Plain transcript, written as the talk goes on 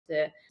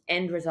the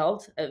end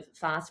result of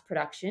fast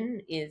production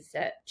is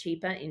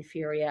cheaper,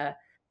 inferior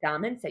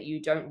garments that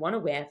you don't want to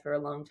wear for a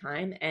long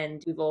time.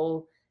 And we've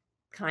all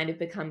kind of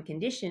become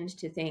conditioned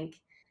to think,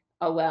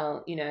 oh,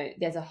 well,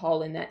 there's a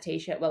hole in that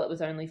t-shirt. Well, it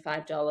was only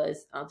 $5.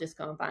 I'll just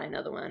go and buy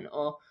another one.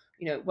 Or,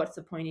 what's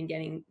the point in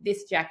getting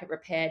this jacket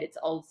repaired? It's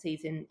old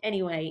season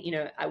anyway.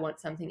 I want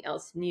something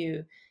else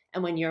new.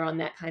 And when you're on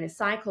that kind of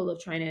cycle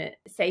of trying to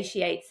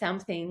satiate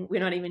something, we're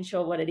not even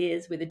sure what it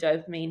is, with a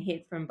dopamine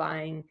hit from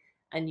buying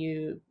a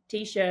new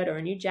t-shirt or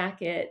a new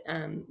jacket,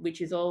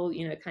 which is all,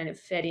 kind of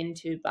fed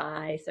into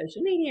by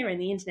social media and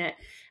the internet,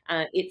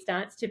 it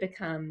starts to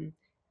become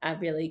a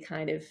really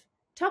kind of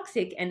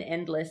toxic and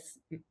endless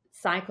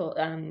cycle,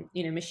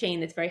 machine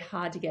that's very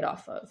hard to get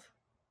off of.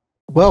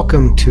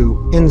 Welcome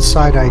to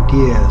Inside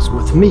Ideas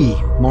with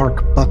me,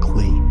 Marc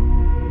Buckley.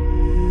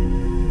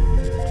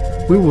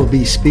 We will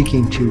be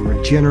speaking to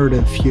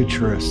regenerative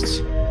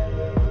futurists,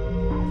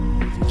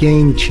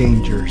 game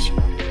changers,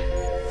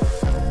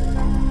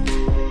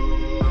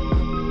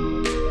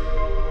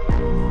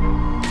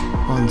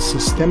 on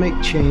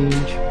systemic change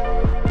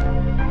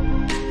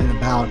and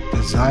about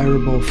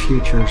desirable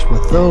futures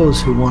with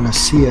those who want to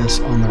see us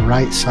on the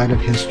right side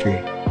of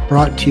history.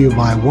 Brought to you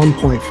by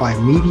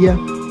 1.5 Media,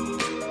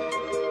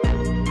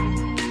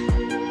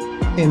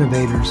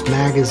 Innovators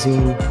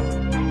Magazine,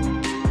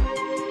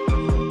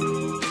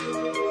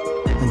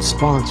 and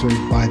sponsored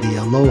by the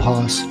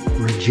Alohas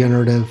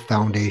Regenerative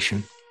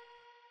Foundation.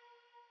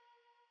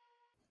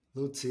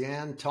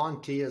 Lucianne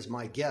Tonti is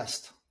my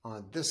guest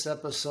on this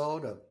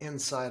episode of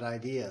Inside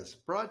Ideas,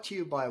 brought to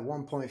you by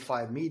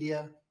 1.5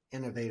 Media,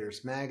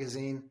 Innovators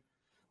Magazine,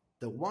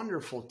 the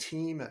wonderful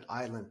team at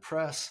Island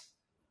Press,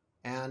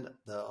 and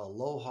the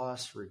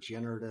Alohas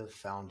Regenerative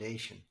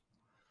Foundation.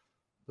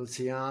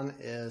 Lucianne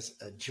is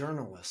a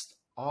journalist,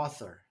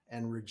 author,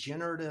 and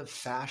regenerative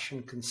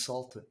fashion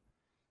consultant.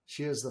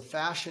 She is the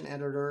fashion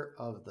editor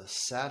of the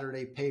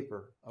Saturday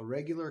paper, a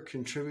regular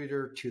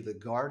contributor to The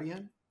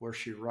Guardian, where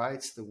she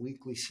writes the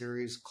weekly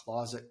series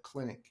Closet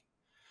Clinic.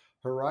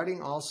 Her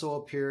writing also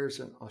appears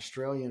in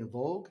Australian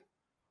Vogue.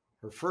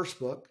 Her first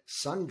book,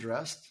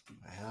 Sundressed,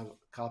 I have a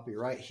copy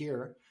right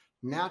here,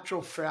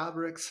 Natural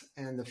Fabrics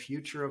and the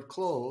Future of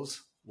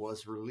Clothes,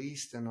 was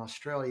released in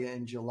Australia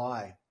in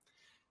July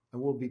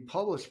and will be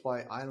published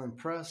by Island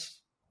Press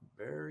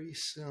very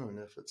soon,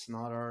 if it's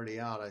not already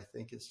out. I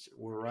think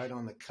we're right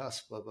on the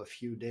cusp of a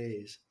few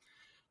days.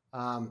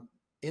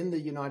 In the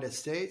United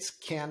States,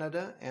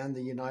 Canada, and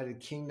the United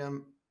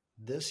Kingdom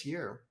this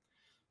year,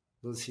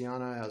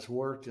 Lucianne has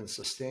worked in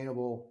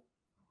sustainable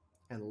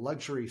and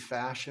luxury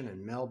fashion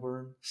in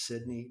Melbourne,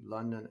 Sydney,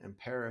 London, and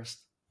Paris.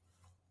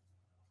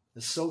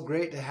 It's so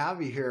great to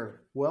have you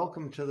here.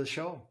 Welcome to the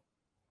show.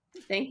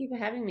 Thank you for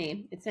having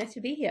me. It's nice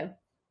to be here.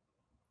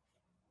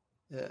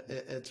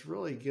 It's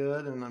really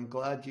good, and I'm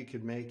glad you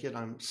could make it.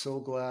 I'm so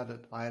glad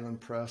at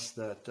Island Press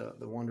that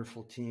the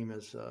wonderful team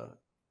has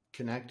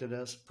connected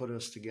us, put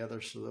us together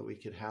so that we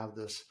could have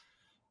this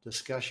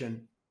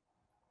discussion.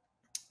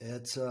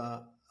 It's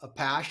a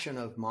passion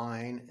of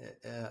mine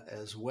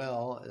as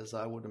well, as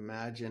I would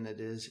imagine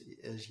it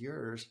is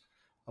yours.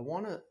 I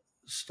want to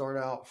start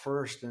out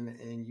first,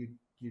 and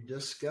you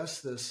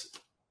discuss this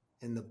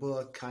in the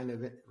book, kind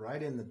of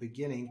right in the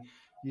beginning.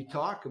 You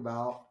talk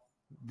about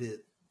the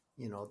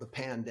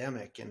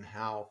pandemic and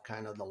how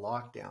kind of the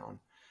lockdown.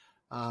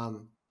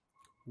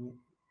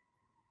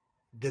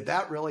 Did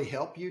that really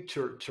help you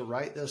to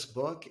write this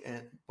book?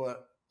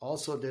 But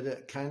also, did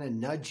it kind of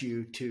nudge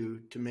you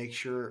to make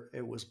sure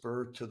it was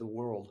birthed to the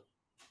world?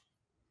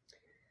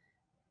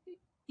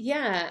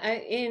 Yeah,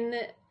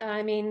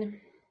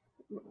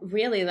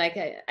 really,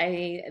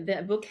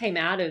 the book came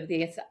out of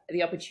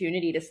the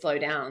opportunity to slow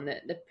down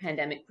that the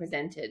pandemic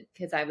presented,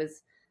 because I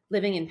was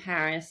living in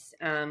Paris,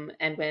 and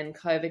when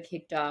COVID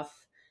kicked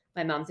off,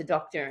 my mom's a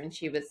doctor, and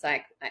she was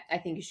like, I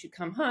think you should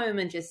come home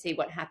and just see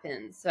what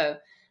happens. So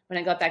when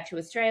I got back to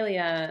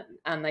Australia,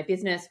 my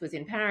business was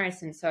in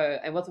Paris, and so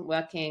I wasn't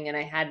working, and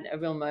I had a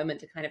real moment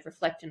to kind of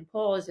reflect and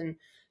pause and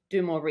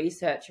do more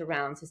research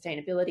around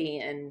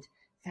sustainability and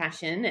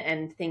fashion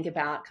and think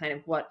about kind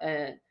of what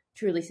a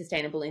truly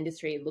sustainable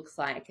industry looks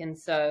like. And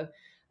so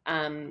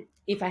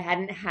if I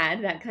hadn't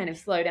had that kind of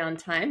slow down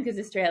time, because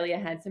Australia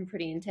had some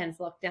pretty intense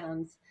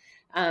lockdowns,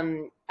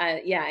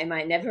 I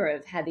might never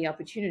have had the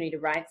opportunity to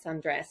write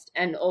Sundressed.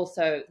 And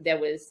also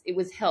it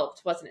was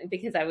helped, wasn't it?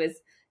 Because I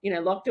was,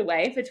 locked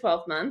away for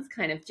 12 months,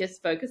 kind of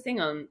just focusing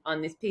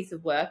on this piece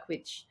of work,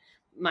 which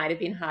might have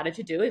been harder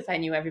to do if I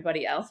knew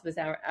everybody else was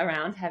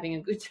around having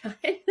a good time.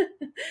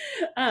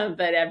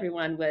 But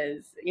everyone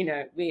was,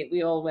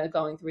 we all were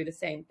going through the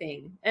same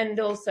thing. And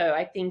also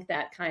I think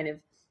that kind of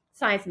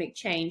seismic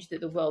change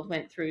that the world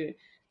went through,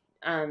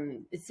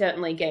 it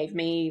certainly gave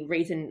me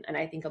reason, and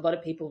I think a lot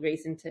of people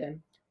reason, to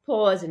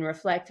pause and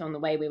reflect on the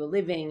way we were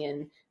living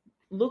and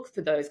look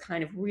for those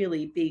kind of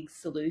really big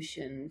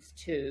solutions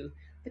to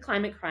the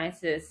climate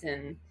crisis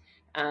and,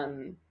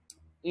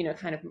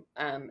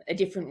 a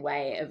different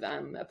way of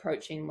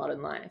approaching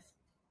modern life.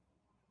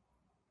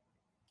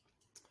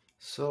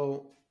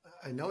 So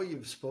I know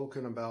you've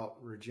spoken about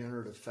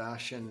regenerative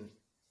fashion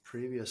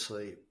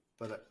previously,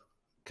 but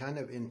kind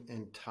of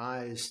in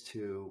ties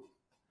to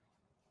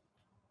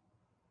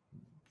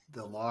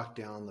the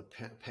lockdown,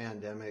 the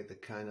pandemic, the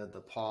kind of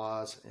the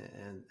pause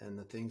and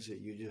the things that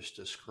you just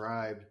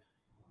described,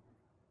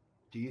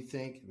 do you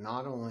think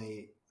not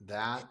only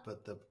that,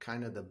 but the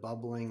kind of the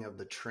bubbling of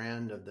the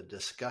trend of the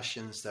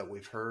discussions that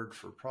we've heard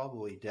for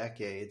probably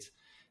decades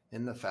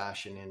in the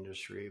fashion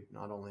industry,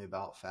 not only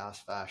about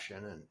fast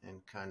fashion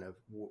and kind of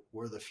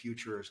where the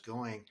future is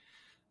going,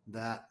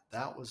 that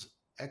was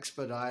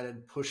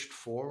expedited, pushed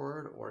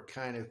forward, or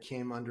kind of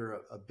came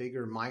under a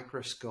bigger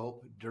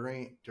microscope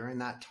during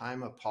that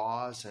time of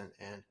pause,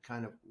 and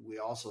kind of we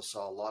also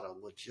saw a lot of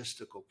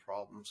logistical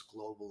problems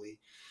globally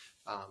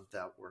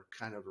that were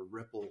kind of a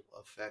ripple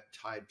effect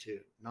tied to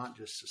not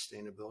just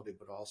sustainability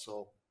but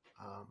also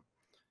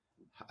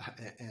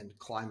and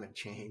climate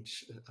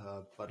change,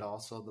 but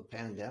also the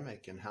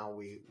pandemic and how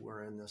we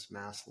were in this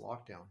mass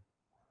lockdown.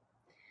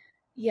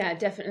 Yeah,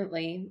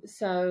 definitely.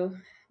 So,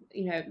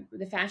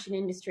 the fashion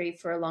industry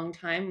for a long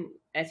time,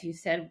 as you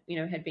said,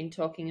 had been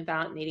talking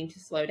about needing to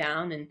slow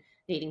down and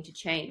needing to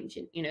change.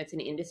 And, it's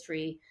an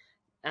industry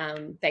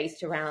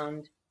based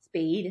around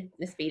speed,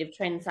 the speed of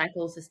trend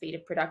cycles, the speed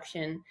of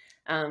production.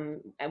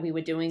 And we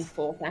were doing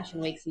 4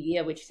 fashion weeks a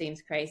year, which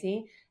seems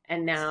crazy.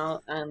 And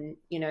now,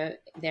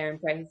 they're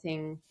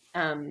embracing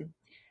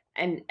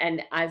and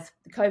as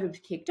the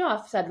COVID kicked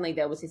off, suddenly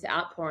there was this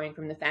outpouring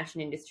from the fashion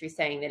industry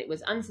saying that it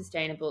was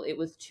unsustainable, it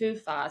was too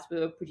fast, we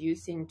were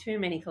producing too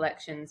many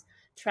collections,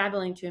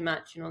 traveling too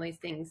much, and all these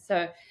things.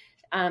 So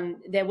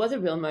there was a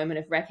real moment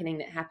of reckoning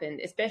that happened,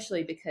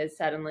 especially because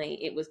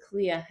suddenly it was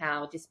clear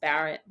how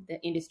disparate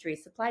the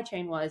industry's supply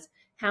chain was,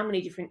 how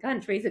many different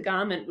countries a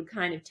garment would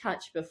kind of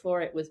touch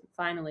before it was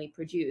finally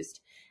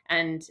produced.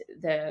 And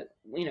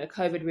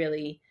COVID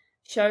really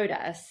showed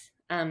us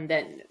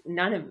that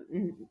none of,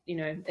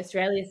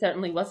 Australia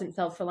certainly wasn't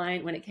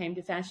self-reliant when it came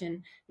to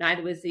fashion.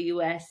 Neither was the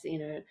US,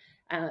 and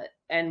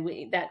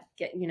that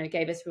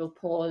gave us real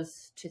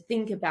pause to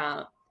think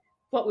about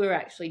what we were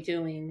actually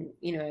doing,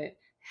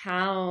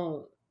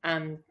 how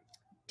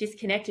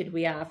disconnected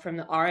we are from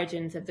the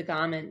origins of the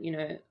garment.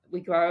 We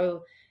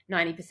grow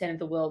 90% of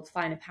the world's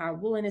fine apparel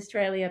wool in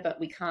Australia, but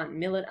we can't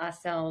mill it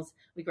ourselves.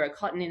 We grow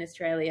cotton in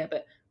Australia,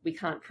 but we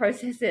can't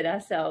process it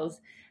ourselves.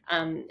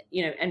 And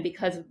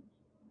because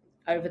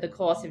over the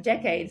course of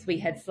decades, we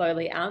had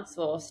slowly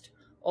outsourced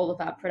all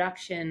of our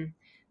production,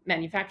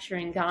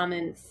 manufacturing,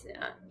 garments,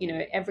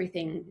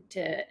 everything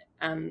to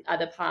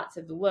other parts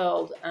of the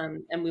world.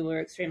 And we were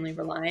extremely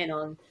reliant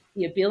on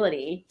the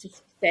ability to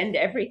send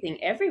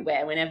everything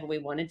everywhere whenever we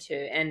wanted to.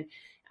 And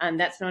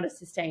that's not a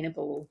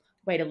sustainable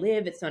way to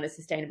live. It's not a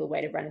sustainable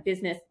way to run a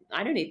business.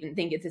 I don't even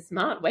think it's a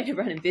smart way to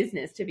run a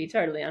business, to be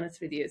totally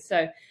honest with you.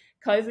 So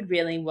COVID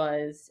really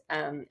was,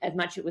 as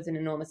much it was an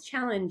enormous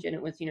challenge and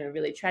it was,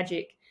 really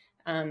tragic,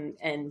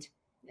 and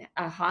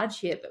a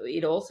hardship,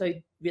 it also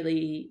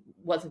really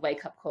was a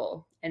wake-up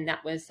call, and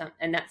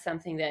that's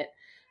something that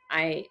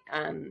I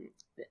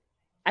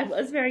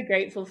was very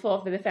grateful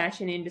for the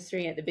fashion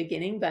industry at the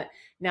beginning. But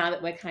now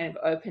that we're kind of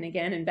open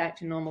again and back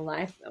to normal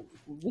life,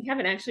 we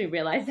haven't actually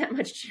realized that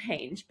much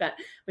change, but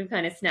we've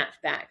kind of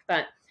snapped back.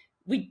 But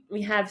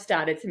we have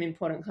started some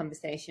important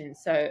conversations,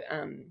 so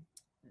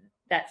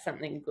that's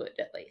something good,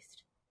 at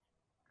least.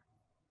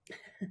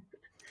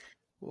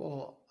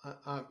 Well,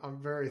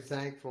 I'm very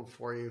thankful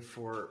for you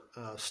for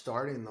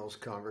starting those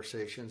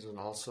conversations and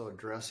also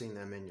addressing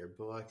them in your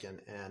book.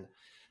 And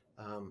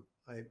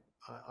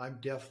I'm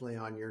definitely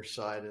on your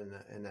side and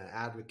an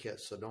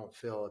advocate, so don't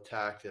feel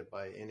attacked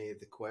by any of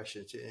the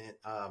questions.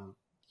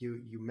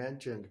 You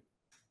mentioned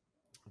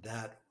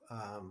that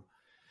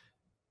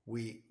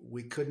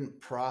we couldn't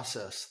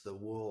process the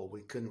wool,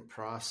 we couldn't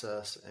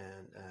process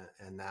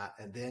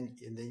and then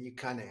you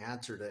kind of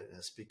answered it, and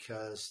it's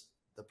because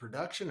the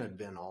production had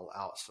been all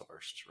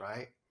outsourced,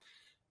 right?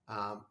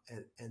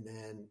 And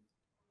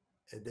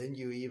then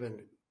you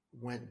even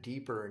went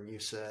deeper and you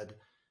said,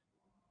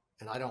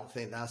 and I don't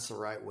think that's the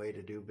right way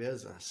to do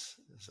business,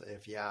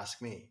 if you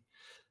ask me.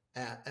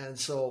 And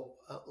so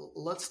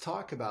let's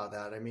talk about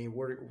that. I mean,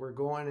 we're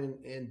going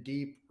in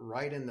deep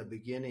right in the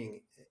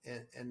beginning,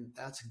 and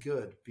that's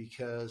good,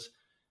 because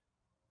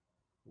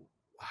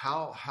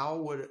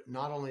how would it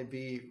not only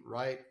be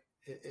right?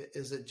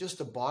 Is it just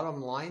a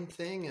bottom line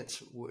thing?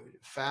 It's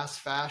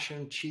fast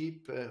fashion,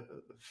 cheap,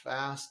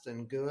 fast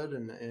and good,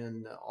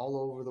 and all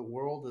over the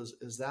world.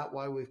 Is that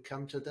why we've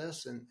come to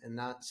this? And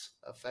that's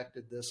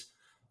affected this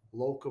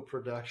local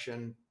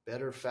production,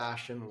 better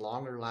fashion,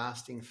 longer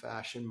lasting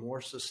fashion, more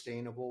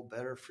sustainable,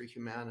 better for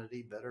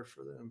humanity, better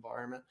for the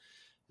environment.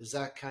 Is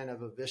that kind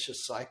of a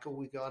vicious cycle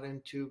we got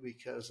into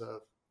because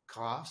of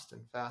cost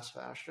and fast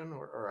fashion,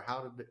 or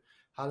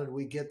how did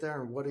we get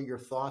there? And what are your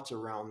thoughts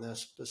around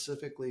this,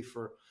 specifically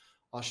for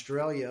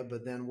Australia,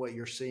 but then what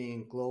you're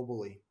seeing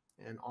globally,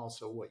 and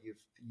also what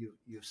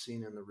you've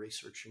seen in the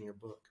research in your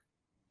book?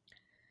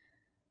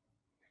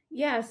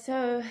 Yeah,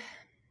 so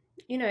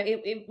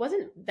It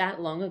wasn't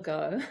that long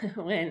ago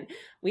when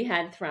we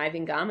had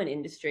thriving garment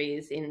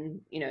industries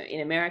in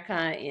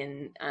America,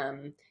 in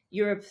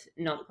Europe,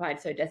 not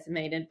quite so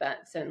decimated,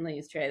 but certainly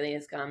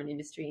Australia's garment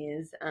industry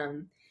is.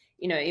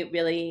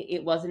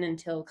 It wasn't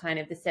until kind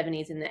of the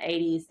 70s and the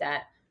 80s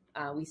that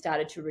we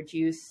started to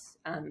reduce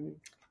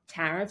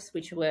tariffs,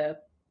 which were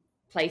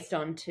placed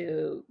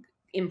onto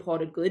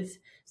imported goods,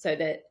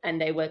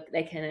 and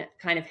they can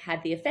kind of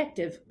had the effect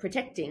of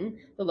protecting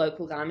the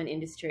local garment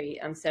industry,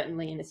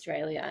 certainly in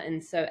Australia.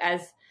 And so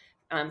as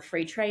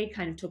free trade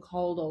kind of took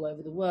hold all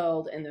over the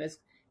world and those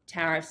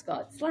tariffs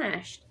got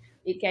slashed,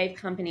 it gave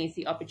companies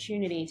the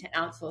opportunity to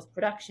outsource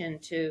production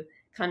to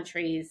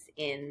countries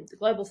in the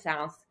global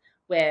south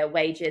where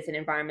wages and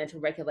environmental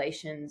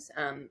regulations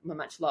were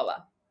much lower.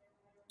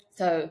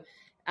 So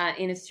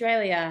in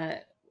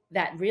Australia,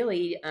 that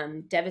really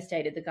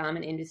devastated the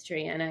garment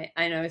industry. And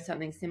I know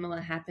something similar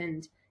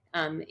happened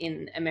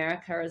in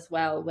America as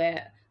well,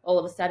 where all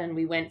of a sudden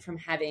we went from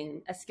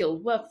having a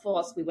skilled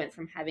workforce, we went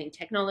from having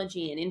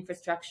technology and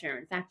infrastructure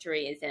and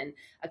factories and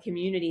a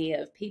community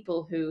of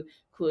people who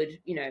could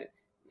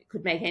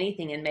make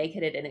anything and make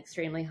it at an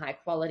extremely high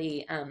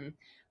quality,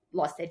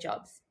 lost their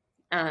jobs.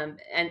 And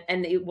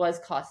it was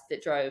cost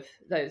that drove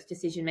those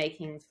decision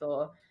makings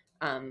for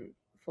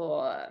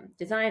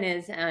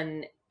designers,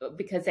 and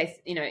because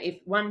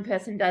if one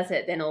person does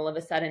it, then all of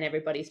a sudden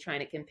everybody's trying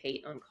to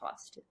compete on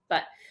cost.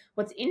 But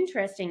what's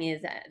interesting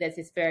is that there's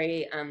this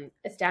very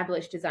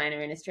established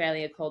designer in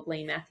Australia called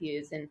Lee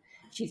Matthews, and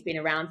she's been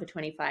around for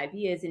 25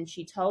 years. And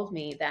she told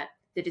me that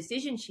the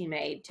decision she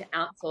made to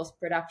outsource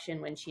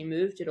production when she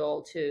moved it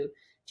all to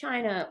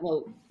China,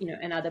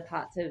 and other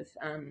parts of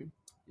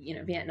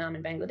Vietnam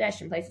and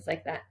Bangladesh and places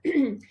like that,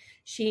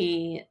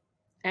 I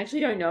actually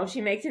don't know if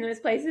she makes in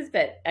those places,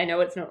 but I know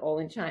it's not all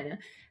in China.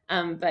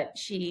 But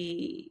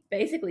she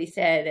basically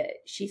said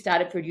she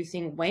started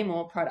producing way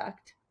more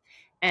product,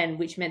 and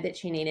which meant that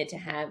she needed to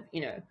have,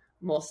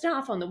 more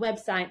staff on the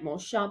website, more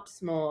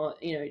shops, more,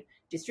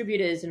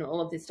 distributors and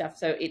all of this stuff.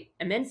 So it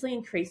immensely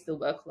increased the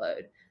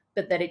workload,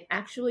 but that it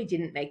actually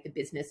didn't make the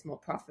business more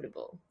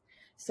profitable.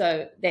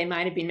 So they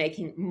might have been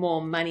making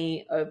more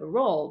money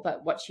overall,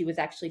 but what she was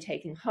actually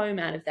taking home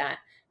out of that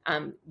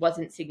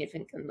wasn't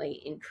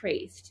significantly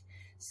increased.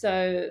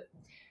 So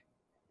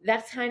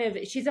that's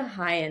she's a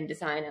high-end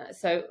designer.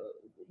 So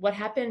what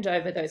happened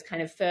over those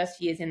kind of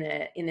first years in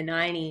the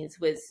 90s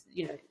was,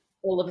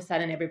 all of a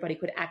sudden everybody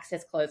could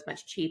access clothes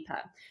much cheaper.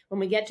 When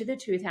we get to the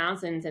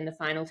 2000s and the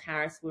final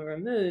tariffs were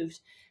removed,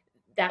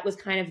 that was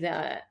kind of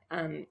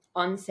the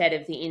onset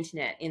of the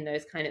internet in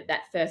those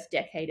that first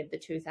decade of the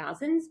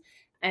 2000s.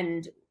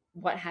 And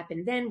what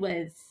happened then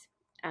was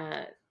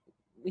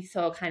we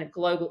saw kind of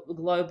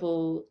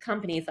global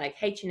companies like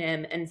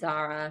H&M and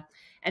Zara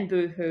and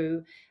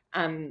Boohoo,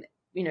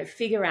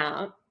 figure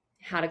out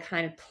how to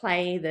kind of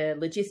play the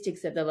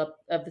logistics of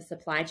the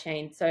supply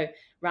chain. So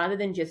rather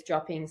than just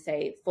dropping,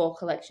 say, 4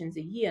 collections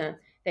a year,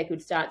 they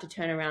could start to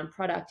turn around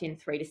product in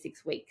 3 to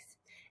 6 weeks.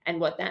 And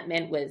what that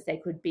meant was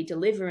they could be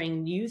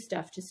delivering new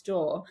stuff to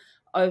store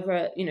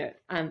over,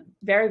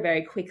 very,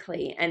 very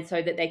quickly, and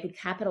so that they could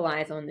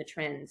capitalize on the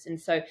trends. And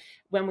so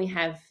when we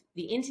have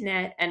the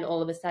internet and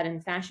all of a sudden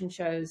fashion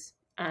shows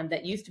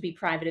that used to be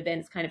private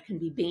events kind of can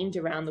be beamed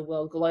around the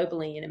world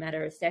globally in a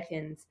matter of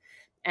seconds,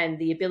 and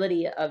the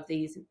ability of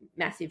these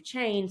massive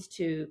chains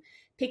to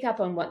pick up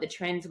on what the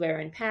trends were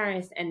in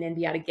Paris and then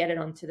be able to get it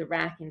onto the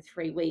rack in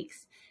 3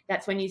 weeks,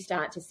 that's when you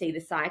start to see the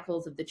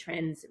cycles of the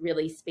trends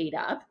really speed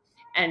up.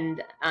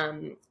 And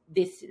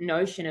this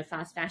notion of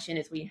fast fashion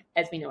as we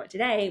know it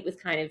today was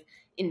kind of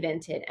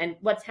invented. And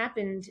what's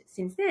happened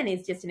since then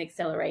is just an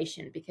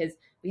acceleration, because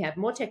we have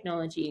more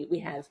technology, we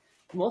have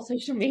more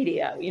social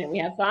media, we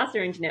have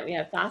faster internet, we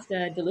have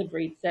faster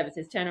delivery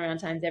services, turnaround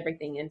times,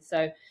 everything. And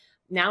so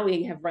now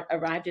we have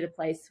arrived at a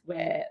place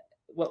where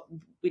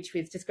which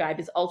we've described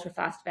as ultra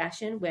fast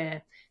fashion,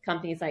 where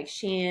companies like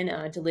Shein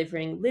are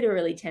delivering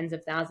literally tens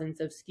of thousands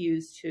of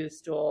SKUs to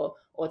store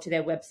or to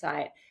their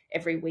website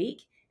every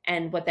week.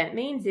 And what that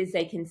means is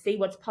they can see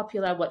what's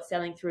popular, what's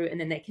selling through, and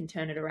then they can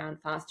turn it around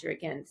faster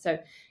again. So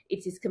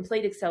it's this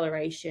complete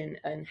acceleration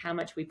in how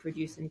much we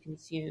produce and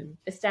consume.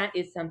 The stat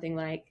is something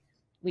like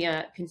we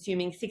are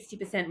consuming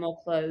 60% more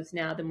clothes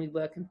now than we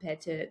were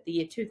compared to the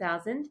year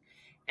 2000.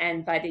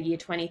 And by the year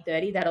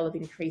 2030, that'll have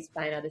increased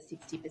by another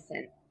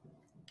 60%.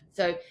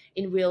 So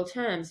in real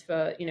terms,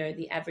 for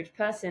the average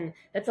person,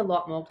 that's a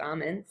lot more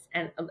garments,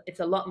 and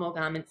it's a lot more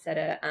garments that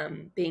are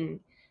being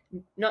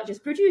not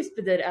just produced,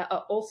 but that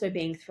are also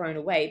being thrown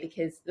away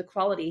because the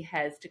quality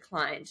has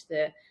declined.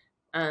 The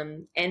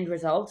end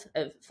result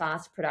of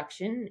fast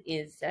production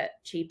is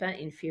cheaper,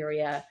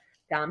 inferior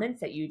garments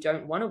that you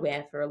don't want to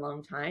wear for a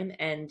long time,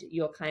 and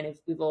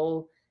we've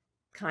all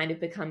kind of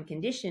become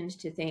conditioned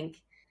to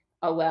think,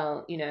 oh,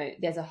 well,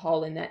 there's a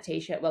hole in that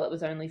t-shirt. Well, it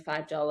was only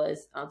 $5.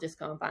 I'll just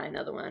go and buy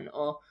another one.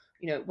 Or,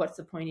 what's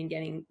the point in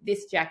getting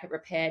this jacket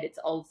repaired? It's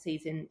old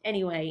season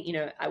anyway.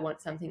 I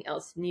want something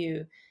else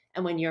new.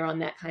 And when you're on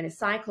that kind of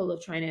cycle of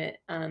trying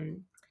to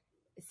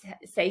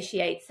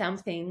satiate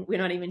something, we're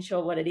not even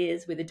sure what it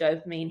is, with a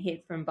dopamine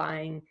hit from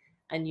buying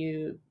a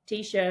new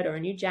t-shirt or a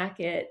new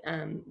jacket,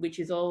 which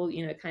is all,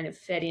 kind of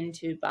fed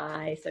into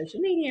by social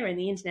media and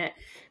the internet,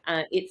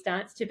 it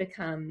starts to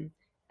become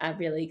a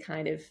really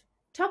kind of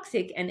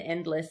toxic and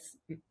endless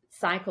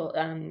cycle,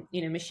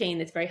 machine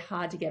that's very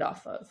hard to get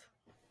off of.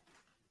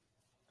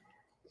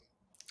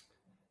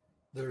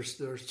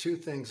 There's two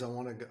things I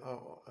want to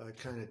go,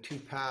 kind of two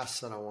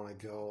paths that I want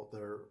to go.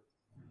 They're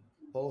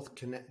both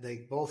connect. They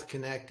both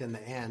connect in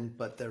the end,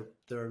 but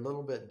they're a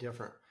little bit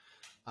different.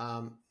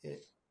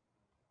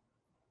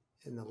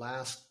 In the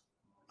last,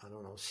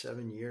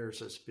 7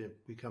 years, it's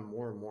become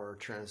more and more a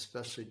trend,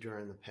 especially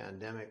during the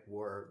pandemic,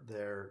 where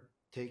they're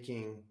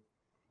taking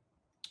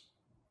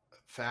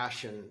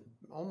fashion,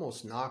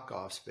 almost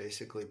knockoffs,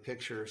 basically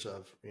pictures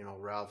of,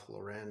 Ralph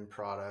Lauren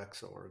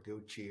products or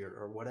Gucci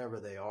or whatever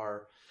they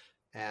are.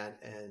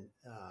 And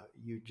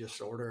you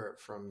just order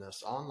it from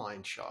this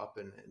online shop,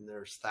 and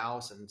there's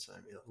thousands,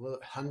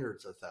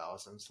 hundreds of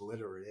thousands,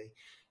 literally,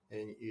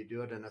 and you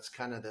do it, and it's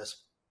kind of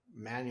this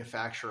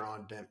manufacture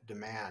on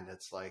demand.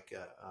 It's like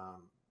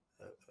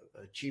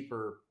a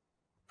cheaper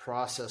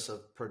process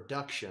of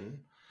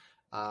production,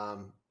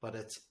 but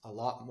it's a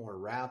lot more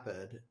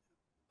rapid.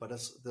 But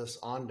it's this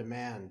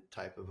on-demand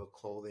type of a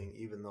clothing,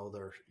 even though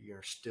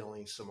you're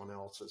stealing someone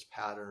else's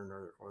pattern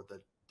or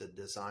the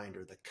design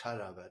or the cut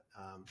of it.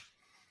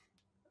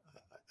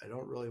 I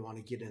don't really want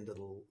to get into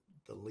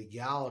the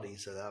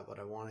legalities of that, but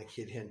I want to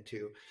get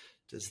into,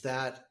 does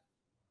that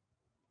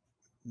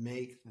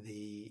make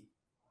the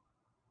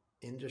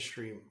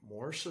industry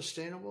more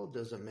sustainable?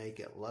 Does it make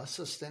it less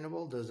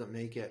sustainable? Does it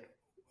make it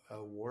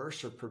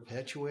worse or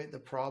perpetuate the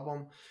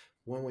problem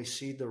when we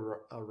see the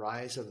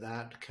rise of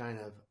that kind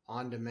of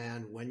on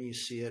demand, when you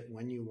see it,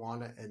 when you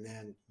want it, and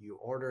then you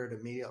order it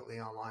immediately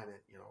online,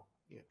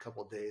 and a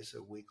couple of days,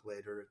 a week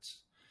later, it's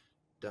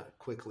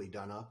quickly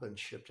done up and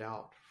shipped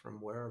out from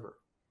wherever?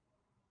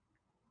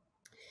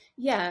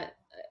 Yeah,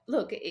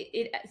 look,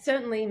 it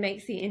certainly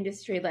makes the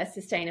industry less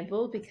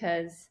sustainable,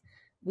 because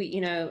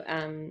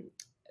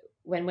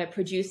when we're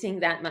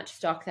producing that much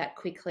stock that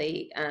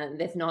quickly,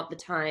 there's not the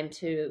time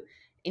to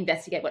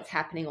investigate what's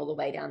happening all the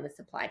way down the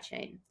supply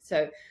chain.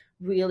 So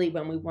really,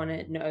 when we want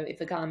to know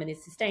if a garment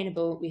is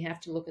sustainable, we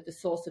have to look at the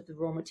source of the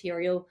raw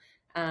material.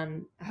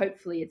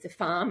 Hopefully it's a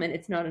farm and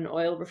it's not an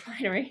oil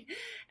refinery.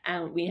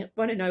 We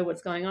want to know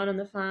what's going on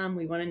the farm.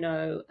 We want to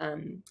know,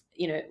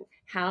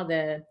 how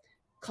the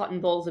cotton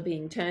balls are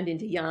being turned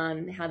into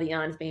yarn, how the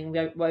yarn is being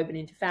woven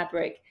into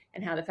fabric,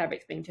 and how the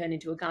fabric's being turned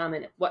into a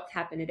garment, what's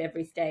happened at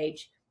every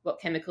stage, what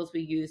chemicals were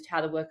used,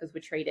 how the workers were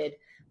treated,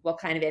 what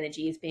kind of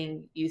energy is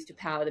being used to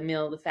power the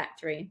mill, the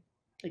factory,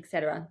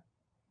 etc.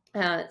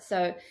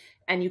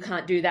 And you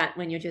can't do that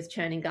when you're just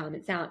churning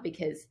garments out,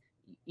 because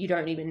you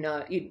don't even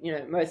know,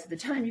 most of the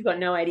time you've got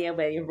no idea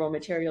where your raw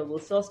material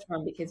was sourced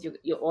from, because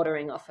you're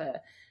ordering off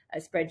a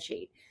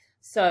spreadsheet.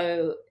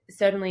 So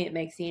certainly it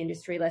makes the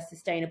industry less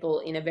sustainable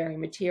in a very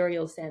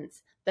material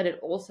sense, but it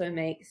also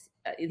makes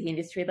the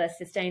industry less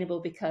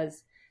sustainable,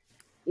 because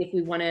if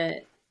we want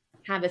to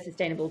have a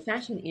sustainable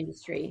fashion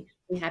industry,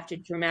 we have to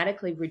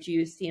dramatically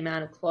reduce the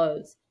amount of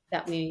clothes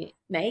that we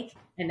make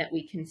and that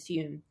we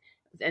consume.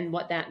 And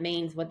what that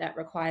means, what that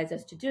requires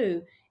us to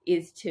do,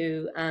 is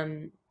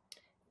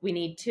we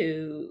need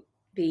to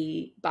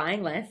be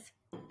buying less,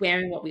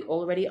 wearing what we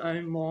already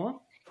own more,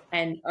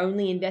 and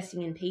only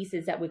investing in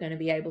pieces that we're going to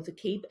be able to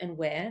keep and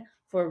wear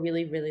for a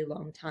really, really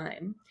long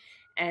time.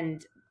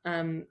 And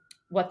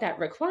what that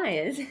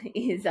requires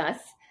is us,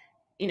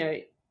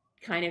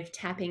 kind of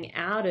tapping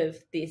out of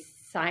this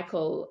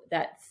cycle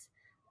that's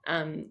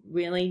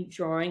really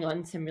drawing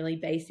on some really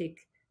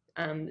basic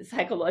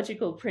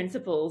psychological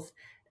principles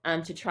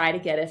to try to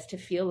get us to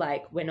feel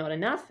like we're not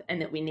enough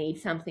and that we need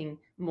something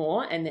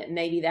more, and that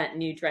maybe that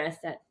new dress,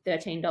 that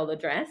 $13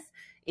 dress,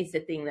 is the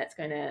thing that's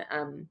going to,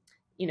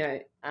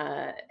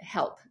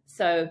 help.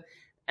 So,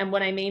 and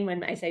what I mean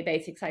when I say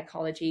basic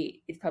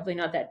psychology, it's probably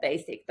not that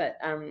basic, but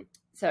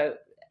so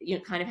you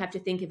kind of have to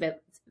think of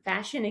it.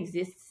 Fashion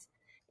exists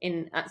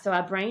so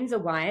our brains are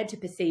wired to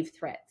perceive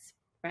threats,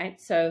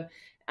 right? So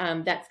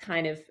that's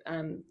kind of,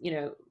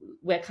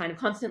 we're kind of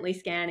constantly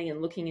scanning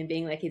and looking and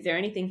being like, is there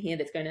anything here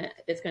that's going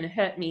to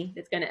hurt me,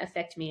 that's going to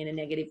affect me in a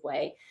negative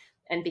way?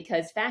 And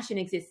because fashion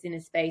exists in a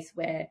space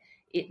where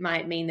it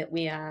might mean that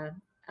we are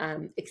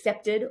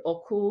accepted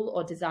or cool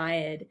or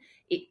desired,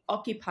 it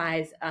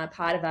occupies a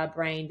part of our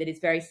brain that is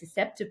very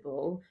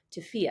susceptible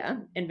to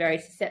fear and very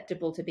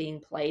susceptible to being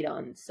played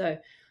on. So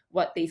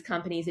what these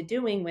companies are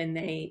doing when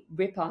they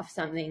rip off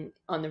something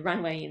on the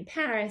runway in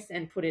Paris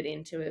and put it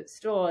into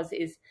stores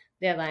is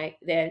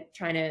they're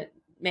trying to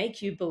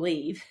make you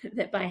believe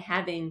that by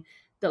having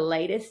the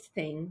latest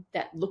thing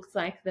that looks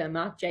like the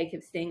Marc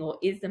Jacobs thing or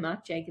is the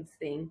Marc Jacobs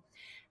thing,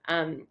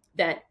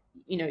 that,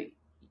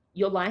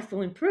 your life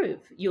will improve.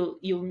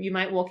 You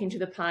might walk into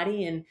the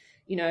party and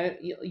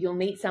you'll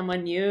meet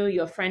someone new.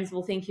 Your friends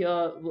will think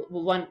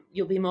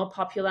you'll be more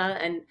popular,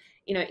 and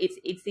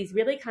it's these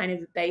really kind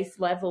of base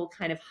level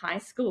kind of high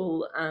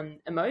school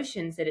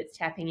emotions that it's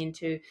tapping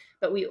into.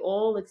 But we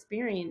all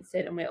experience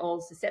it, and we're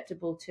all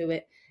susceptible to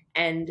it.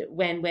 And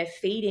when we're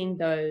feeding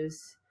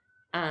those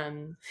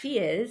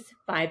fears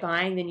by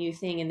buying the new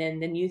thing, and then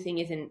the new thing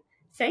isn't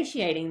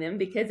satiating them,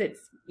 because it's,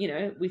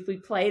 if we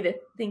play the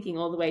thinking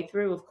all the way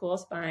through, of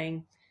course,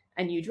 buying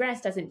a new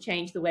dress doesn't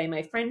change the way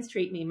my friends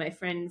treat me. My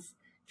friends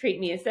treat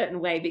me a certain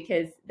way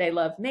because they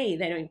love me.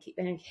 They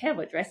don't care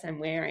what dress I'm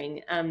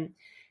wearing.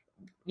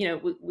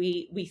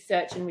 We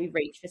search and we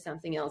reach for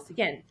something else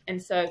again.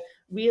 And so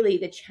really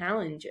the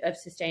challenge of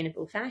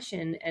sustainable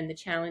fashion and the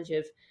challenge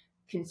of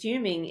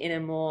consuming in a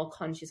more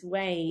conscious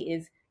way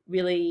is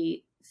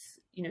really,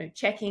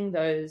 checking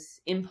those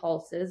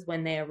impulses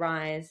when they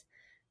arise,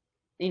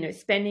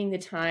 spending the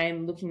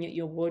time looking at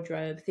your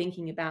wardrobe,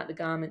 thinking about the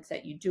garments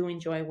that you do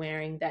enjoy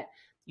wearing, that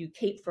you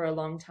keep for a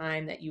long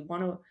time, that you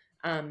want to,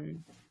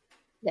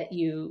 that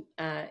you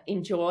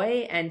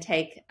enjoy and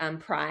take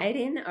pride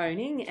in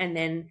owning, and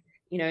then,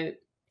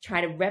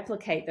 try to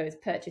replicate those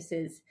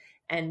purchases.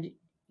 And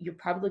you're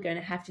probably going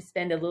to have to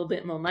spend a little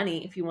bit more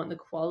money if you want the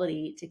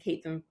quality to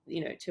keep them,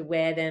 to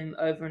wear them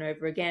over and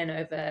over again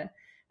over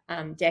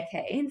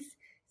decades.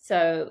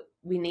 So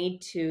we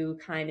need to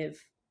kind of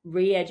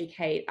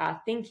re-educate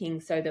our thinking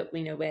so that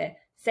we're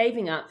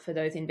saving up for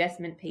those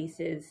investment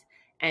pieces,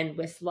 and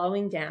we're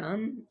slowing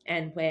down,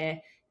 and we're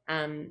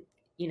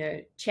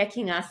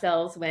checking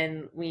ourselves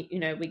when we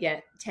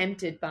get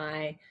tempted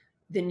by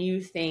the new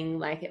thing,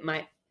 like it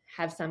might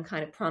have some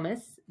kind of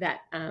promise that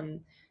and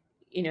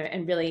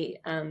really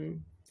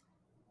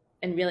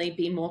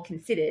be more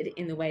considered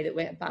in the way that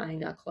we're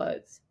buying our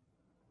clothes.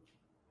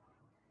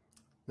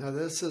 Now,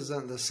 this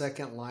isn't the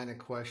second line of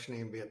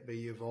questioning, but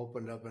you've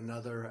opened up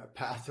another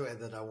pathway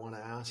that I want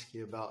to ask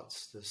you about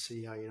to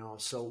see how you know.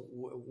 So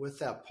with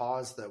that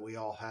pause that we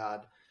all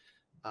had,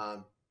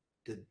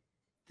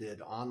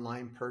 did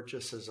online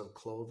purchases of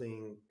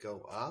clothing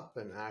go up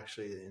and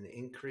actually an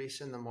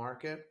increase in the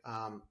market?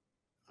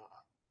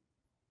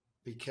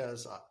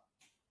 Because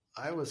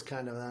I was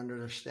kind of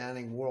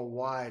understanding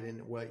worldwide,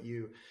 and what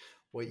you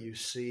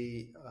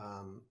see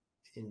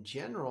in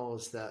general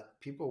is that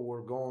people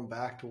were going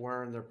back to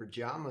wearing their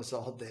pajamas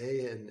all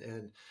day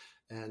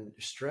and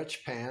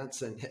stretch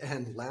pants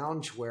and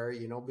lounge wear,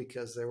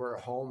 because they were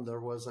at home.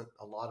 There wasn't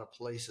a lot of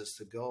places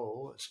to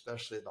go,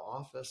 especially the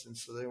office. And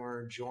so they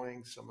were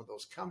enjoying some of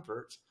those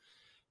comforts.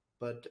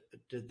 But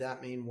did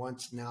that mean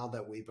once now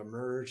that we've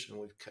emerged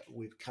and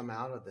we've come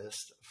out of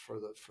this for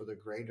the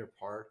greater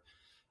part,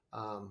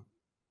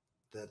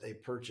 that they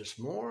purchase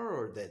more,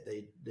 or that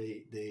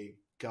they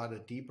got a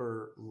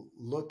deeper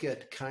look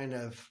at kind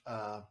of,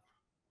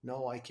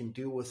 no, I can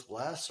do with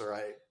less, or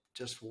I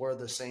just wore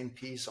the same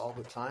piece all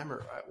the time,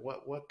 or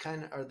what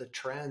kind of are the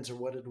trends, or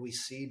what did we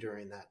see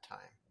during that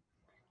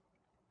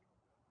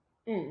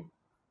time?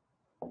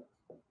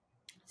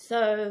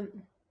 So,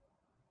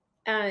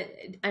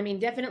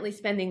 definitely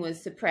spending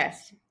was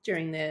suppressed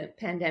during the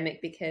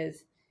pandemic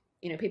because,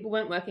 people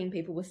weren't working,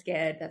 people were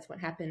scared. That's what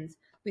happens.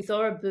 We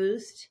saw a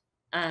boost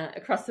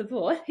across the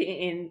board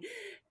in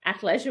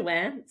athleisure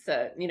wear.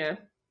 So,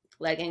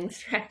 leggings,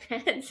 track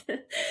pants,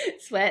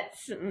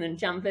 sweats, and then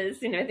jumpers,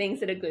 things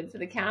that are good for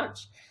the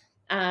couch.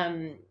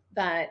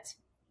 But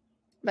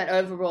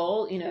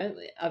overall,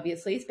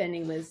 obviously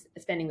spending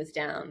was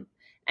down.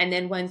 And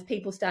then once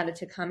people started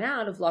to come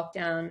out of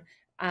lockdown,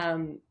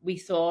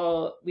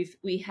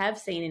 we have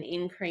seen an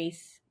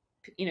increase.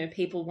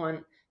 People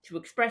want to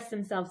express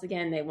themselves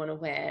again. They want to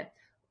wear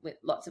with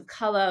lots of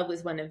color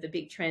was one of the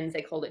big trends.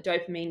 They called it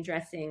dopamine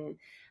dressing.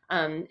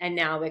 And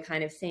now we're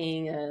kind of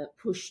seeing a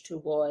push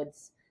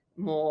towards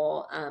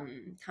more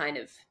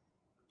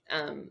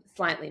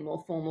slightly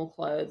more formal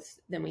clothes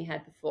than we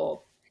had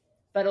before.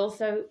 But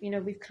also,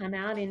 we've come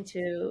out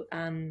into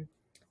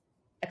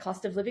a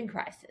cost of living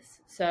crisis.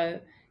 So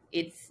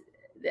it's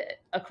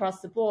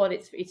across the board.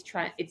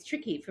 It's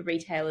tricky for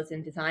retailers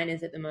and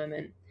designers at the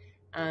moment.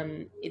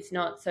 It's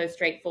not so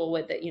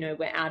straightforward that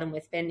we're out and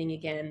we're spending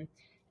again.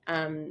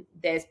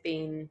 There's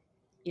been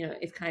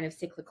it's kind of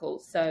cyclical.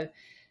 So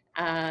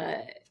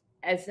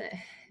as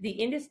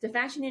the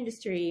fashion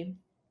industry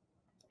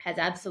has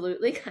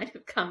absolutely kind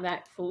of come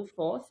back full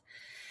force,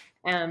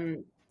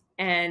 and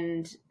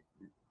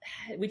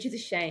which is a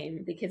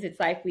shame because it's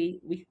like we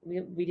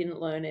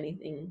didn't learn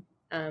anything.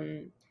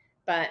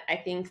 But I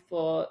think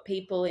for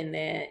people in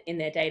their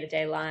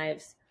day-to-day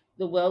lives,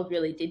 the world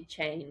really did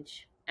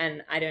change.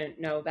 And I don't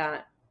know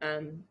about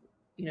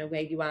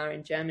where you are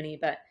in Germany,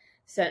 but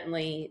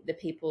certainly the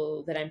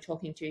people that I'm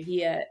talking to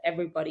here,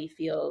 everybody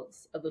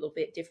feels a little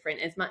bit different.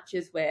 As much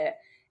as we're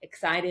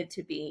excited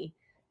to be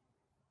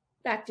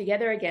back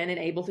together again and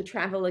able to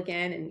travel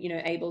again and,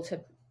 able to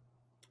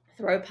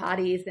throw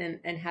parties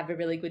and have a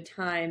really good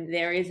time,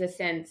 there is a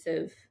sense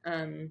of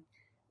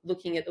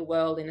looking at the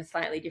world in a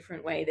slightly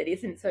different way that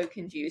isn't so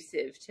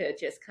conducive to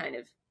just kind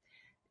of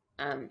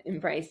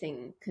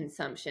embracing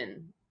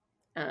consumption.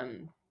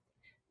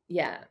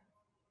 Yeah,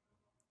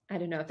 I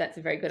don't know if that's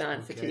a very good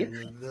answer to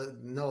you.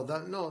 No,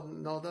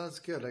 that's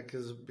good,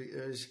 because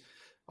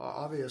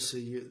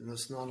obviously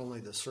it's not only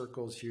the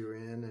circles you're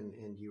in,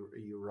 and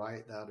you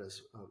write that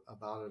as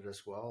about it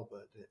as well,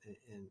 but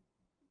and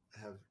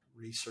have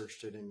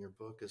researched it in your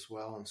book as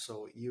well, and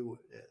so you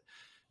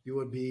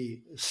would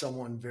be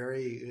someone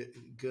very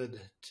good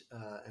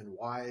and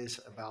wise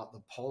about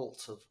the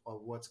pulse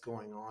of what's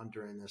going on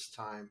during this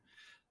time.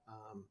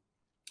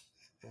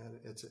 And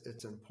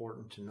it's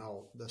important to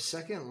know. The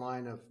second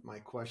line of my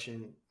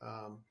question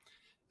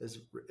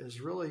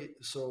is really,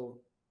 so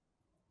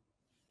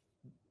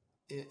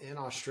in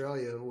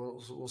Australia,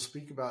 we'll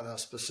speak about that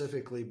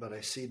specifically, but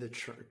I see the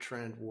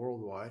trend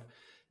worldwide.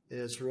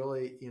 Is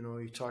really,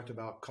 you talked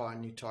about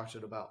cotton, you talked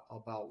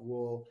about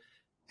wool,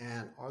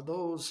 and are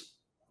those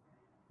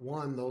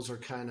are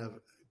kind of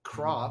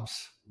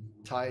crops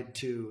tied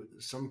to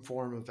some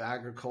form of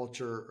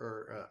agriculture,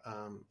 or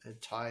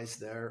it ties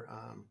there,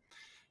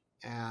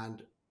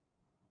 and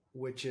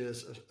which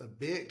is a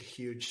big,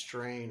 huge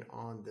strain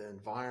on the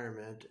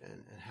environment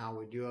and how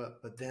we do it.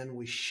 But then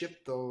we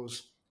ship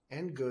those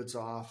end goods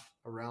off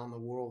around the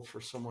world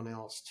for someone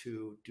else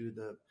to do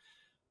the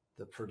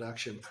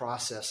production,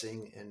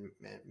 processing, and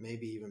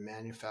maybe even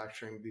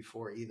manufacturing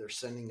before either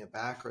sending it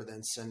back or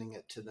then sending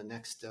it to the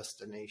next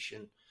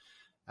destination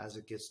as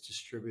it gets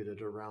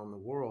distributed around the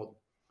world.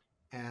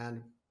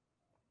 And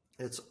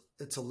it's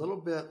a little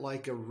bit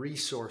like a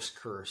resource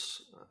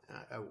curse.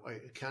 I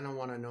kind of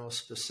want to know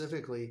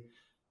specifically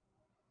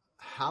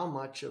how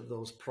much of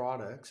those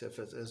products,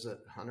 is it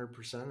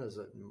 100%, is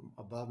it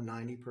above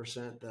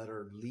 90%, that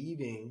are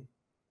leaving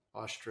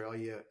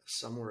Australia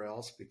somewhere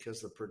else because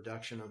the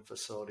production and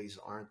facilities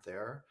aren't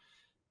there?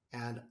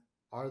 And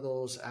are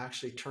those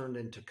actually turned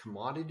into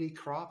commodity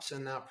crops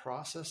in that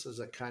process? Is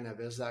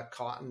that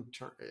cotton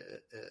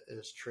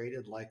is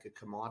traded like a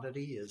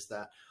commodity? Is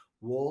that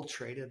wool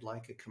traded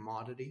like a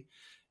commodity?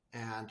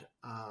 And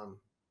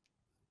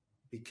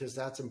because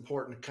that's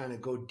important to kind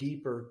of go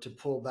deeper, to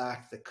pull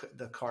back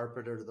the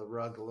carpet or the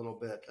rug a little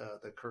bit,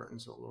 the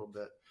curtains a little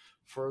bit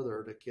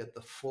further, to get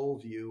the full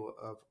view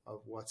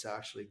of what's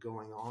actually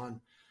going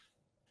on,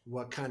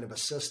 what kind of a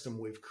system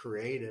we've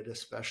created,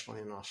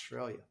 especially in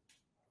Australia.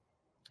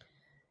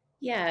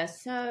 Yeah,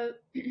 so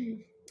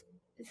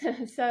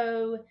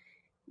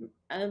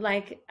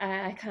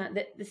I can't.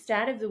 The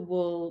stat of the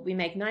wool, we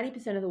make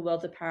 90% of the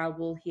world's apparel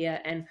wool here,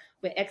 and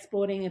we're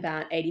exporting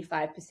about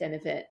 85%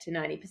 of it to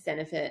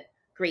 90% of it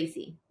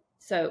greasy.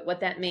 So what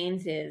that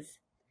means is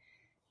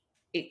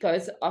it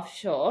goes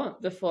offshore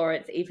before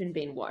it's even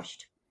been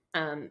washed.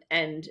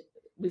 And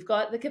we've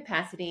got the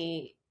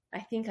capacity.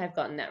 I think I've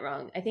gotten that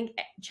wrong. I think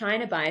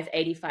China buys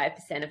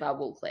 85% of our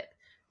wool clip.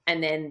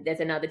 And then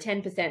there's another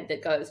 10%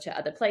 that goes to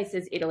other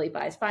places. Italy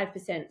buys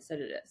 5%.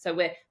 So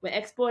we're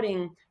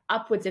exporting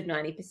upwards of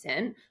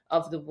 90%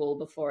 of the wool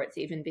before it's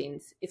even been.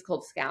 It's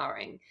called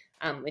scouring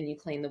when you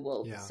clean the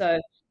wool. Yeah. So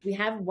we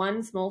have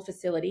one small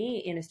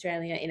facility in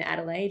Australia, in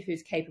Adelaide,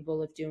 who's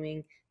capable of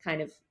doing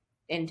kind of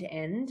end to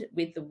end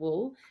with the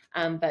wool.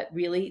 But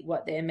really,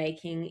 what they're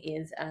making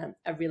is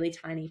a really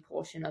tiny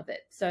portion of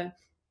it. So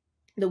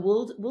the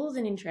wool's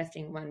an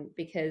interesting one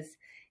because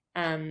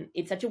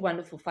it's such a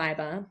wonderful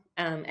fiber,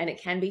 and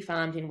it can be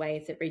farmed in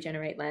ways that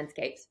regenerate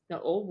landscapes.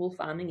 Not all wool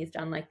farming is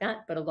done like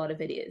that, but a lot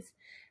of it is.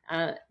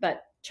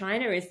 But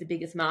China is the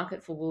biggest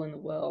market for wool in the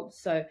world.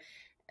 So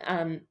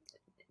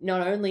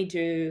not only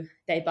do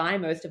they buy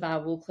most of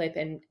our wool clip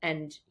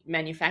and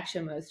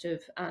manufacture most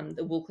of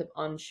the wool clip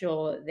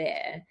onshore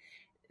there,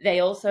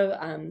 they also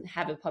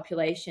have a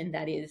population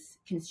that is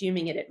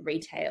consuming it at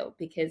retail,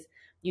 because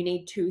you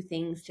need two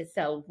things to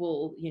sell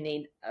wool. You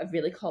need a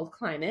really cold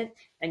climate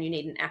and you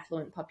need an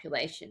affluent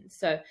population.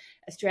 So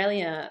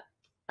Australia,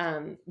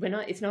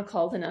 it's not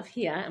cold enough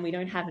here, and we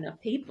don't have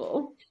enough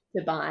people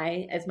to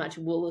buy as much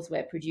wool as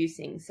we're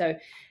producing. So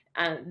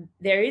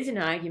there is an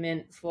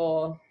argument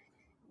for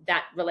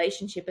that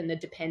relationship and the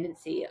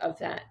dependency of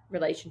that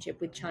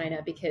relationship with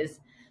China, because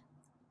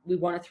we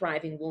want a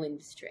thriving wool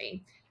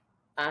industry.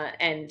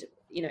 And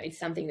it's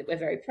something that we're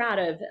very proud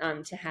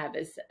of to have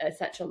as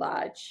such a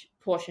large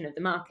portion of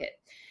the market.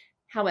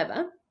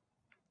 However,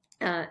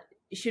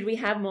 should we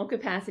have more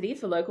capacity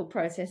for local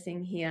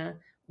processing here?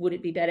 Would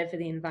it be better for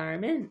the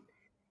environment?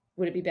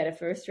 Would it be better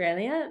for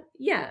Australia?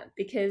 Yeah,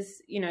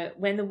 because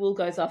when the wool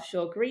goes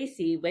offshore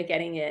greasy,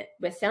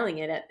 we're selling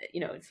it at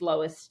its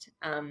lowest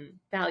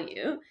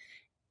value,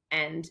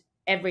 and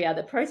every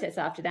other process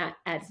after that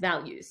adds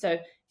value. So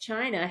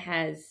China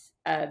has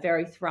a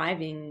very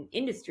thriving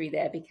industry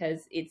there,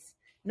 because it's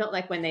not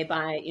like when they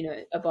buy,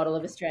 a bottle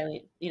of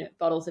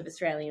bottles of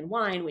Australian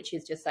wine, which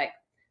is just like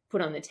put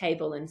on the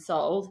table and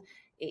sold.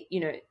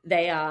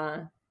 They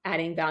are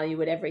adding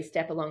value at every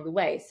step along the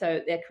way.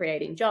 So they're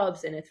creating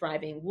jobs and a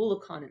thriving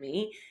wool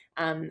economy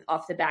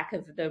off the back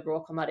of the raw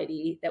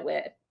commodity that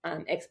we're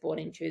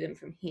exporting to them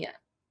from here.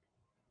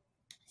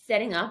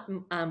 Setting up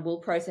wool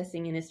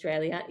processing in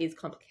Australia is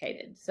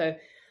complicated. So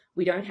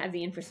we don't have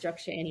the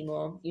infrastructure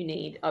anymore. You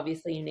need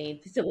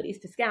facilities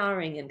for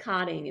scouring and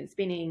carding and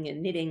spinning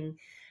and knitting.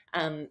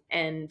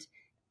 And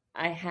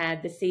I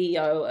had the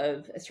CEO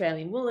of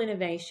Australian Wool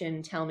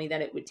Innovation tell me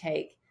that it would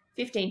take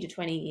 15 to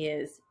 20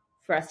 years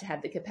for us to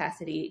have the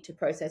capacity to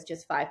process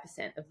just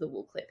 5% of the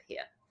wool clip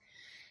here.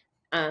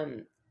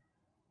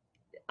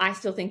 I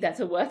still think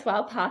that's a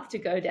worthwhile path to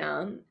go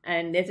down.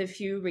 And there's a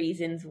few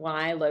reasons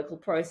why local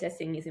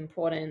processing is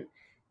important.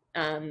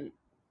 The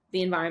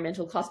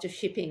environmental cost of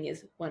shipping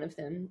is one of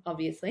them,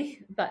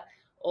 obviously, but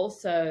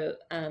also,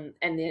 I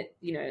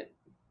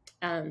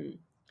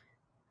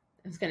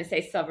was going to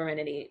say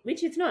sovereignty,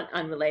 which is not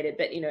unrelated,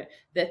 but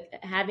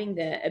having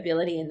the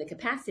ability and the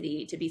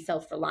capacity to be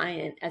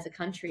self-reliant as a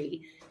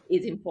country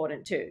is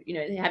important too.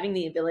 Having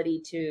the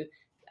ability to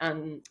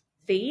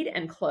feed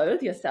and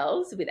clothe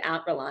yourselves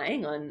without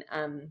relying on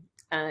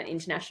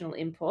international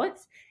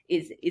imports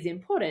is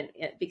important,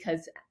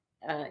 because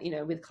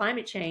with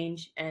climate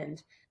change,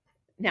 and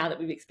now that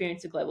we've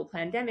experienced a global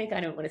pandemic, I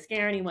don't want to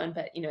scare anyone,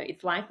 but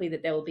it's likely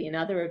that there will be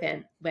another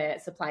event where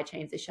supply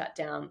chains are shut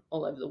down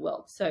all over the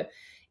world. So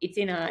it's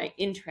in our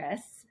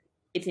interests,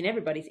 it's in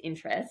everybody's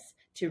interests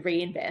to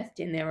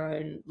reinvest in their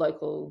own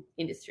local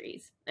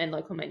industries and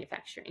local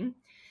manufacturing.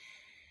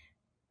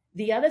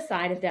 The other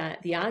side of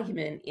that, the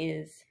argument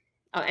is,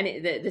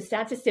 the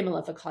stats are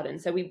similar for cotton.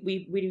 So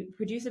we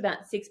produce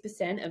about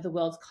 6% of the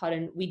world's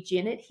cotton. We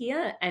gin it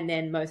here, and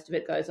then most of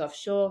it goes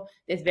offshore.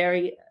 There's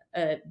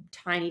a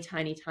tiny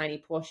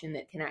portion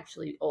that can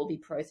actually all be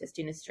processed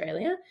in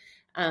Australia.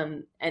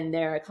 And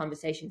there are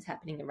conversations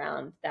happening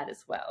around that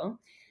as well,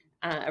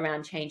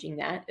 around changing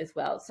that as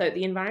well. So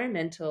the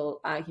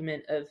environmental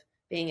argument of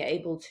being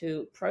able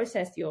to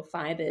process your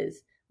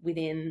fibers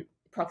within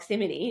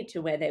proximity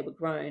to where they were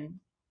grown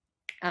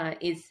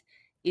is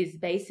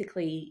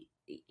basically,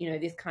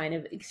 this kind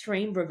of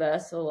extreme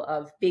reversal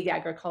of big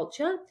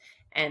agriculture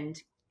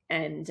and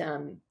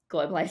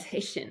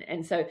globalization.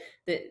 And so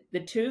the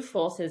two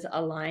forces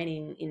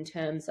aligning in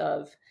terms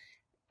of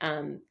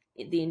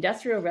the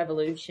Industrial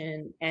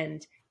Revolution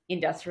and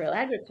industrial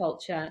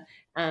agriculture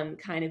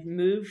kind of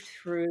moved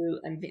through,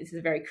 and this is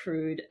a very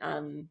crude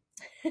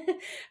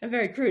a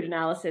very crude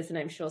analysis, and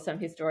I'm sure some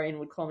historian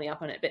would call me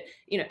up on it, but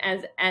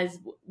as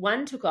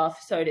one took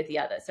off, so did the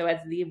other. So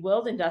as the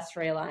world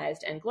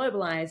industrialized and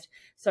globalized,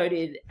 so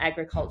did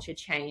agriculture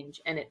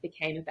change, and it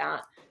became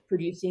about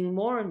producing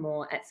more and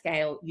more at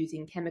scale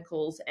using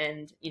chemicals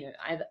and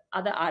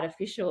other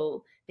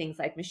artificial things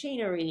like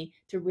machinery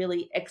to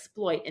really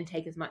exploit and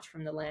take as much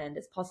from the land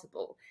as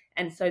possible.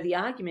 And so the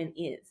argument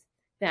is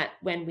that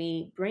when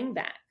we bring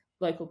back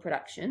local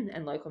production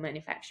and local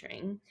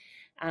manufacturing,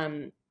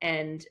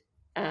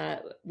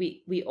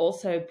 we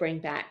also bring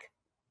back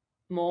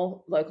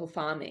more local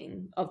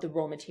farming of the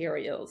raw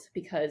materials,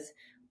 because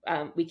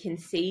we can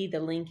see the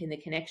link and the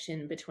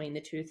connection between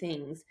the two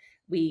things.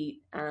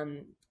 We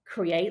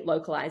create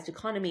localized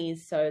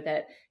economies so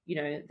that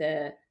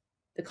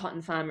the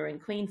cotton farmer in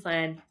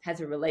Queensland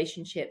has a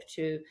relationship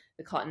to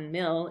the cotton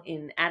mill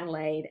in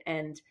Adelaide,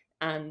 and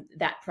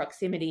that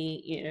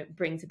proximity,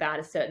 brings about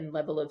a certain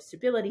level of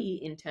stability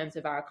in terms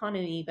of our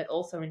economy, but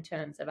also in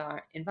terms of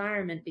our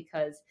environment.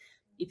 Because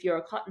if you're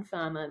a cotton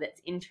farmer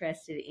that's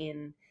interested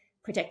in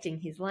protecting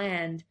his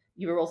land,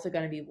 you're also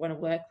going to want to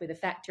work with a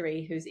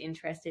factory who's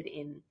interested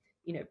in,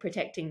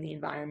 protecting the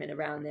environment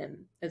around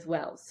them as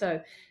well. So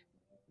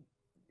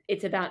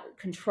it's about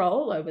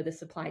control over the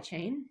supply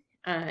chain,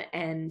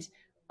 and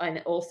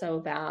also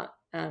about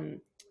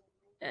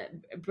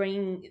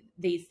bring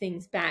these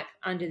things back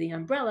under the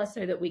umbrella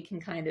so that we can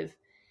kind of,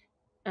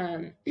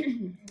 so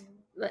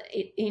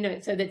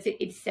that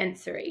it's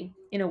sensory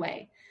in a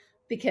way.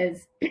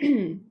 Because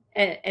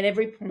at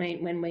every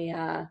point when we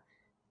are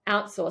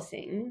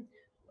outsourcing,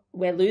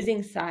 we're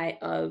losing sight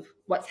of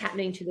what's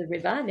happening to the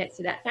river next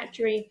to that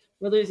factory.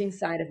 We're losing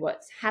sight of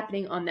what's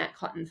happening on that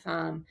cotton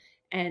farm.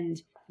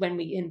 And when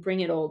we can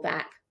bring it all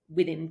back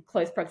within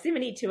close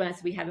proximity to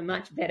us, we have a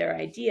much better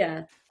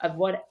idea of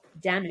what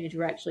damage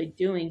we're actually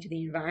doing to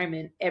the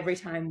environment every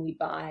time we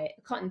buy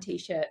a cotton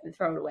t-shirt and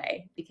throw it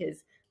away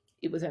because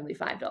it was only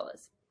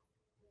 $5.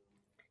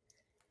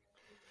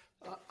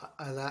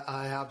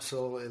 I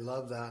absolutely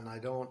love that, and I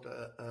don't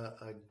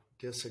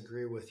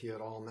disagree with you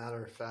at all.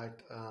 Matter of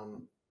fact,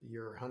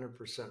 you're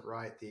 100%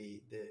 right.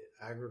 The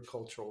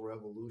agricultural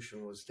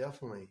revolution was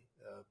definitely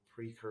a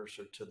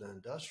precursor to the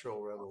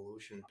Industrial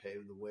Revolution,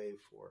 paved the way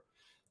for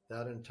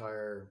that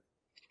entire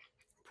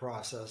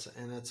process.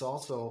 And it's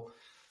also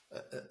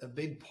a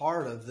big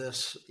part of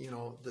this,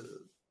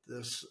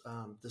 this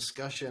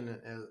discussion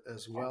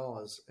as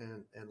well as,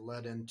 and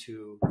led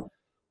into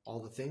all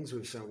the things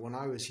we've said. When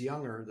I was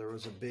younger, there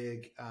was a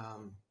big,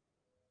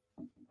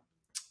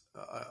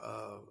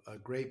 a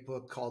great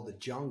book called The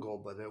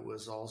Jungle, but it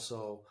was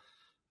also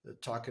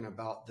talking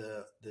about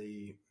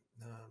the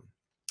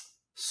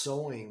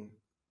sewing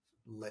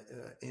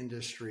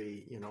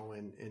industry,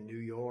 in New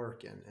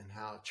York, and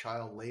how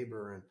child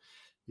labor, and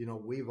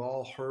we've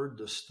all heard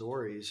the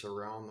stories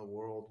around the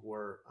world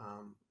where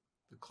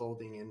the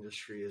clothing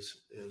industry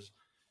is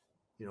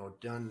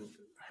done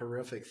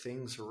horrific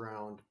things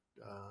around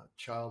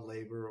child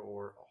labor,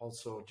 or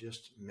also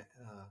just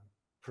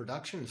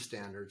production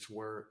standards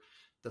where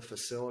the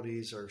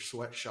facilities are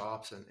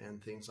sweatshops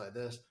and things like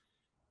this.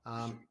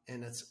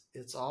 And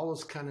it's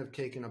always kind of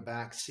taken a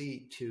back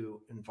seat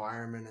to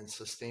environment and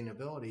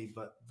sustainability,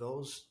 but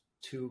those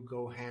two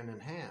go hand in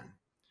hand.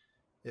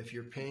 If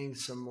you're paying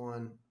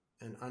someone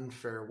an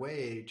unfair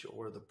wage,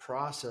 or the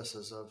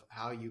processes of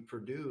how you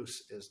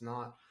produce is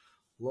not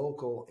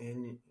local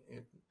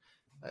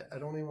I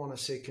don't even want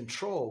to say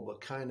control, but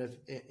kind of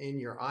in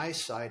your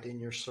eyesight, in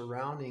your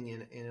surrounding,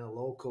 in a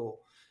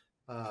local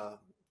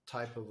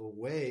type of a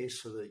way,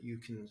 so that you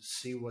can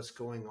see what's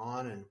going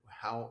on and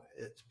how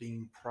it's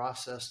being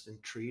processed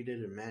and treated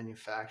and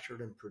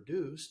manufactured and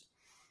produced,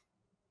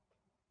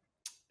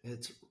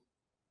 it's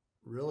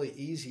really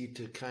easy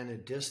to kind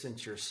of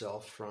distance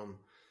yourself from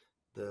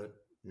the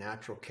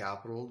natural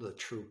capital, the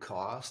true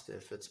cost,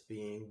 if it's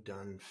being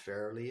done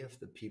fairly, if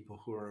the people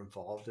who are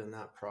involved in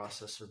that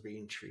process are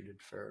being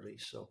treated fairly.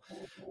 So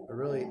I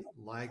really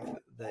like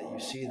that you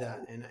see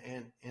that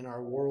in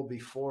our world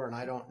before. And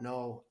I don't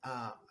know,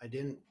 I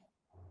didn't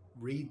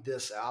read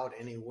this out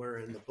anywhere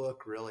in the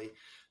book really,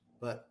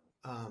 but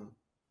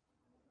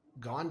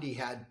Gandhi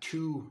had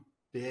two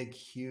big,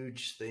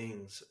 huge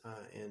things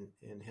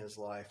in his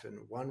life. And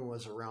one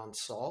was around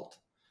salt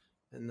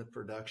and the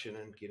production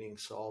and getting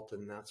salt.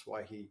 And that's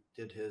why he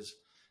did his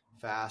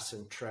fasts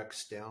and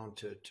treks down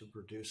to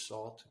produce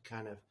salt, to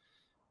kind of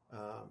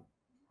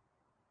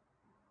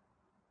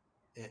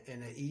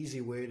in an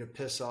easy way to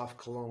piss off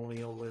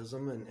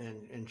colonialism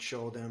and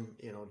show them,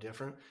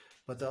 different.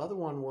 But the other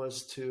one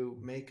was to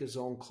make his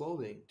own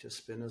clothing, to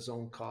spin his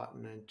own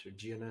cotton and to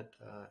gin it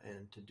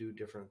and to do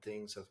different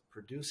things. Of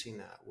producing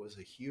that was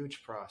a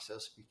huge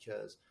process,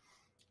 because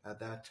at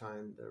that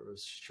time there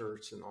was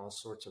shirts and all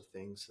sorts of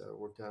things that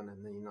were done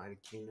in the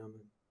United Kingdom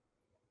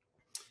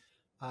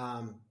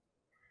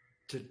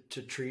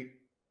to treat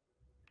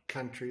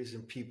countries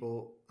and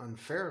people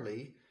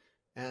unfairly,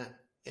 and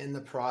in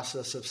the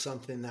process of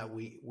something that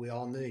we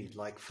all need,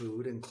 like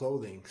food and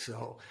clothing.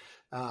 So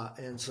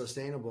and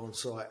sustainable. And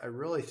so I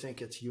really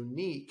think it's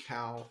unique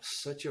how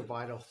such a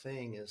vital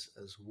thing as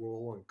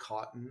wool and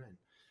cotton,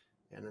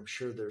 and I'm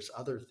sure there's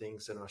other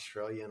things in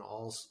Australia and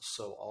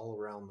also all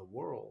around the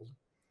world,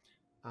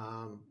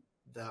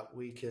 that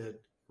we could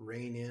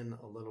rein in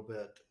a little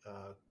bit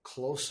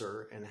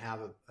closer and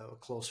have a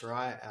closer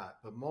eye at.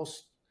 But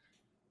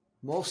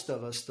most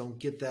of us don't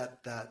get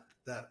that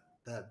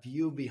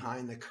view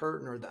behind the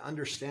curtain, or the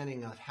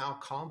understanding of how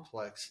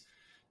complex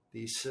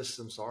these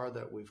systems are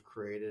that we've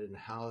created, and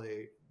how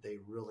they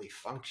really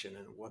function,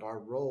 and what our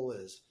role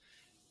is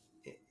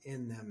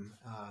in them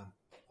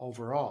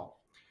overall.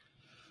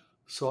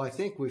 So I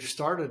think we've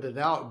started it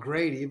out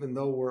great, even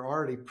though we're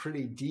already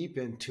pretty deep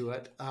into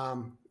it.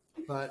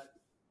 But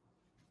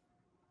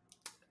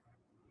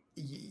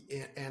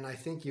I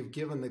think you've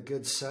given the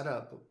good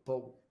setup.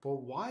 But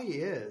why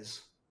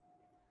is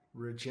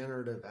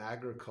regenerative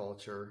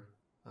agriculture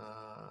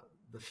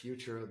the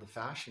future of the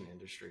fashion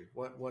industry?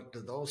 What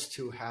do those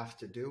two have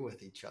to do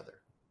with each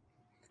other?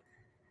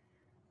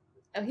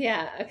 Oh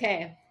yeah,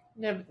 okay.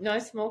 No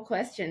small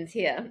questions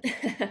here.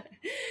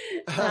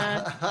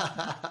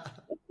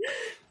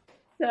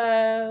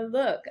 So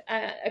look,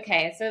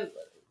 okay, so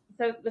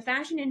the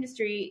fashion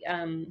industry,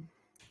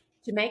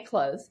 to make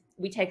clothes,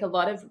 we take a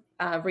lot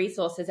of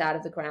resources out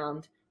of the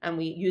ground, and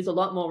we use a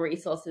lot more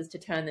resources to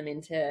turn them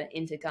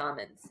into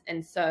garments.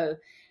 And so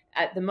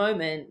at the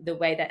moment, the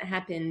way that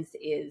happens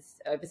is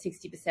over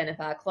 60% of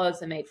our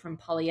clothes are made from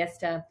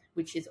polyester,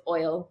 which is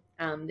oil,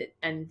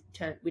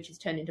 which is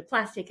turned into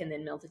plastic and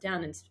then melted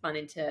down and spun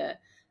into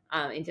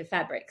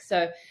fabric.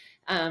 So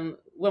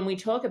when we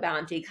talk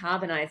about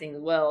decarbonizing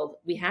the world,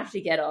 we have to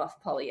get off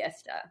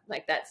polyester.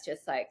 Like, that's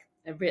just like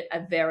a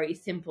very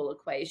simple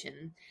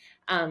equation.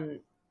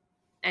 And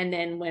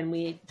then when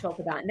we talk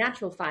about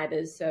natural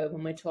fibers, so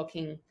when we're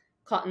talking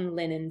cotton,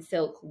 linen,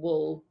 silk,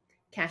 wool,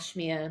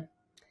 cashmere,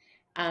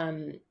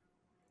 and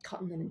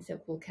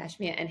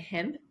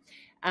hemp,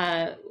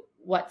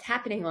 what's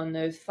happening on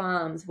those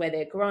farms where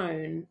they're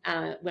grown,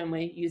 when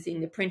we're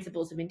using the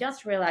principles of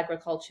industrial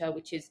agriculture,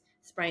 which is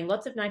spraying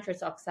lots of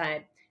nitrous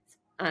oxide,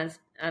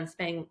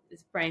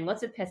 spraying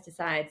lots of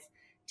pesticides,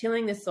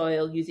 tilling the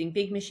soil, using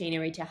big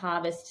machinery to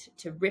harvest,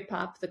 to rip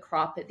up the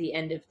crop at the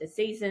end of the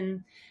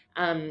season.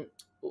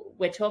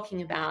 We're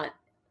talking about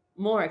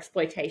more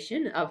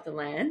exploitation of the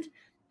land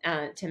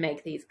to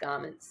make these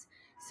garments.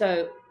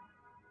 So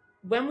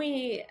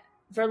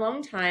for a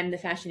long time, the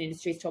fashion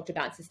industry has talked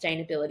about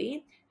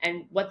sustainability,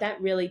 and what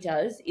that really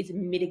does is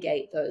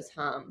mitigate those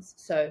harms.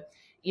 So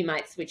you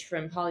might switch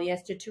from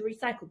polyester to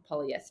recycled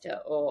polyester,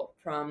 or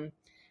from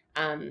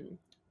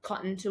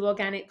cotton to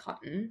organic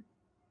cotton.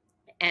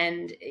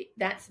 And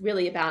that's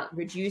really about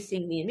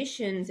reducing the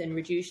emissions and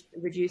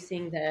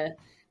reducing the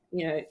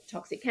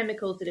toxic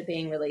chemicals that are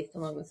being released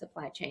along the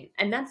supply chain.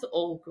 And that's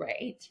all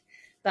great.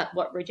 But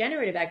what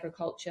regenerative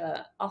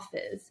agriculture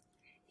offers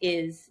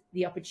is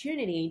the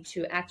opportunity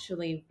to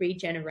actually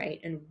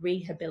regenerate and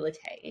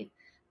rehabilitate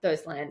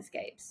those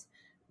landscapes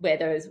where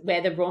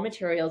the raw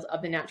materials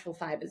of the natural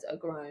fibers are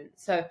grown.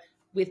 So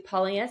with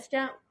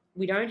polyester,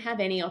 we don't have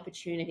any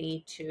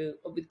opportunity to,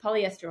 with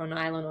polyester or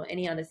nylon or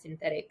any other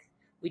synthetic,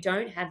 we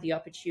don't have the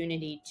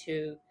opportunity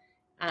to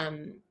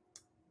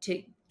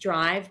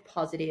drive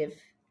positive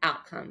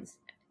outcomes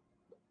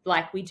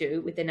like we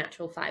do with the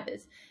natural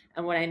fibers.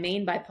 And what I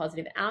mean by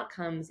positive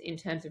outcomes in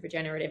terms of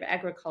regenerative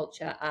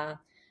agriculture are,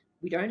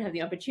 we don't have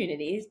the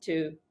opportunities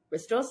to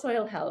restore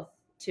soil health,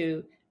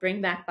 to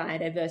bring back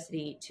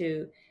biodiversity,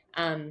 to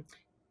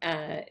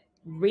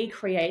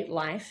recreate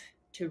life,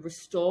 to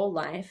restore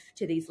life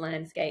to these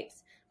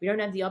landscapes. We don't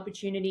have the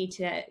opportunity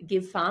to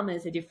give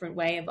farmers a different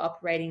way of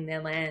operating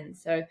their land.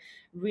 So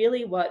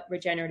really what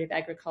regenerative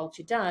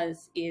agriculture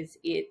does is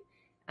it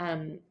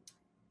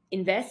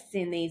invests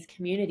in these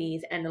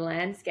communities and the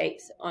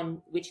landscapes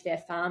on which they're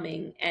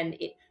farming, and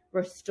it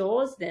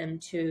restores them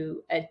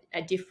to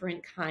a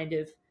different kind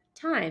of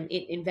time.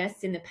 It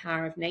invests in the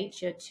power of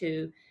nature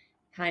to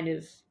kind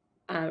of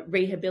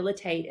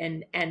rehabilitate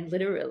and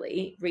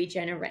literally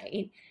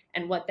regenerate.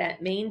 And what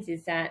that means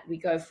is that we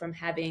go from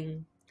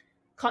having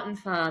cotton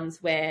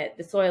farms where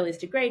the soil is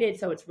degraded,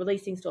 so it's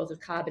releasing stores of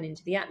carbon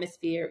into the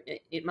atmosphere,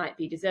 it might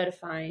be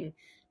desertifying,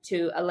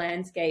 to a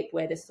landscape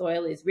where the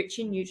soil is rich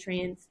in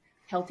nutrients.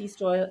 Healthy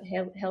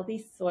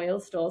soil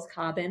stores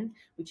carbon,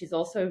 which is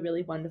also a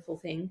really wonderful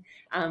thing.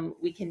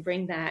 We can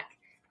bring back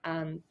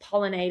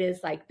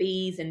pollinators like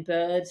bees and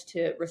birds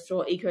to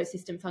restore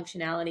ecosystem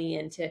functionality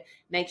and to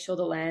make sure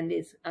the land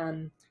is,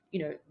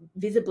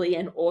 visibly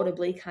and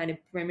audibly kind of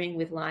brimming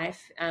with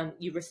life.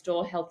 You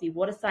restore healthy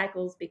water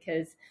cycles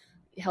because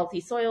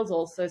healthy soils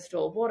also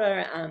store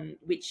water,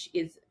 which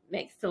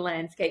makes the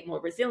landscape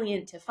more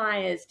resilient to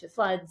fires, to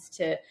floods,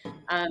 to,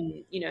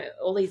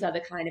 all these other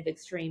kind of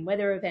extreme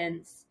weather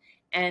events.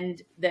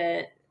 And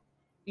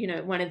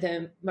one of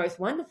the most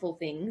wonderful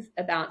things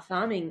about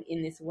farming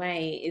in this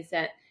way is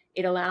that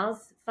it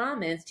allows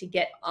farmers to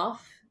get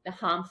off the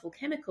harmful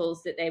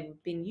chemicals that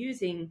they've been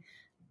using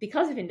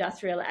because of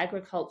industrial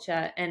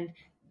agriculture. And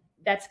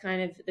that's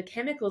kind of, the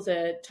chemicals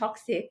are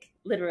toxic,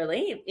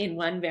 literally, in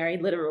one very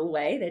literal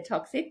way. They're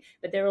toxic,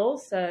 but they're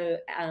also,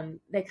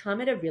 they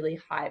come at a really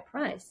high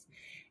price.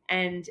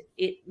 And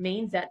it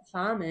means that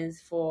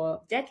farmers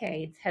for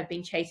decades have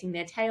been chasing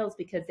their tails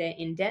because they're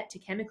in debt to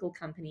chemical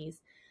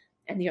companies.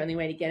 And the only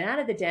way to get out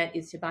of the debt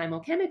is to buy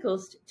more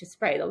chemicals to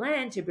spray the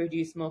land, to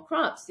produce more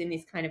crops in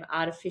this kind of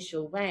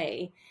artificial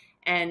way.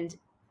 And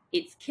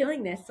it's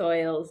killing their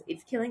soils,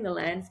 it's killing the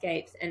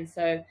landscapes. And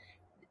so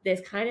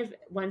there's kind of,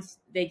 once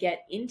they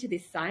get into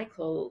this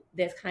cycle,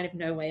 there's kind of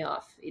no way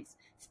off. It's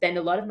spend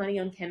a lot of money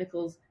on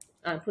chemicals,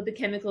 put the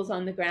chemicals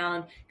on the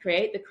ground,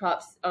 create the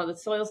crops. Oh, the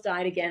soil's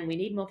died again. We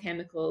need more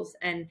chemicals.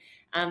 And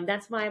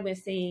that's why we're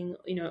seeing,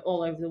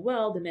 all over the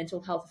world, the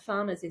mental health of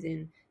farmers is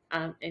in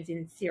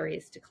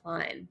serious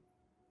decline.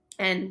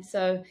 And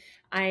so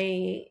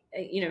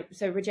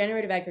so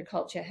regenerative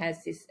agriculture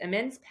has this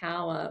immense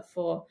power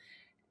for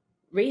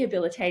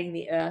rehabilitating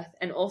the earth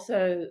and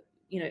also,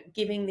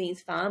 giving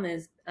these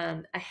farmers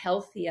a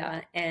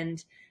healthier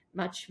and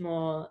much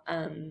more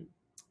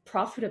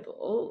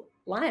profitable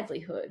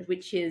livelihood,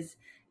 which is,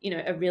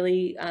 a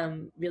really,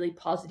 really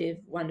positive,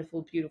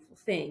 wonderful, beautiful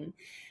thing.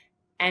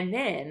 And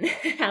then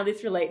how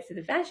this relates to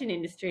the fashion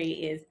industry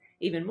is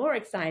even more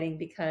exciting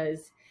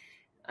because,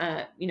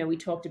 we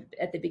talked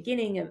at the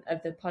beginning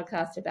of the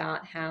podcast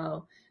about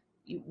how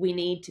we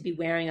need to be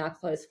wearing our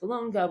clothes for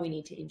longer. We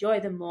need to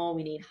enjoy them more.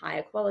 We need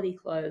higher quality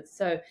clothes.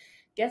 So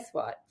guess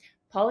what?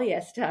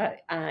 Polyester,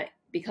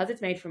 because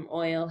it's made from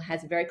oil,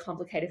 has a very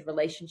complicated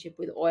relationship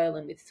with oil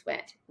and with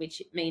sweat,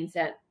 which means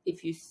that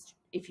if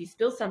you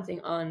spill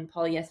something on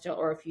polyester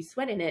or if you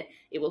sweat in it,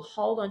 it will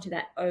hold onto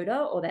that odor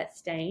or that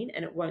stain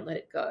and it won't let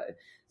it go.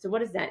 So what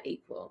does that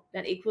equal?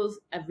 That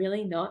equals a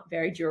really not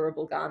very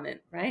durable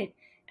garment, right?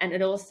 And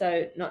it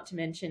also, not to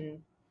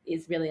mention,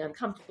 is really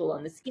uncomfortable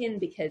on the skin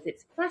because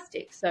it's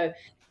plastic. So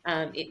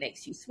it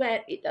makes you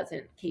sweat. It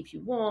doesn't keep you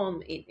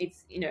warm.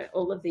 It's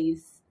all of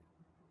these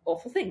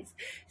awful things.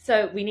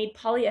 So we need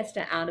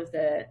polyester out of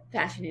the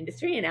fashion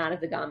industry and out of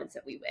the garments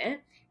that we wear.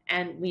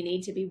 And we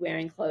need to be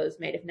wearing clothes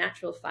made of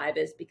natural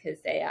fibers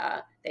because they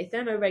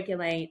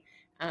thermoregulate,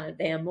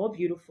 they are more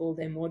beautiful,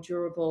 they're more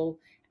durable,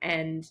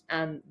 and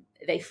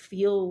they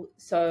feel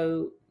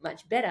so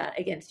much better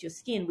against your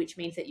skin, which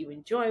means that you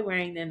enjoy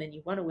wearing them and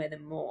you want to wear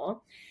them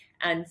more.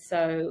 And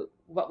so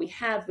what we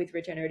have with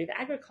regenerative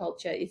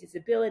agriculture is this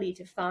ability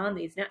to farm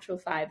these natural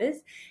fibers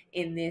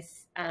in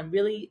this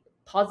really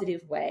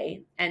positive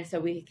way. And so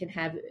we can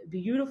have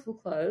beautiful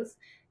clothes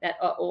that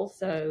are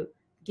also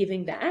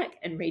giving back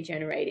and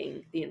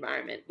regenerating the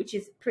environment, which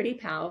is pretty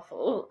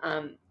powerful,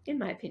 in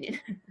my opinion.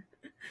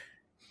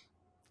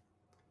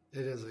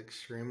 It is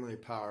extremely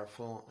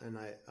powerful, and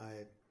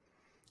I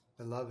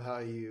love how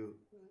you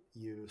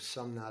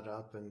sum that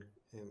up and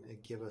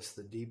give us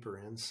the deeper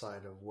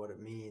insight of what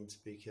it means,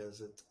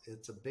 because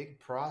it's a big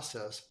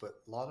process, but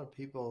a lot of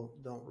people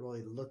don't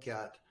really look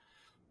at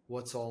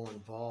what's all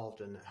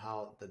involved and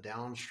how the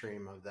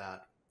downstream of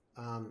that.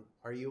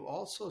 Are you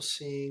also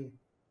seeing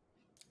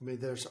I mean,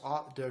 there's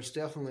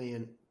definitely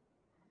in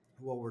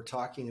what we're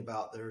talking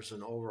about, there's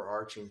an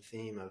overarching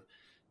theme of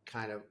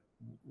kind of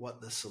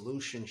what the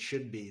solution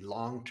should be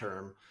long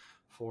term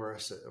for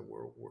us.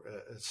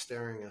 It's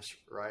staring us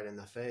right in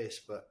the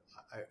face. But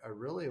I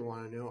really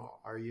want to know,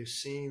 are you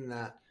seeing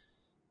that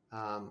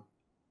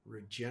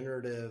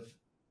regenerative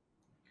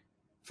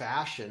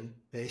fashion,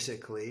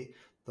 basically,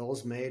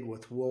 those made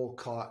with wool,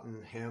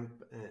 cotton,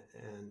 hemp,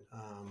 and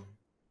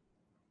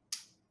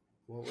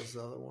what was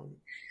the other one?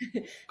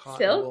 Cotton,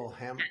 Silk, wool,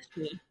 hemp,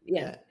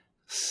 yeah,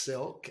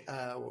 silk,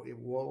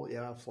 wool,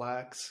 yeah,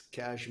 flax,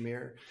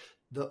 cashmere.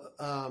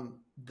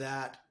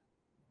 That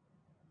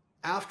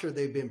after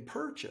they've been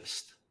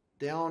purchased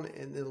down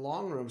in the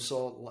long room.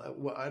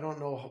 So I don't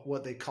know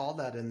what they call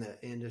that in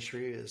the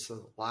industry, is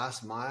the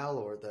last mile,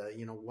 or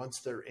once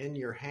they're in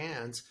your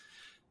hands,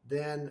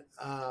 then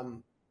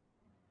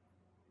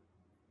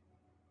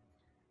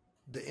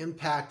the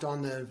impact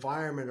on the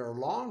environment or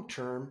long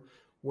term,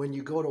 when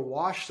you go to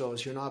wash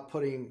those, you're not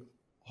putting,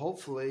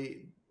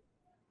 hopefully,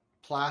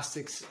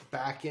 plastics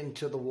back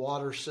into the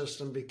water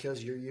system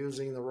because you're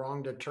using the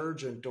wrong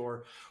detergent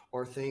or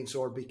things,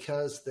 or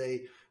because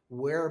they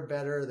wear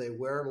better, they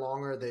wear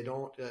longer, they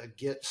don't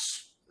get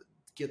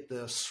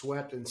the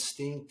sweat and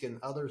stink and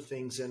other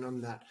things in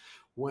them, that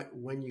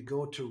when you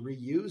go to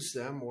reuse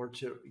them or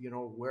to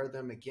wear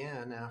them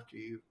again after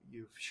you've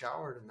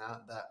showered, and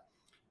that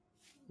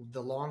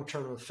the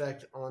long-term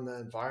effect on the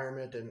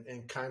environment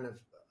and kind of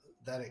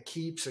that it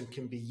keeps and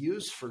can be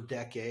used for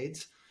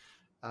decades,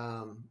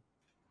 that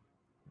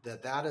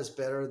is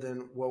better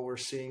than what we're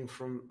seeing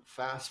from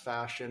fast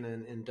fashion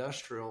and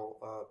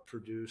industrial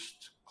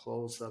produced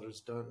clothes that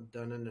is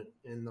done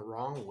in the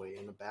wrong way,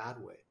 in a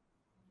bad way.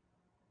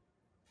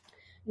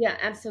 Yeah,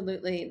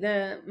 absolutely.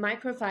 The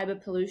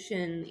microfiber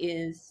pollution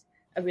is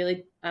a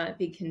really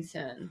big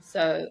concern.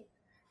 So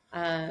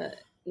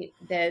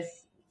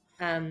there's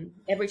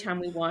every time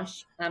we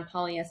wash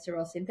polyester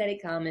or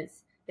synthetic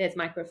garments, there's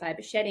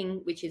microfiber shedding,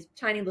 which is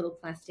tiny little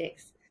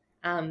plastics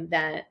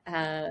that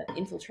are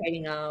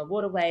infiltrating our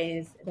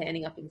waterways. They're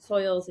ending up in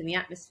soils, in the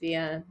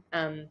atmosphere.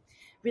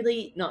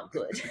 Really not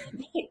good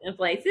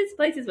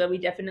places where we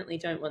definitely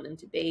don't want them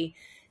to be.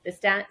 The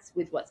stats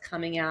with what's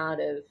coming out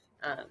of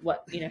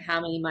how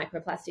many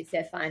microplastics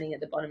they're finding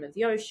at the bottom of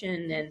the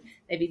ocean, and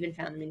they've even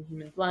found them in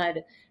human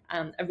blood,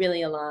 are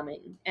really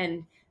alarming.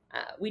 And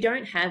we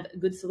don't have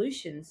good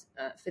solutions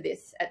for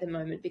this at the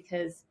moment,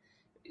 because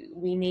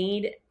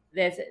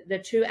there's the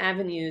two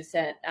avenues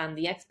that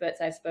the experts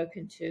I've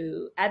spoken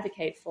to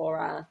advocate for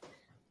are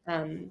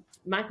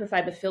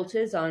microfiber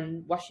filters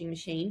on washing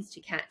machines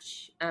to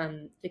catch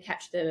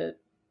the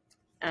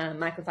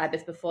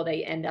microfibers before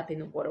they end up in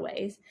the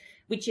waterways,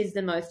 which is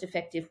the most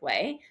effective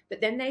way. But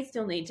then they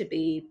still need to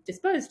be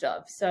disposed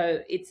of.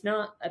 So it's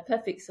not a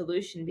perfect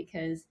solution,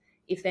 because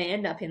if they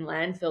end up in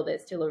landfill,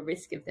 there's still a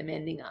risk of them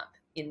ending up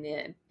in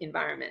the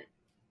environment.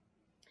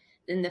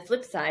 Then the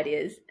flip side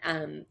is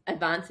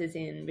advances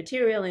in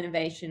material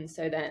innovation,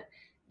 so that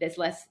there's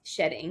less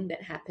shedding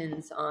that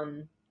happens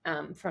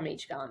from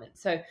each garment.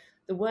 So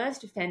the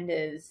worst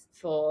offenders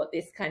for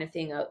this kind of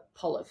thing are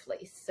polar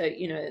fleece. So,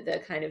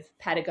 the kind of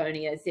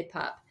Patagonia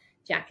zip-up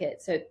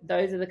jacket. So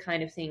those are the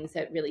kind of things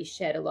that really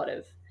shed a lot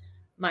of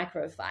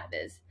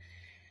microplastics.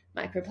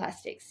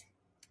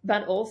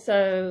 But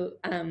also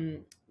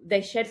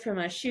they shed from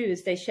our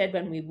shoes. They shed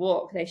when we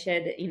walk. They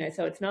shed,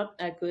 so it's not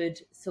a good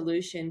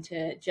solution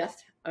to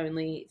just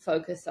only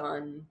focus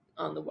on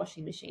the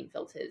washing machine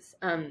filters.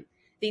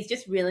 These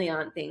just really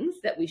aren't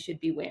things that we should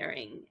be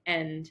wearing.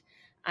 And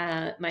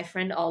my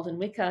friend Alden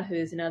Wicker,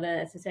 who's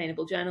another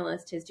sustainable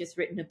journalist, has just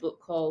written a book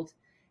called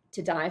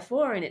To Die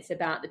For, and it's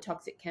about the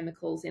toxic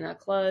chemicals in our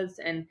clothes.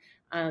 And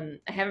I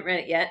haven't read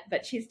it yet,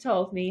 but she's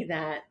told me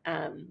that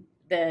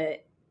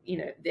that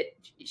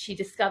she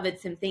discovered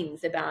some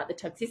things about the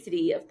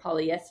toxicity of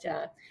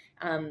polyester,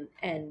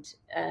 and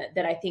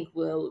that I think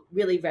will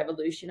really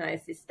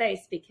revolutionize this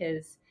space,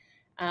 because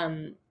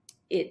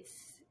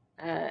it's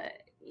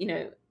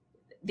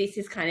this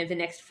is kind of the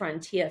next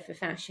frontier for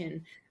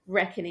fashion,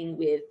 reckoning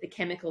with the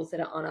chemicals that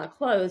are on our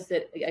clothes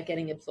that are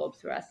getting absorbed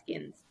through our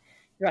skin.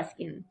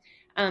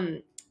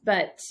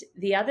 But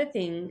the other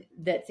thing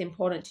that's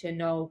important to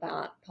know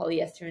about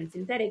polyester and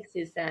synthetics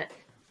is that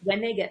when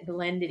they get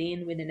blended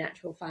in with a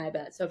natural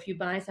fiber, so if you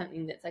buy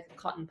something that's like a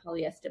cotton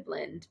polyester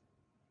blend,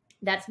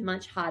 that's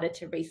much harder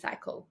to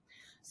recycle.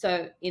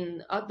 So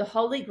in the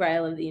holy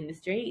grail of the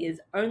industry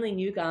is only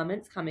new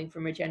garments coming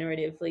from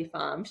regeneratively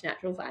farmed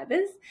natural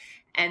fibers,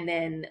 and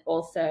then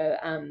also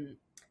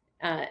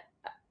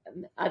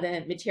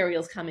other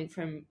materials coming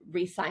from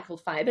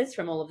recycled fibers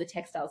from all of the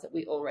textiles that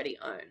we already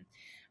own.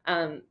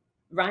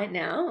 Right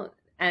now,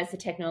 as the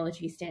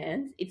technology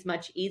stands, it's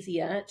much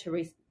easier to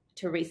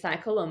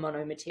recycle a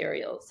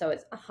monomaterial. So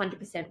it's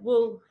 100%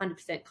 wool,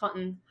 100%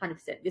 cotton,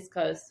 100%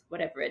 viscose,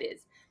 whatever it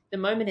is. The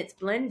moment it's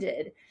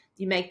blended,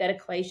 you make that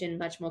equation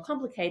much more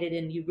complicated,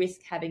 and you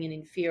risk having an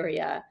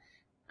inferior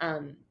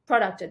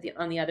product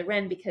on the other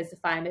end, because the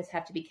fibers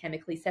have to be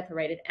chemically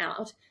separated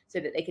out so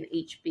that they can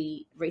each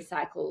be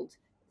recycled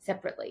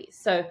separately.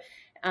 So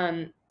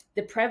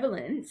the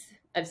prevalence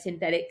of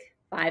synthetic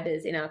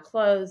fibers in our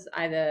clothes,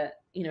 either,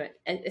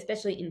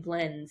 especially in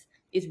blends,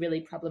 is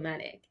really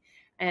problematic.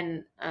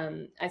 And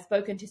I've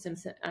spoken to some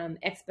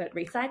expert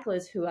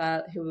recyclers who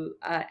are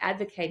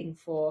advocating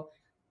for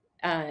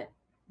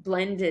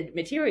blended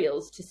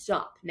materials to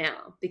stop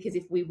now, because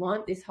if we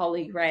want this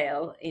holy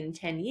grail in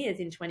 10 years,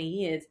 in 20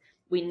 years,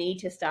 we need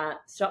to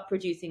stop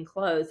producing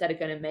clothes that are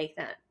going to make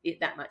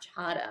that much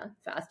harder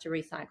for us to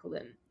recycle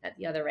them at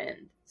the other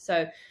end.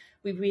 So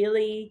we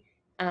really,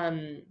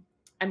 I'm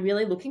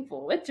really looking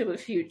forward to a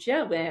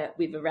future where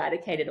we've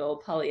eradicated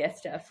all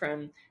polyester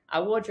from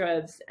our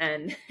wardrobes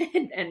and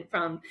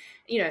from,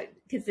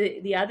 because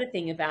the other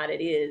thing about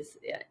it is,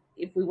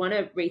 if we want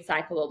to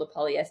recycle all the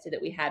polyester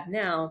that we have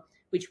now,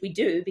 which we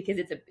do because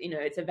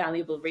it's a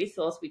valuable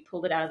resource, we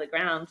pulled it out of the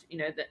ground,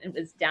 that it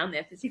was down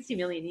there for 60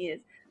 million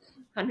years,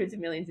 hundreds of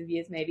millions of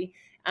years maybe,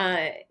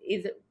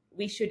 is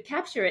we should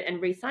capture it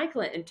and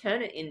recycle it and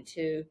turn it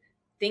into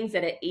things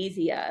that are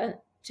easier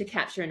to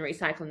capture and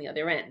recycle on the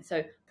other end.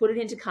 So put it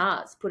into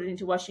cars, put it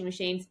into washing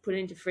machines, put it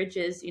into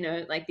fridges,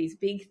 like these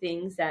big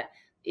things that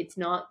it's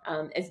not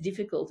as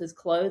difficult as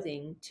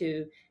clothing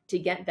to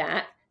get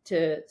back,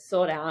 to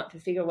sort out, to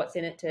figure what's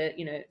in it,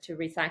 to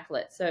recycle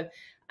it. So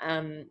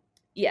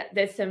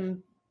there's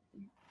some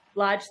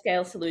large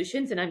scale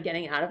solutions, and I'm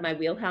getting out of my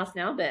wheelhouse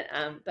now, but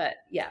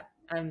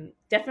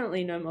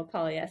definitely no more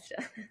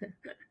polyester.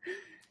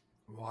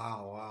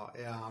 Wow.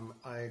 Yeah,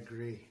 I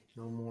agree.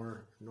 No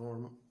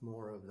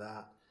more of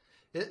that.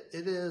 It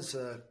is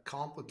a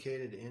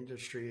complicated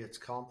industry. It's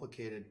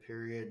complicated,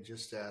 period,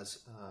 just as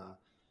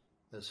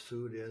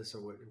food is,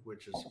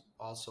 which is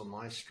also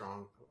my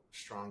strong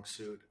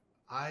suit.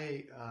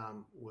 I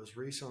was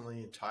recently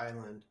in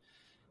Thailand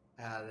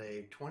at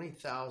a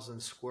 20,000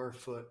 square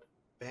foot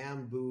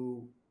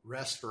bamboo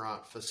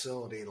restaurant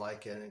facility,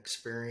 like an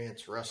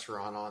experience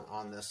restaurant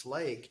on this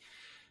lake,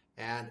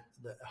 and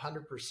the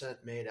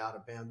 100% made out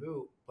of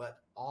bamboo, but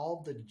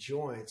all the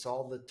joints,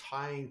 all the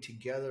tying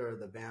together of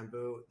the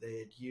bamboo, they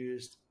had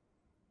used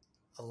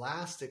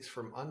elastics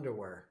from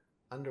underwear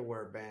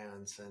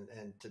bands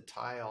and to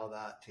tie all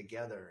that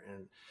together,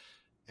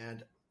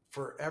 and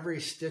for every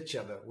stitch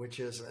of it, which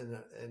is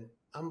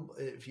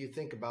if you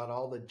think about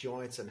all the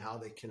joints and how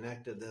they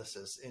connected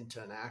this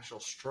into an actual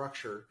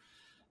structure,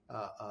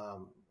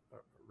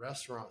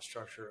 restaurant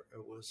structure,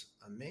 it was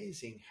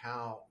amazing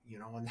how,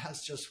 and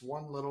that's just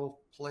one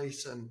little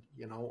place in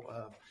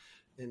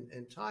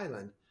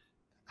Thailand,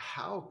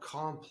 how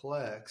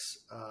complex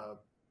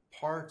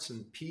parts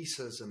and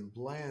pieces and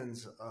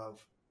blends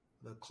of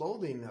the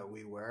clothing that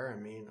we wear.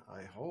 I mean,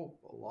 I hope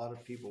a lot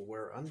of people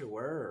wear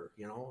underwear, or,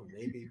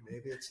 maybe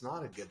it's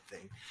not a good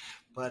thing,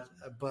 but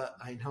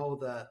I know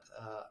that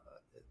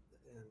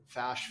in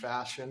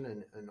fashion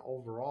and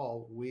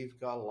overall, we've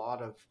got a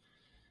lot of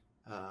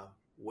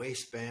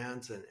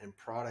waistbands and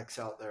products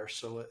out there.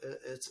 So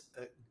it's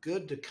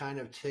good to kind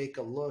of take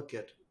a look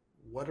at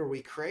what are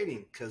we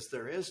creating, because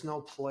there is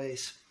no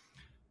place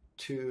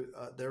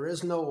there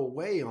is no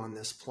way on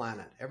this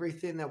planet.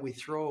 Everything that we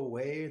throw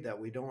away, that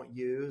we don't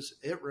use,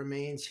 it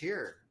remains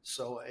here.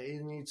 So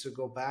it needs to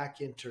go back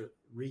into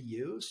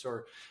reuse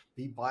or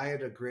be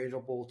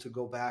biodegradable to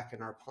go back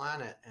in our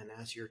planet. And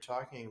as you're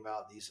talking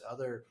about these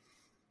other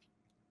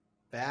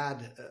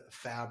bad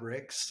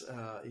fabrics,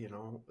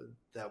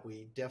 that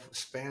we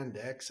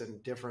spandex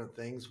and different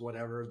things,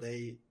 whatever,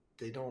 they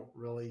don't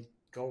really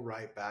go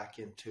right back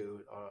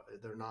into,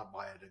 they're not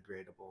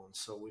biodegradable. And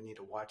so we need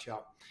to watch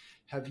out.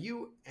 Have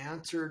you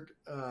answered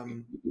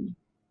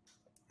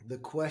the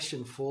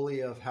question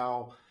fully of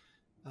how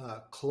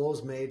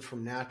clothes made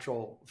from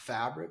natural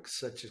fabrics,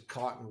 such as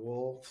cotton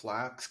wool,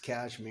 flax,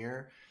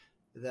 cashmere,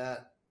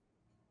 that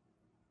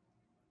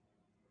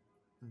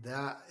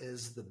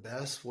is the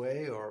best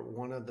way, or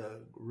one of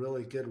the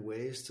really good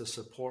ways to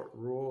support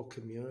rural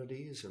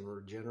communities and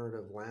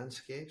regenerative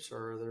landscapes?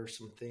 Or are there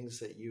some things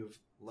that you've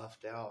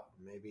left out,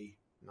 maybe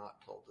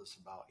not told us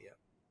about yet?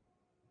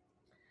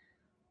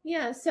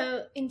 Yeah,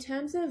 so in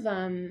terms of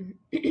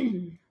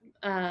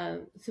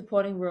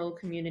supporting rural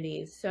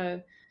communities,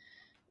 so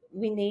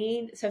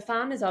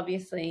farmers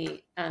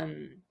obviously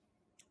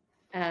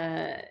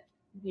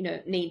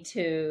need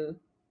to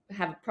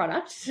have a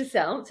product to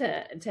sell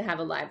to have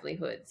a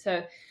livelihood.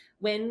 So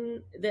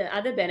when the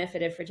other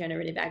benefit of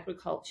regenerative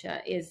agriculture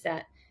is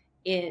that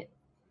it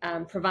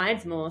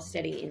provides more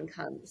steady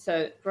income.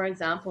 So for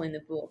example, in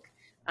the book,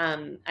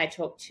 I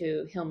talked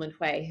to Hilman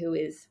Hui, who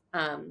is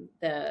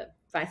the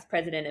vice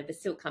president of a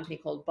silk company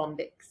called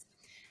Bombix.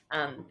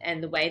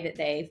 And the way that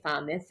they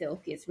farm their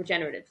silk is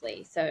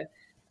regeneratively. So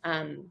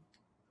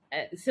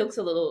silk's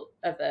a little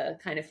of a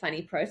kind of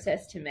funny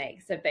process to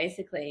make. So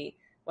basically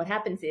what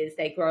happens is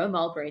they grow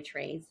mulberry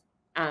trees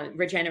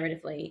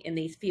regeneratively in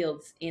these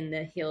fields in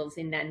the hills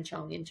in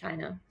Nanchong in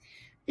China.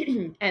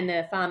 And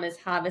the farmers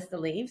harvest the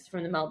leaves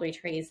from the mulberry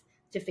trees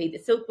to feed the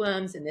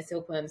silkworms, and the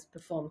silkworms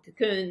perform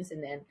cocoons,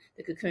 and then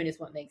the cocoon is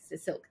what makes the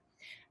silk.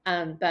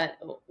 But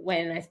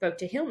when I spoke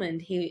to Hillman,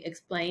 he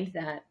explained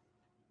that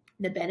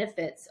the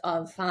benefits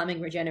of farming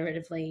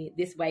regeneratively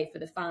this way for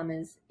the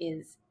farmers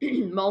is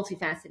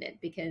multifaceted,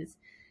 because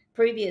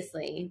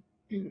previously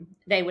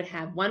they would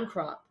have one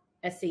crop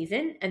a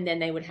season, and then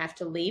they would have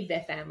to leave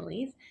their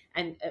families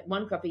and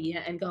one crop a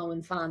year and go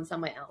and farm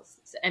somewhere else.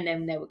 And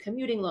then they were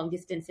commuting long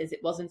distances.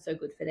 It wasn't so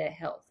good for their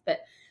health.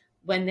 But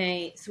when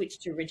they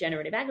switched to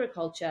regenerative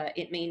agriculture,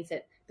 it means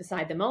that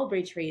beside the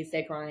mulberry trees,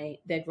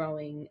 they're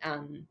growing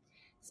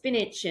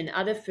spinach and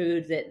other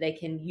food that they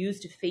can use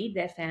to feed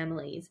their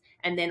families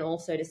and then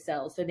also to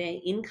sell. So their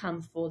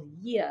income for the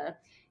year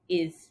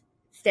is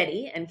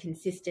steady and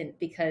consistent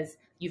because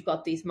you've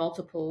got these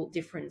multiple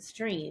different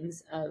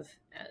streams of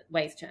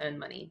ways to earn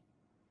money.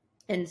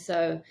 And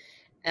so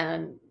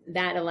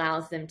that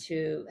allows them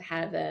to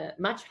have a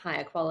much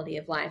higher quality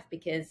of life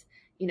because,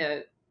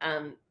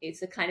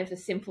 it's a kind of a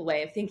simple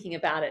way of thinking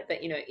about it. But,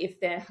 if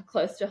they're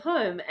close to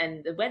home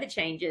and the weather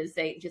changes,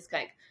 they just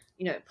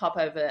pop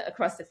over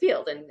across the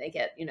field and they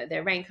get,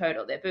 their raincoat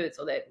or their boots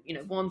or their,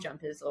 warm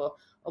jumpers or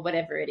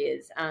whatever it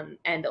is. And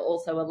it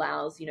also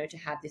allows, to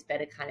have this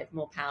better kind of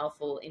more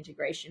powerful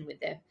integration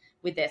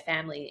with their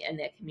family and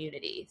their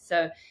community.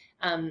 So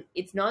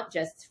it's not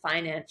just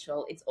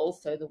financial, it's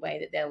also the way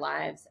that their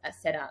lives are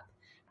set up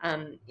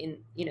and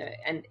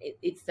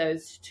it's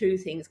those two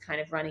things kind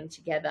of running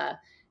together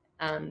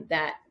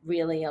that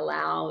really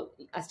allow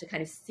us to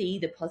kind of see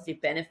the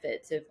positive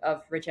benefits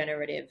of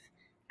regenerative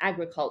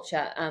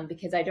agriculture,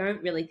 because I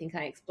don't really think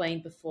I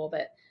explained before,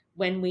 but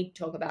when we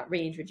talk about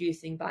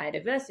reintroducing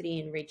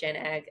biodiversity in regen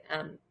ag,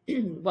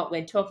 what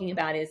we're talking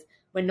about is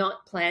we're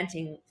not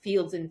planting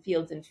fields and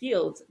fields and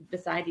fields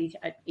beside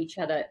each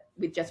other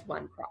with just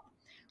one crop.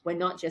 We're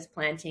not just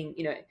planting,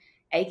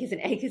 acres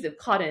and acres of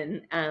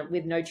cotton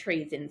with no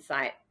trees in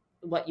sight.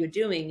 What you're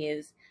doing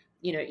is,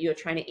 you're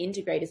trying to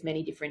integrate as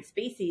many different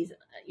species,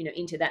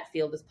 into that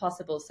field as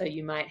possible. So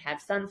you might have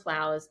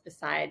sunflowers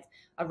beside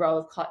a row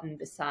of cotton,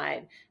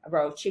 beside a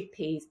row of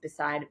chickpeas,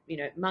 beside,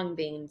 mung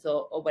beans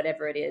or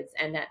whatever it is.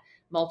 And that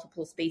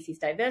multiple species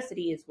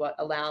diversity is what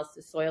allows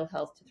the soil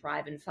health to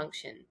thrive and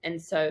function. And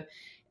so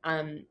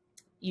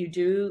you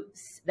do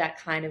that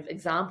kind of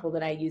example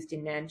that I used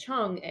in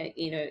Nanchong,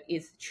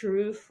 is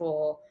true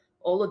for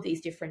all of these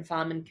different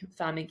farming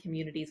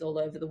communities all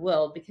over the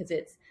world, because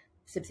it's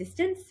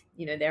subsistence,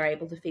 they're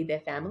able to feed their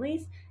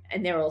families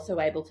and they're also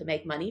able to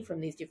make money from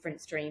these different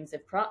streams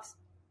of crops.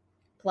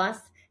 Plus,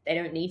 they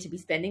don't need to be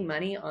spending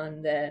money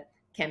on the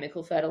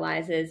chemical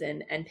fertilizers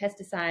and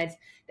pesticides.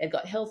 They've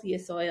got healthier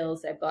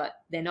soils.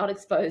 They're not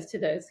exposed to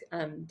those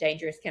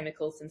dangerous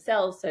chemicals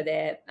themselves. So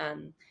their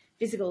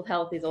physical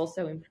health is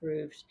also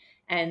improved.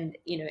 And,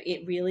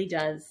 it really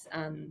does,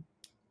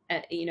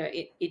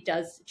 it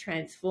does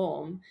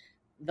transform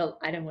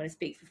I don't want to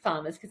speak for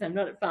farmers because I'm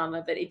not a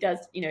farmer, but it does,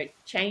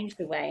 change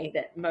the way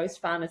that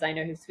most farmers I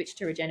know who've switched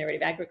to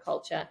regenerative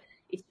agriculture,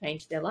 it's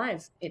changed their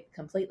lives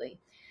completely.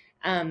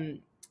 So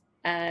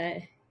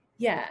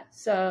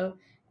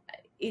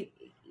it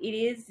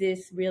is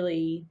this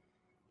really,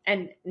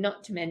 and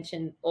not to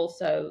mention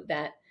also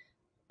that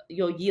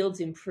your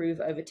yields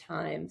improve over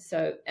time.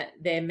 So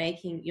you're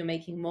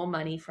making more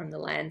money from the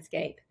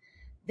landscape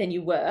than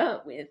you were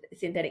with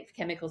synthetic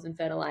chemicals and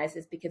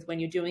fertilizers, because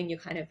when you're doing your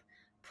kind of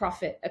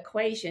profit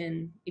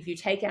equation, if you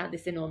take out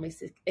this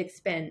enormous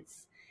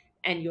expense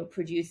and you're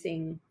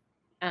producing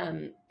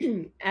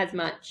as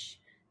much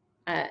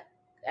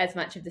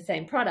of the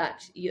same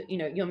product,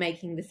 you're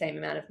making the same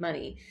amount of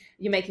money.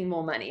 You're making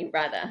more money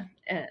rather.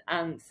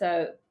 And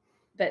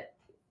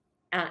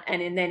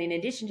then in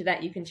addition to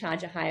that, you can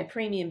charge a higher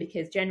premium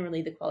because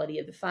generally the quality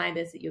of the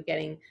fibers that you're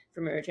getting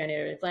from a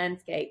regenerative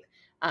landscape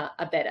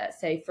are better.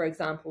 Say, for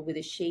example, with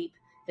a sheep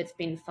that's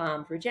been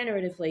farmed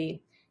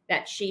regeneratively,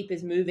 that sheep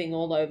is moving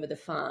all over the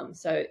farm.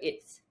 So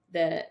it's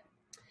the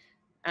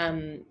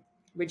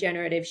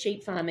regenerative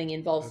sheep farming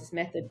involves this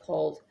method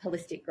called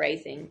holistic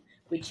grazing,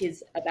 which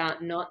is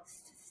about not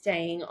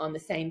staying on the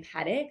same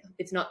paddock.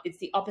 It's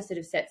the opposite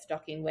of set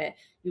stocking, where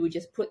you would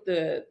just put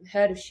the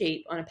herd of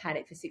sheep on a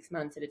paddock for 6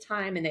 months at a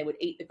time and they would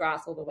eat the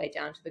grass all the way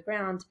down to the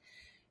ground.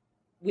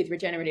 With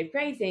regenerative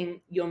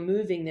grazing, you're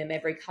moving them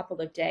every couple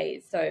of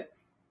days.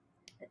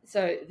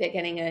 So they're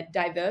getting a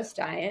diverse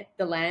diet.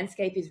 The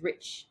landscape is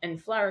rich and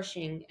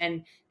flourishing,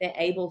 and they're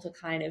able to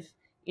kind of,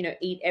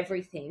 eat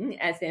everything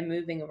as they're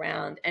moving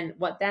around. And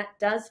what that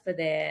does for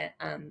their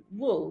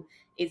wool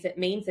is it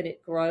means that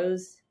it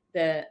grows.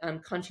 The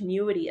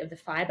continuity of the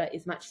fiber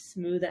is much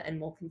smoother and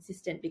more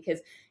consistent because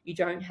you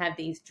don't have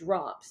these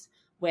drops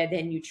where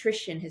their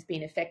nutrition has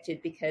been affected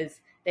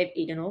because they've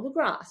eaten all the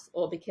grass,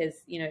 or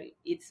because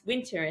it's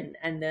winter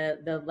and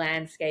the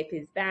landscape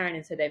is barren,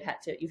 and so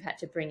you've had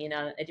to bring in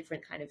a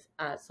different kind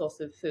of source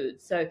of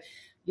food. So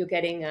you're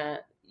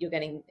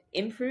getting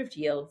improved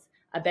yields,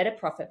 a better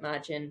profit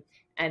margin,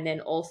 and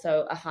then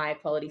also a higher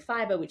quality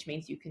fiber, which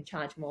means you can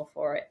charge more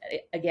for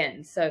it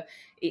again. So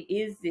it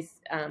is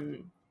this.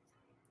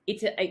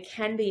 It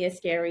can be a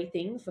scary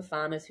thing for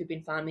farmers who've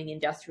been farming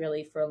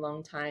industrially for a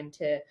long time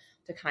to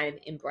kind of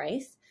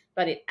embrace,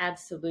 but it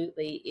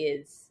absolutely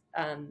is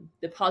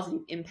the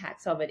positive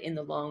impacts of it in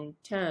the long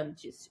term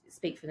just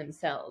speak for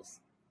themselves.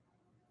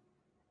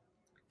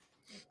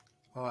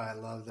 Oh, I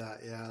love that.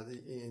 Yeah,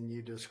 and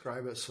you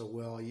describe it so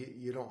well.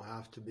 You don't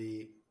have to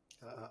be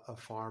a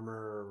farmer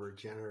or a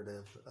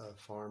regenerative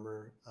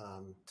farmer,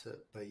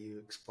 but you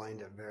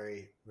explained it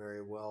very,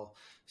 very well.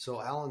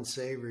 So, Alan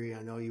Savory,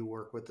 I know you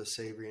work with the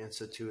Savory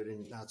Institute,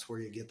 and that's where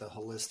you get the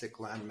holistic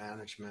land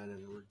management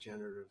and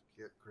regenerative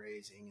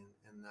grazing,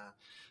 and that.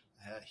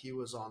 He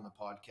was on the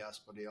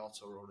podcast, but he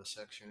also wrote a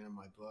section in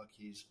my book.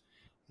 He's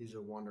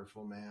a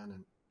wonderful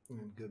man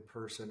and good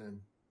person, and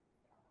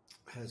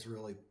has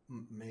really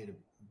made a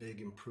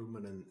big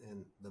improvement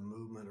in the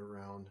movement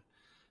around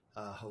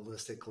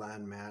holistic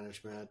land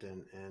management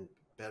and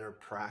better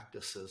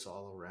practices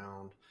all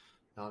around,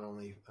 not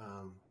only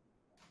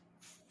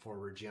for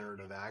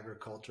regenerative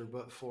agriculture,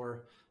 but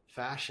for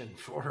fashion,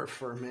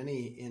 for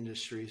many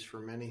industries,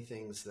 for many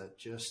things that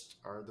just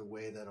are the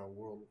way that our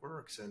world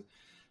works. And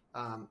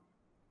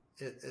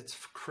it's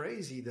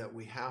crazy that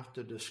we have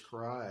to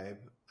describe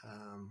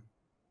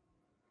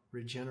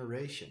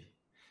regeneration.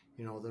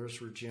 You know,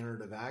 there's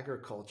regenerative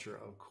agriculture,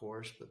 of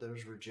course, but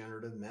there's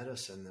regenerative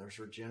medicine, there's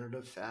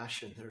regenerative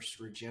fashion, there's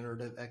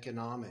regenerative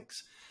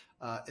economics.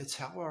 It's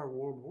how our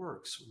world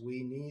works.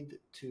 We need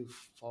to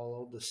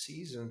follow the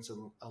seasons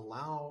and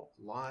allow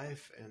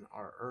life and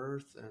our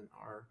earth and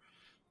our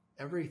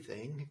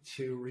everything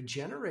to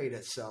regenerate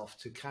itself,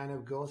 to kind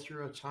of go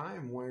through a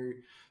time where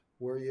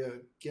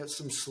you get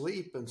some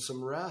sleep and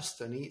some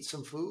rest and eat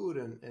some food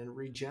and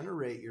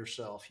regenerate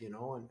yourself, you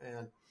know,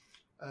 and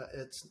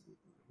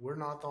we're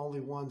not the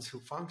only ones who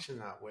function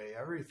that way.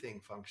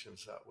 Everything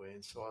functions that way.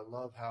 And so I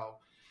love how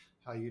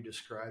you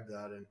describe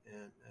that and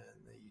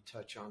that you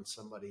touch on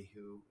somebody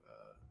who,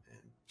 and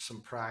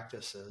some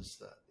practices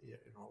that, you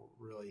know,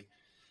 really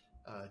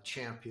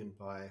championed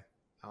by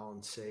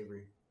Alan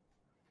Savory.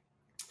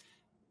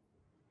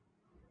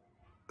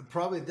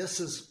 Probably this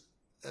is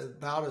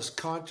about as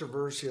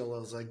controversial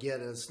as I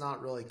get. It's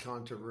not really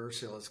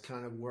controversial. It's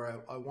kind of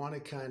where I want to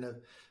kind of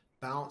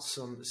bounce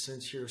some,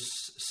 since you're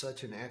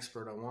such an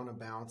expert, I want to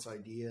bounce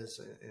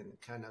ideas and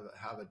kind of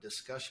have a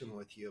discussion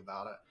with you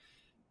about it.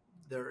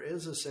 There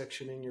is a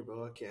section in your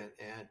book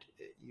and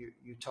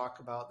you talk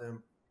about the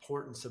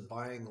importance of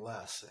buying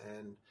less,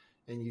 and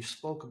you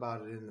spoke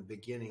about it in the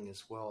beginning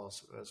as well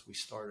as we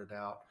started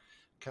out,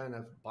 kind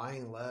of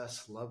buying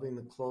less, loving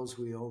the clothes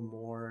we own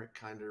more,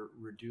 kind of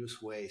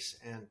reduce waste.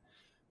 And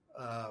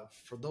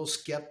for those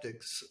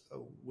skeptics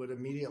would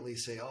immediately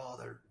say, oh,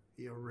 they're,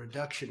 you know,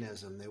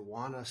 reductionism. They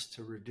want us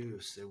to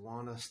reduce. They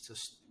want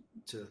us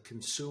to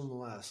consume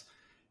less.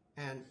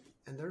 And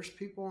there's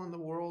people in the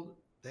world,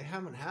 they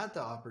haven't had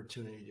the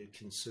opportunity to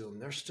consume.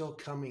 They're still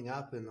coming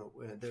up,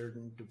 they're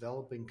in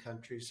developing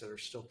countries that are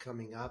still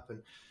coming up,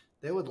 and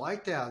they would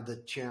like to have the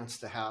chance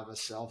to have a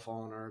cell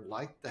phone, or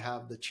like to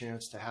have the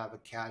chance to have a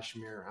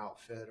cashmere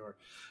outfit, or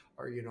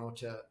you know,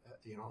 to,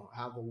 you know,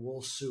 have a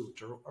wool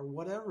suit, or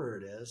whatever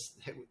it is.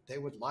 They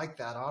would like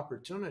that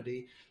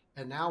opportunity.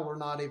 And now we're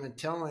not even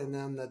telling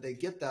them that they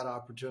get that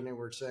opportunity.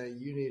 We're saying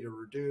you need to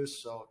reduce,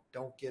 so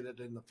don't get it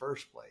in the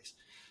first place.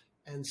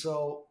 And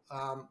so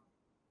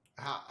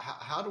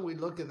how do we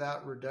look at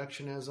that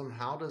reductionism?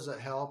 How does it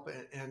help?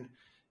 And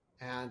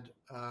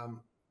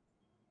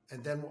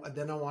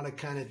then I want to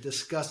kind of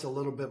discuss a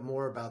little bit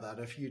more about that.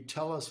 If you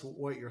tell us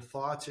what your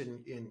thoughts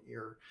and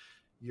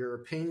your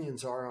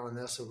opinions are on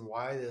this and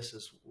why this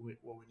is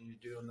what we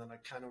need to do, and then I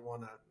kind of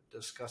want to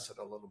discuss it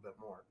a little bit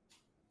more.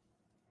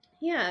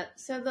 Yeah.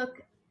 So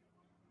look,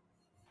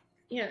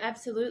 you know,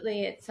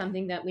 absolutely, it's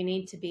something that we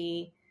need to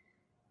be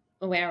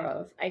aware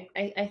of.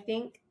 I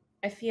think,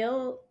 I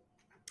feel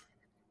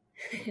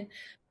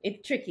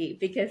it's tricky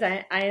because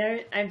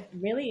I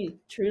really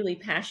truly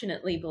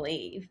passionately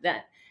believe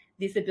that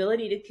this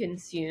ability to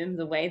consume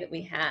the way that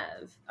we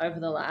have over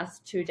the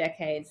last 2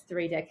 decades,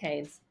 3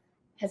 decades,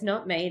 has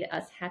not made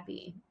us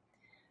happy.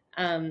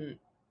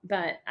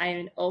 But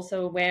I'm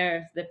also aware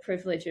of the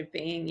privilege of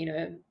being, you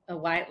know, a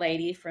white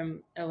lady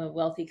from a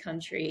wealthy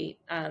country.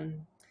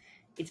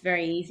 It's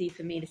very easy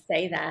for me to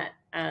say that,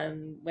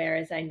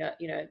 whereas I know,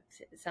 you know,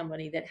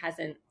 somebody that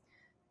hasn't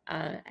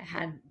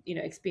had, you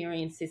know,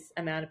 experienced this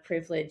amount of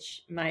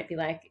privilege might be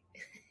like,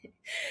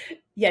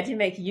 yeah, it didn't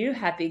make you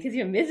happy because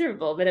you're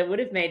miserable, but it would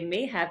have made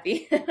me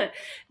happy.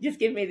 Just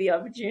give me the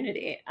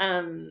opportunity.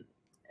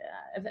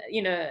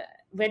 You know,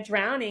 we're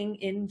drowning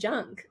in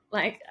junk.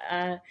 Like,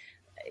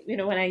 you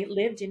know, when I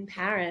lived in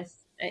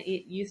Paris,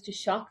 it used to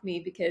shock me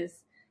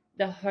because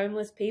the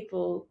homeless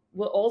people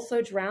were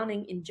also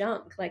drowning in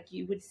junk. Like,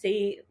 you would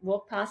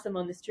walk past them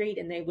on the street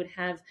and they would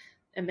have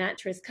a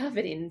mattress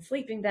covered in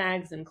sleeping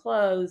bags and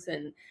clothes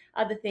and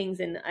other things.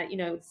 And, you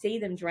know, see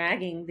them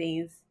dragging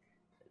these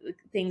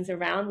things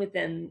around with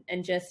them.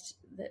 And just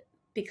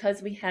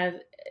because we have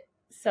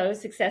so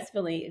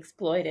successfully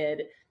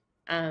exploited,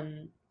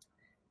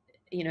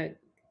 you know,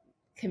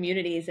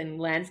 communities and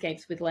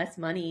landscapes with less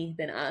money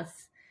than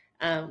us,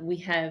 we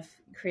have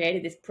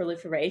created this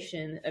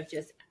proliferation of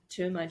just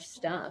too much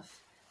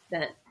stuff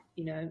that,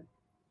 you know,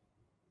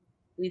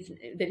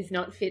 that is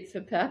not fit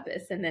for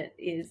purpose and that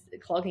is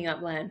clogging up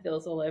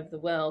landfills all over the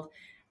world.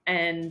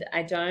 And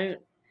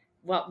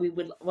what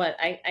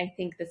I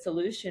think the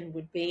solution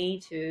would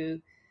be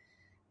to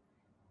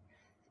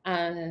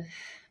the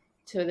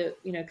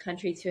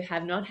countries who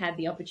have not had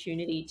the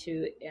opportunity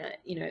to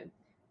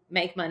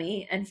make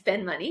money and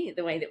spend money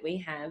the way that we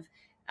have.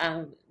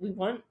 I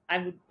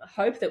would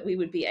hope that we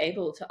would be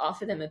able to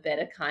offer them a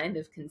better kind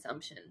of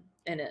consumption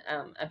and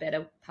a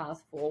better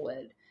path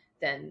forward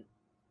than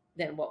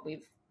what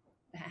we've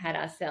had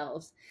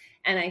ourselves.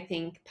 And I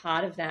think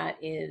part of that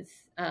is,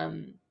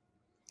 the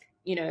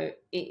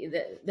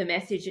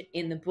message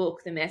in the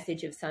book, the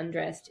message of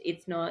Sundressed.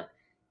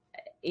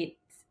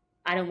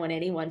 I don't want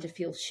anyone to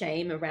feel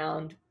shame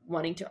around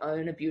wanting to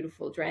own a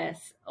beautiful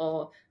dress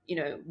or,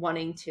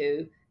 wanting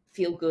to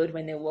feel good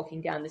when they're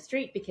walking down the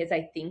street, because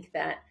I think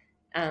that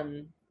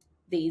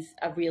these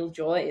are real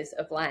joys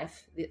of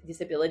life,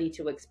 this ability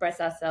to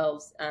express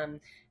ourselves,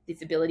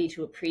 this ability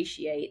to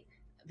appreciate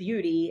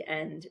beauty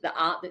and the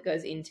art that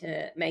goes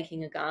into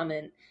making a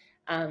garment.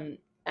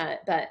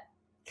 But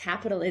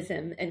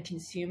capitalism and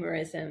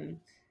consumerism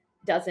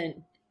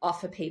doesn't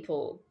offer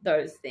people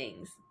those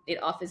things.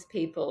 It offers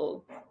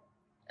people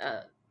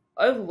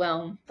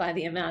overwhelmed by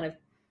the amount of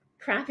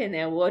crap in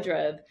their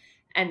wardrobe,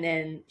 and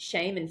then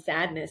shame and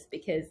sadness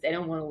because they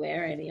don't want to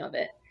wear any of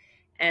it.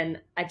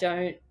 And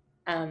I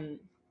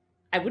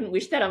wouldn't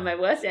wish that on my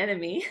worst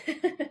enemy.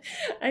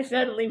 I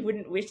certainly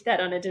wouldn't wish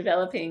that on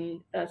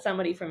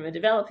somebody from a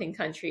developing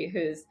country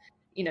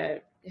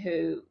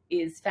who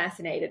is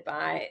fascinated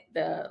by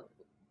the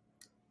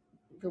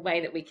way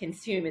that we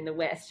consume in the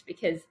West,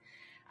 because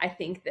I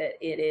think that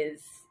it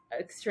is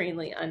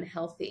extremely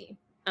unhealthy.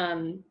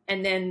 And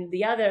then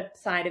the other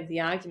side of the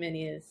argument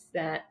is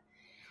that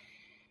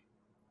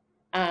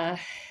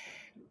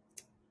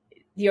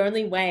the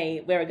only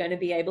way we're going to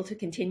be able to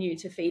continue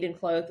to feed and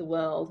clothe the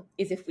world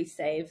is if we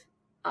save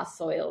our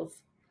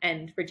soils,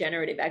 and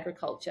regenerative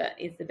agriculture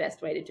is the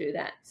best way to do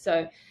that.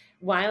 So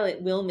while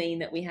it will mean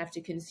that we have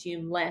to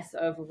consume less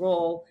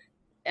overall,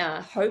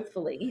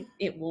 hopefully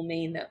it will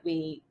mean that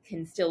we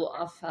can still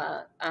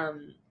offer a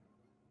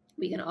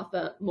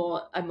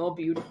more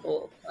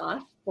beautiful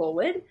path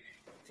forward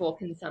for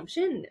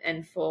consumption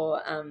and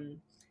for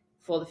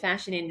the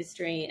fashion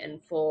industry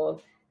and for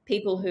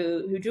people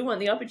who do want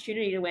the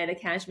opportunity to wear the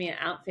cashmere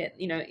outfit.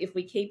 If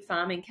we keep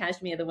farming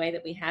cashmere the way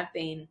that we have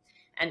been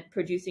and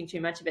producing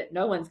too much of it,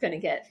 no one's going to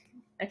get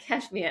a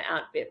cashmere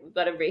outfit. We've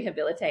got to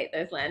rehabilitate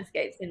those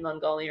landscapes in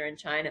Mongolia and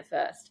China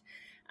first.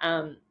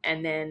 And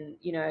then,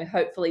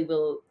 hopefully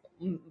we'll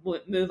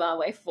move our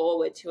way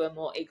forward to a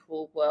more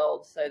equal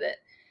world, so that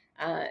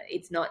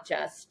it's not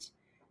just,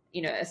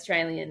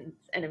 Australians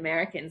and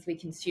Americans. We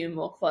consume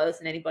more clothes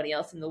than anybody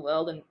else in the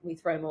world, and we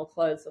throw more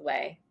clothes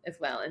away as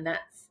well. And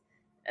that's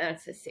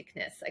a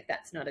sickness. Like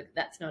that's not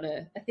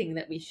a thing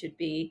that we should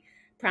be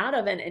proud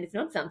of, and it's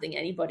not something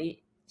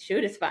anybody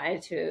should aspire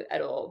to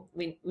at all.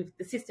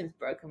 The system's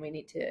broken. We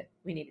need to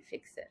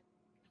fix it.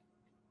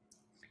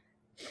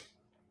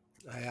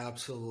 I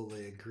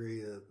absolutely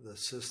agree that the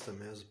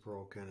system is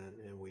broken,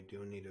 and we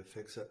do need to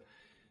fix it.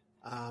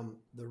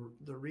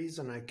 The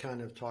reason I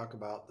kind of talk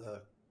about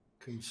the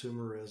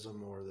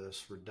consumerism or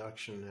this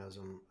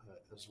reductionism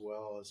as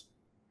well is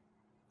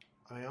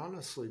I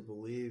honestly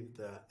believe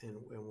that,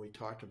 and we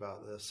talked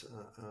about this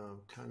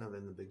kind of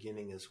in the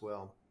beginning as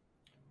well,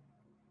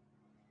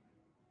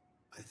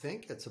 I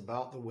think it's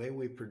about the way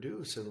we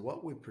produce and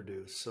what we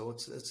produce. So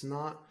it's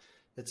not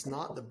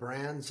the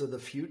brands of the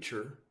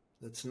future.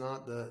 It's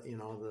not the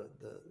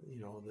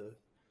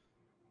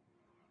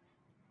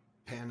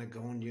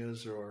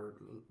Patagonias or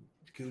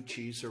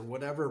Gucci's or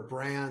whatever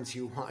brands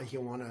you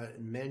want to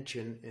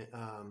mention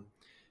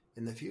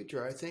in the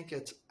future. I think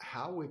it's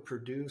how we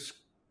produce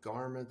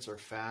garments or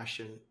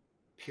fashion,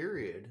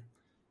 period,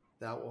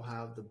 that will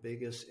have the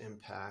biggest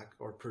impact,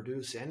 or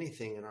produce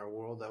anything in our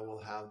world that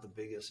will have the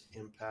biggest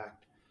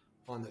impact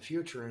on the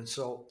future. And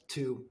so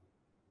to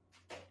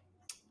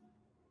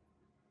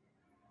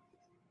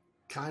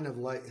kind of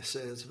like I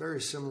said, it's very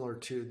similar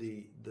to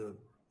the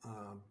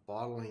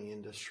bottling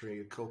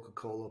industry,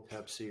 Coca-Cola,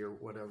 Pepsi, or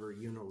whatever,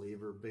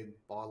 Unilever, big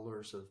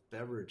bottlers of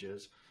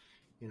beverages.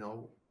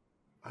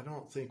 I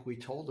don't think we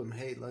told them,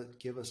 hey,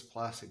 give us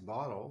plastic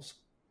bottles.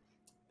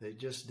 They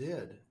just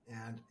did.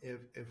 And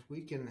if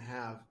we can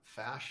have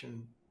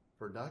fashion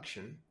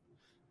production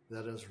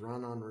that is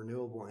run on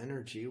renewable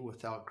energy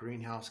without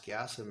greenhouse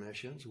gas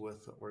emissions,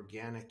 with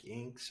organic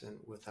inks, and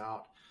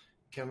without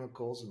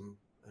chemicals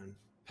and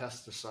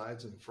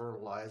pesticides and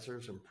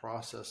fertilizers and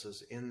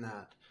processes in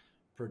that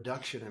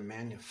production and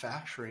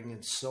manufacturing,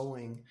 and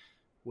sewing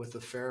with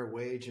a fair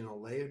wage and a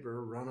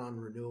labor, run on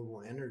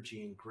renewable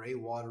energy and gray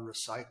water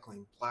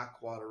recycling,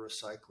 black water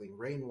recycling,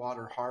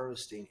 rainwater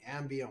harvesting,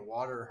 ambient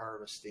water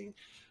harvesting,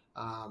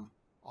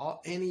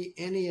 any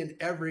and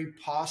every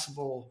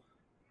possible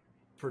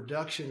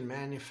production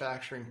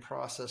manufacturing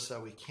process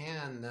that we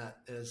can, that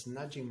is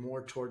nudging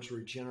more towards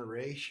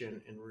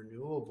regeneration and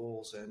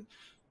renewables and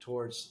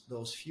towards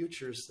those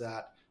futures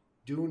that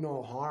do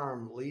no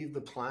harm, leave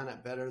the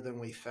planet better than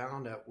we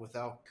found it,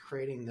 without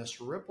creating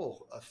this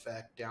ripple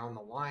effect down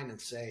the line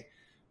and say,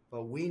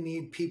 but we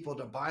need people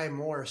to buy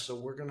more, so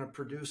we're going to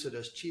produce it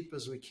as cheap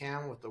as we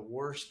can with the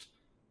worst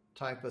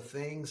type of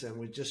things, and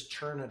we just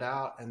churn it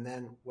out, and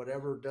then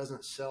whatever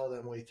doesn't sell,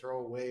 then we throw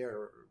away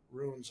or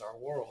ruins our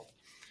world.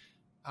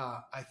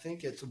 I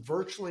think it's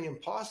virtually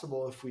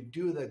impossible, if we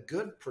do the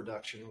good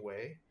production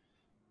way,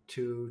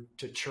 to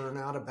churn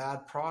out a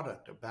bad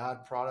product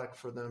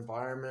for the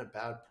environment,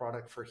 bad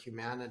product for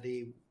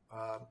humanity.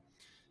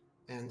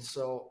 And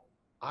so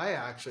I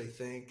actually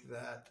think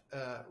that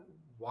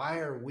why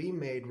are we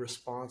made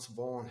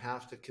responsible and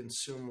have to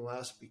consume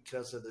less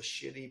because of the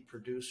shitty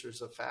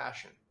producers of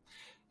fashion?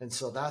 And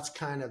so that's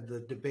kind of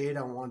the debate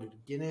I wanted to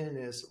get in,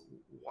 is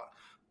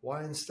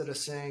why instead of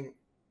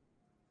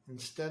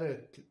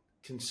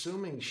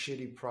consuming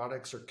shitty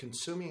products or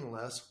consuming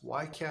less,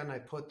 why can't I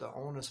put the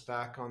onus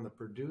back on the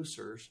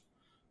producers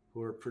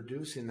who are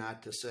producing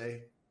that to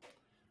say,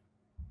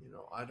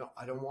 I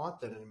don't want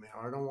that anymore.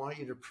 I don't want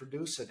you to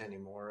produce it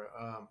anymore.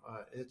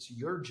 It's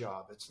your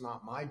job. It's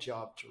not my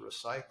job to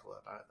recycle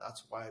it.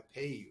 That's why I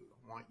pay you.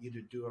 I want you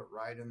to do it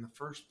right in the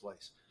first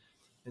place.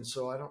 And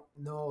so I don't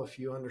know if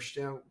you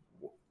understand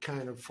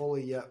kind of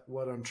fully yet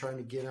what I'm trying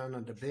to get on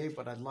a debate,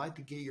 but I'd like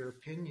to get your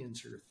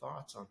opinions or your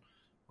thoughts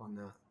on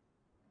that.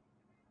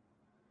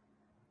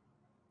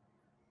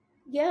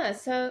 Yeah,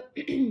 so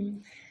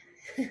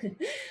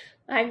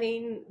I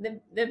mean,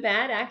 the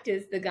bad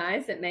actors, the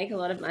guys that make a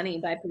lot of money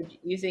by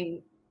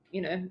using,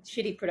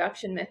 shitty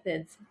production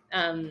methods,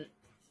 they're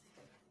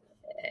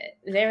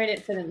in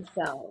it for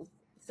themselves.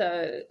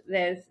 So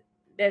there's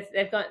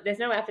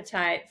no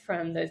appetite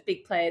from those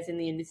big players in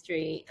the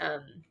industry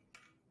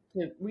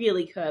to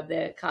really curb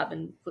their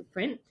carbon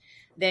footprint.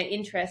 They're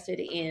interested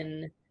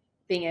in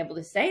being able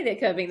to say they're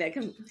curbing their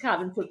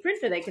carbon footprint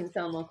so they can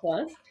sell more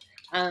clothes.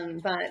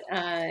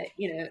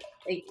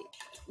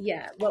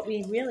 What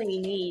we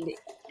really need,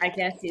 I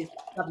guess, is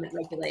government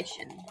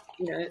regulation.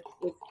 If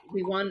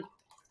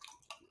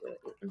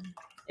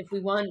we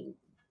want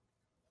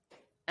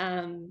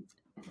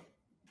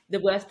the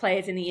worst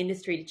players in the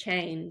industry to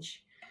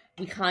change,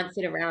 we can't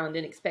sit around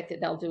and expect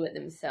that they'll do it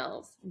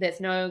themselves. There's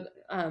no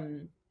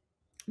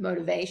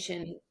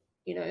motivation,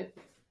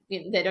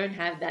 they don't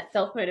have that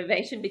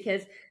self-motivation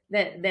because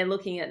they're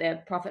looking at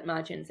their profit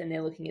margins and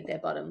they're looking at their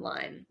bottom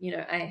line.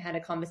 I had a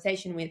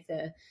conversation with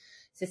the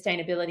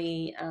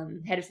sustainability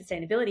head of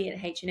sustainability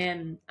at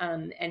H&M,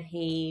 and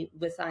he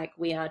was like,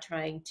 we are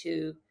trying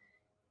to,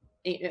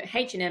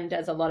 H&M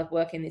does a lot of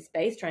work in this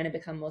space trying to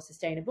become more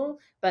sustainable,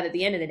 but at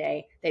the end of the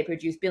day, they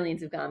produce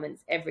billions of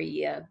garments every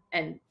year,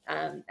 and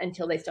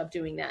until they stop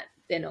doing that,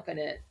 they're not going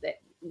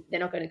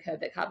to curb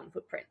their carbon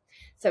footprint.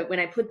 So when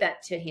I put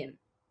that to him,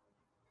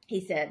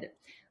 he said,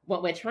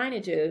 what we're trying to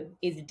do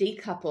is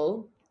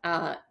decouple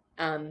our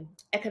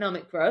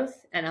economic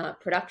growth and our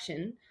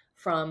production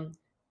from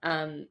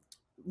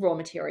raw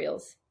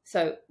materials.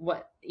 So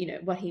what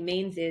he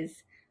means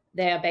is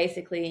they are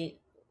basically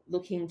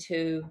looking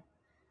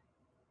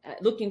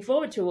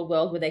forward to a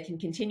world where they can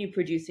continue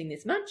producing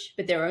this much,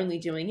 but they're only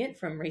doing it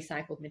from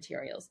recycled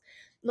materials.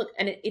 Look,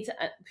 and it's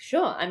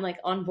sure, I'm like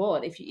on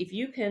board. If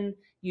you can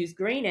use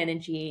green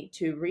energy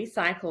to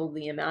recycle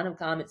the amount of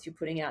garments you're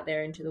putting out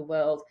there into the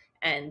world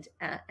and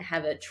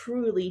have a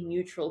truly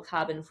neutral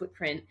carbon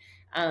footprint,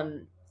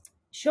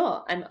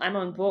 sure, I'm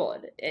on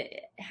board.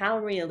 How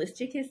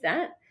realistic is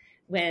that?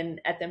 When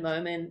at the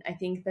moment, I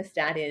think the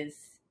stat is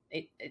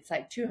it's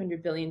like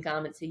 200 billion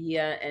garments a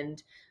year,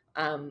 and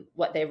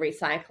what they're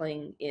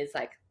recycling is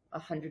like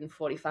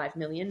 145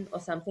 million or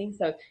something.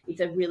 So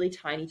it's a really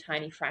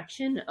tiny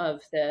fraction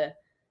of the,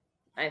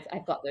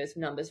 I've got those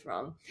numbers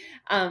wrong,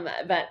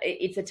 but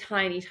it's a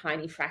tiny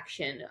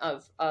fraction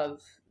of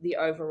the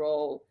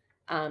overall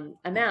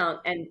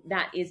amount. And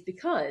that is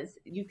because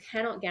you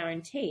cannot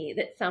guarantee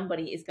that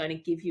somebody is going to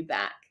give you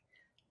back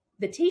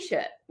the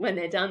t-shirt when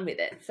they're done with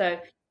it. So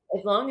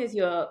as long as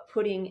you're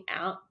putting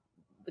out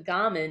the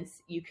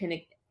garments, you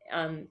can,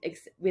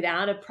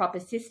 without a proper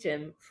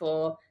system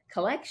for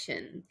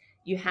collection,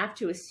 you have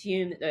to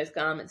assume that those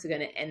garments are going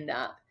to end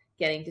up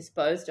getting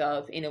disposed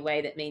of in a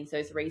way that means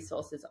those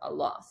resources are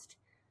lost.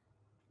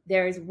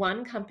 There is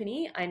one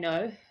company I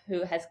know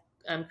who has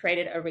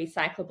created a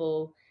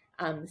recyclable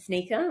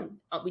sneaker,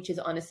 which is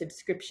on a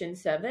subscription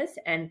service.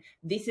 And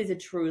this is a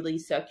truly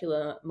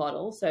circular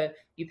model. So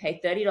you pay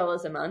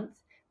 $30 a month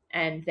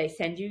and they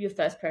send you your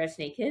first pair of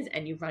sneakers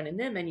and you run in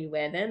them and you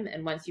wear them.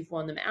 And once you've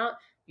worn them out,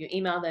 you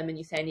email them and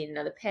you say, I need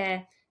another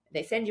pair.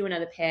 They send you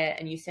another pair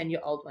and you send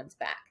your old ones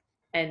back.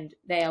 And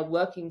they are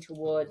working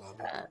towards,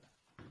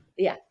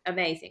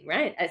 amazing,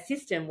 right? A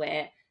system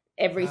where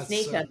every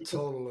sneaker. That's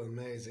totally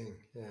amazing.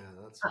 Yeah,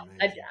 that's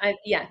amazing.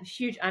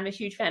 Huge. I'm a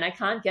huge fan. I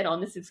can't get on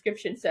the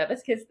subscription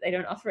service because they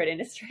don't offer it in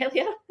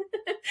Australia,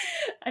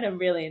 and I'm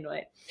really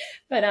annoyed.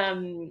 But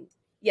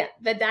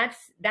but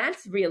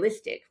that's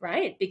realistic,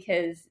 right?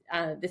 Because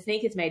the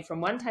sneaker's made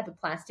from one type of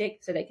plastic,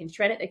 so they can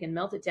shred it, they can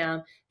melt it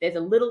down. There's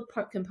a little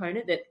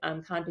component that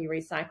can't be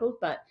recycled,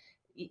 but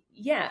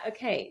yeah,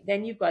 okay,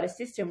 then you've got a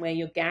system where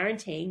you're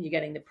guaranteeing you're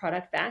getting the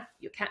product back,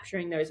 you're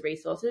capturing those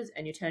resources,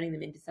 and you're turning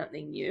them into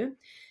something new.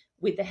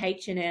 With the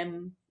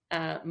H&M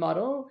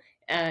model,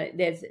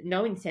 there's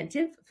no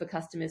incentive for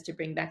customers to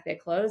bring back their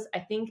clothes. I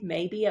think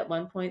maybe at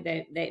one point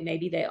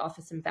they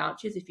offer some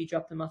vouchers if you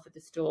drop them off at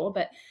the store,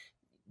 but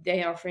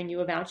they're offering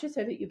you a voucher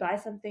so that you buy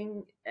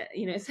something,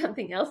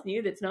 something else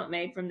new that's not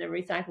made from the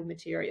recycled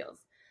materials.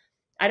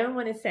 I don't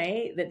want to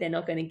say that they're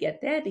not going to get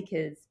there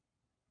because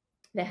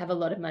they have a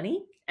lot of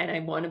money, and I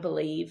want to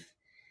believe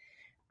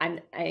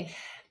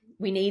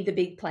we need the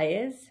big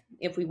players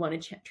if we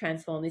want to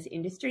transform this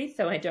industry.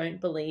 So I don't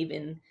believe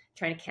in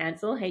trying to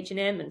cancel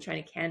H&M and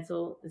trying to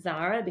cancel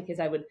Zara, because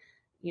I would,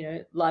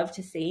 love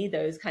to see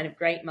those kind of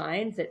great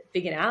minds that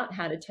figured out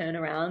how to turn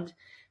around,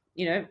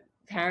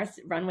 Paris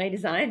runway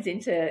designs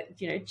into,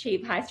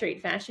 cheap high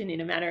street fashion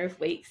in a matter of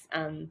weeks,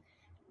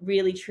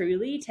 really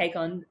truly take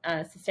on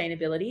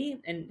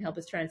sustainability and help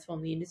us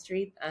transform the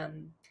industry.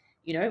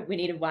 We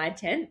need a wide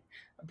tent,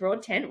 a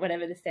broad tent,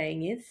 whatever the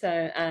saying is.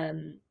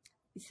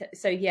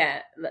 So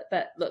yeah,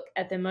 but look,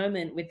 at the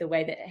moment, with the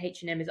way that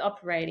H&M is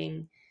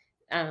operating,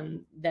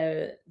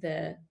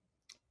 the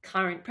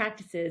current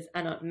practices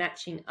are not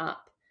matching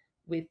up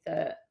with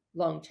the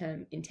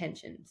long-term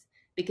intentions.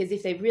 Because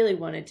if they really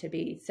wanted to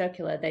be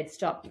circular, they'd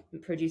stop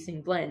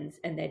producing blends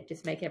and they'd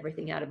just make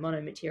everything out of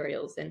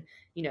monomaterials, and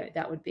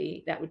that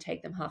would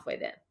take them halfway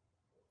there.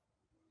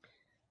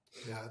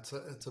 Yeah,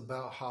 it's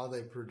about how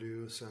they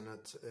produce, and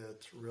it's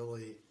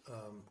really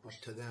up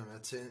to them.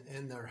 It's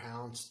in their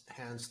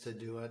hands to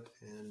do it,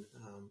 and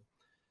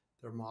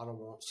their model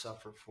won't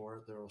suffer for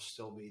it. There will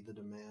still be the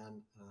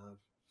demand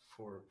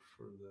for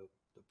the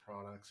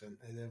products, and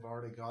they've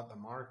already got the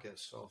market.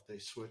 So if they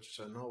switch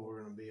to no,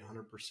 we're going to be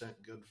 100%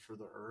 good for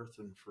the earth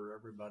and for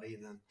everybody,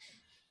 then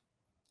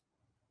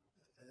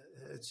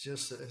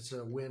it's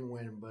a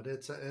win-win. But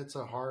it's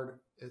a hard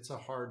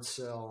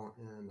sell,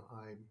 and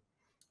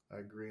I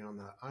agree on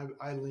that.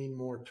 I lean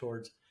more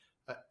towards.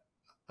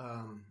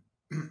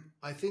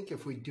 I think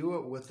if we do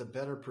it with a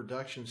better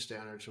production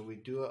standards, or we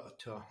do it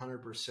to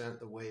 100%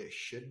 the way it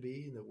should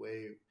be, the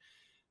way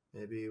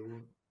maybe.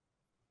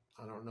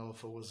 I don't know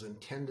if it was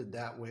intended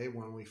that way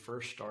when we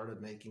first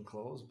started making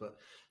clothes, but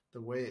the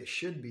way it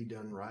should be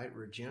done right,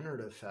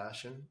 regenerative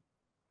fashion,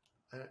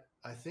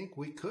 I think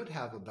we could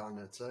have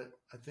abundance.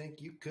 I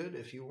think you could,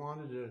 if you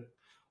wanted to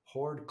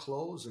hoard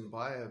clothes and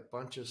buy a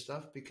bunch of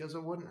stuff, because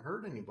it wouldn't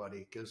hurt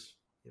anybody. Because,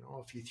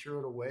 if you threw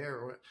it away,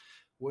 or it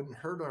wouldn't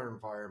hurt our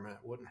environment,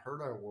 it wouldn't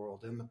hurt our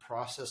world. In the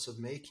process of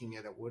making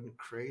it, it wouldn't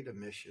create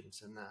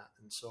emissions in that.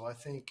 And so I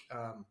think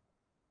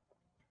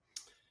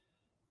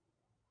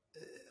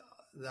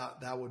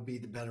that would be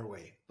the better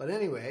way. But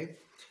anyway,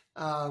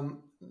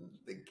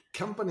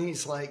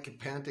 companies like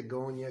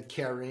Patagonia,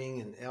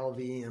 Kering, and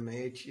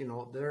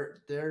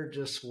LVMH, they're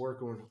just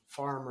working with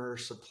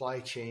farmers, supply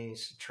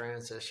chains to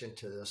transition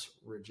to this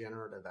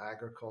regenerative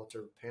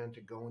agriculture.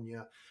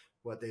 Patagonia,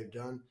 what they've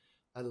done,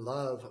 I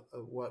love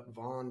what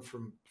Vaughn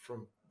from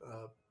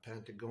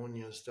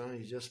Patagonia has done.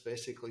 He just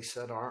basically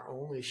said, our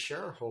only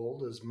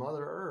shareholder is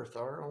Mother Earth.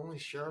 Our only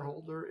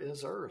shareholder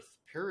is Earth,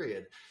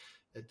 period.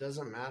 It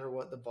doesn't matter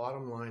what the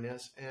bottom line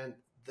is. And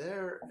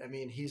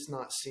he's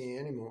not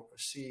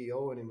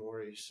CEO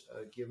anymore. He's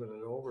given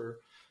it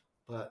over.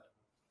 But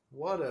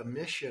what a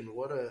mission,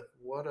 what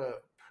a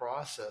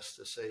process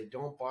to say,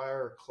 don't buy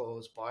our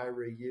clothes, buy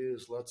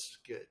reuse. Let's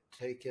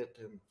take it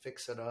and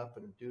fix it up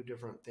and do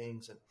different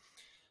things. And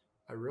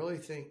I really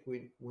think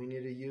we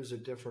need to use a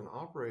different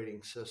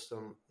operating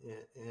system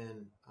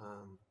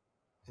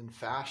in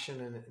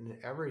fashion and in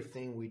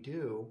everything we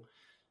do.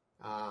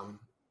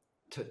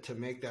 To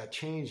make that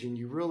change, and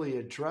you really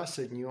address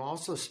it, and you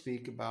also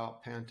speak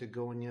about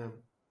Patagonia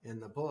in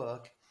the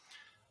book.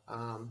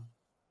 I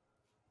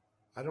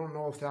don't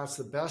know if that's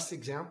the best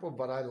example,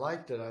 but I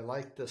liked it. I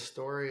liked the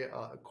story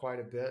quite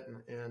a bit.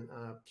 And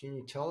can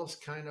you tell us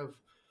kind of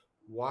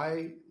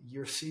why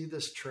you see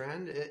this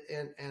trend?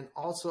 And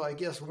also, I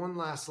guess one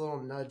last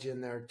little nudge in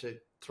there to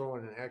throw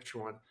in an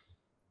extra one.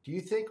 Do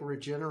you think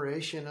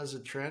regeneration is a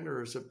trend,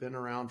 or has it been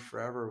around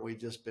forever and we've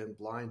just been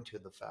blind to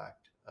the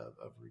fact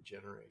of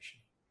regeneration?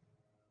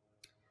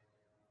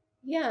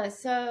 Yeah,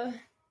 so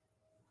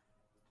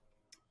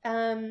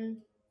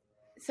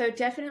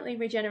definitely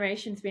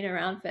regeneration's been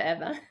around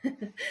forever.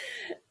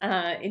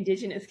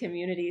 Indigenous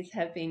communities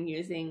have been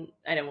using,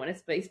 I don't want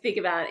to speak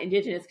about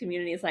Indigenous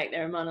communities like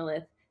they're a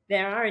monolith.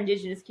 There are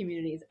Indigenous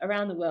communities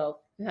around the world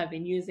who have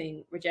been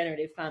using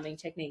regenerative farming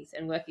techniques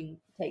and working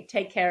to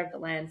take care of the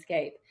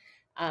landscape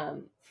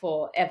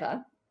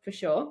forever, for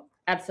sure.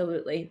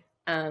 Absolutely.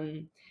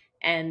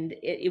 And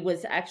it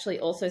was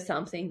actually also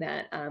something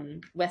that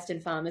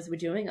Western farmers were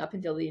doing up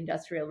until the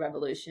Industrial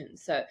Revolution.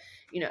 So,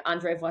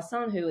 André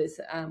Voisin, who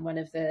is one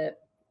of the,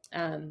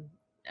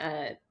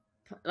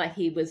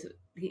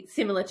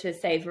 similar to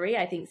Savory.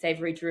 I think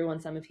Savory drew on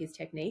some of his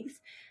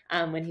techniques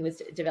when he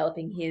was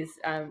developing his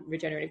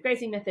regenerative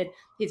grazing method.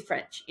 He's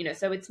French,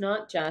 so it's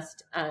not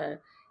just,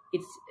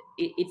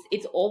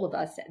 it's all of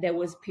us. There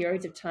was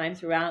periods of time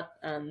throughout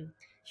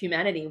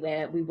humanity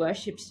where we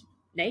worshipped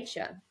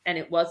nature. And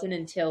it wasn't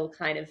until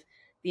kind of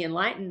the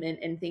Enlightenment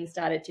and things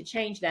started to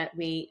change that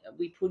we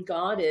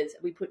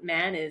put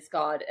man as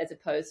God as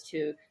opposed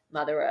to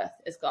Mother Earth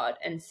as God.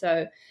 And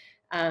so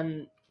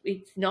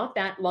it's not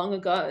that long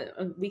ago.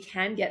 We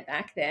can get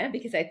back there,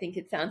 because I think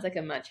it sounds like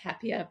a much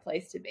happier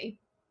place to be,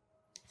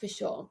 for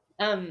sure.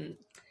 And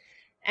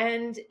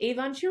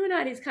Yvon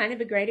Chouinard is kind of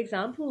a great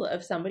example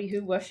of somebody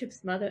who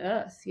worships Mother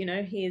Earth. You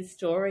know, his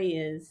story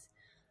is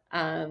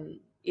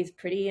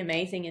pretty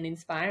amazing and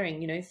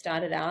inspiring. You know, he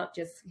started out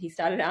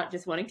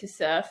just wanting to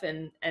surf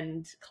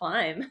and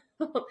climb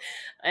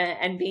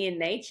and be in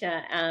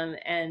nature.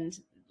 And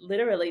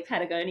literally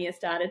Patagonia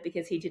started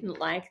because he didn't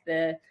like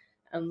the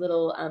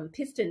little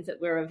pistons that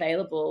were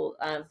available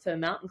for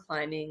mountain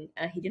climbing.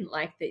 He didn't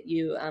like that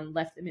you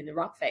left them in the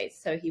rock face.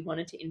 So he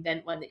wanted to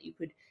invent one that you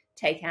could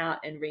take out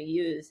and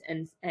reuse.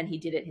 And he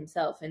did it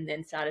himself, and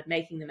then started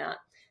making them out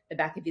the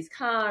back of his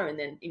car, and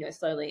then, you know,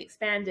 slowly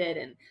expanded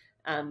and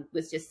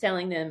was just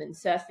selling them and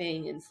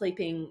surfing and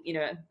sleeping, you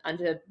know,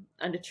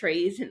 under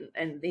trees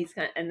and these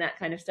kind and that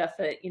kind of stuff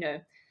for, you know,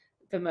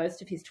 for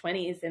most of his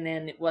 20s. And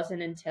then it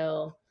wasn't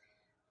until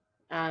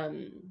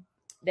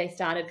they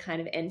started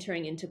kind of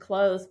entering into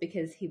clothes,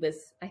 because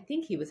I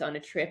think he was on a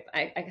trip.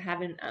 I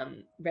haven't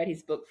read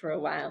his book for a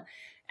while,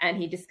 and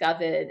he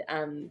discovered,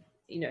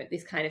 you know,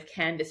 this kind of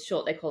canvas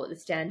short, they call it the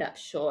stand-up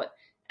short.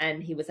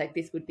 And he was like,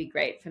 this would be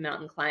great for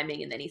mountain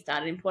climbing. And then he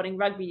started importing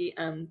rugby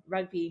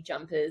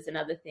jumpers and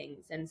other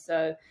things. And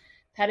so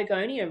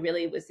Patagonia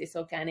really was this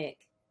organic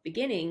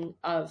beginning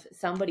of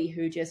somebody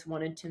who just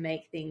wanted to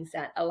make things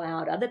that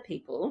allowed other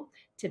people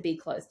to be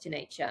close to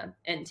nature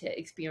and to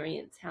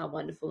experience how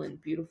wonderful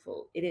and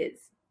beautiful it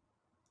is.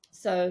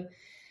 So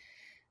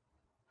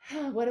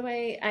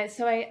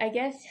I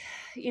guess,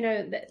 you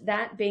know,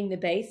 that being the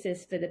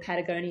basis for the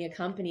Patagonia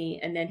company,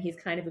 and then his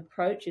kind of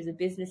approach as a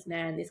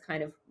businessman, this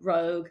kind of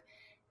rogue,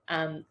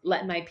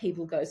 let my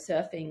people go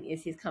surfing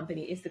is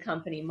the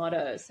company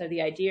motto. So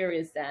the idea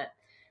is that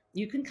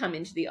you can come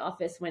into the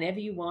office whenever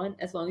you want,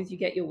 as long as you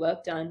get your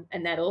work done.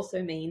 And that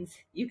also means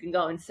you can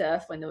go and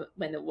surf when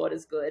the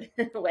water's good,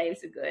 the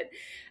waves are good.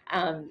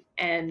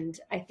 And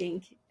I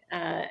think,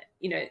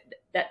 you know,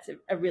 that's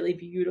a really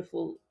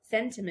beautiful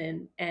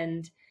sentiment.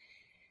 And,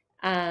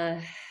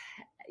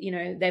 you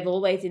know, they've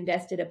always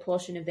invested a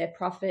portion of their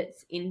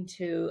profits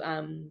into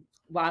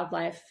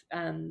wildlife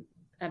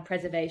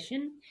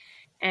preservation.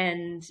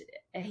 And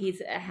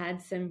he's had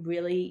some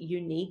really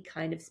unique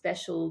kind of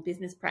special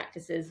business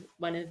practices.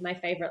 One of my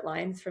favorite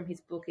lines from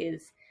his book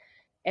is,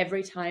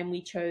 every time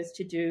we chose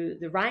to do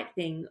the right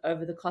thing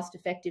over the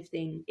cost-effective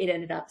thing, it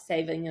ended up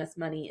saving us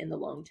money in the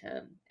long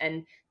term.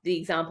 And the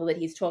example that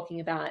he's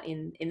talking about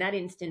in that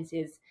instance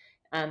is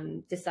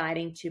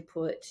deciding to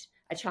put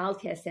a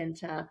childcare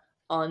center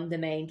on the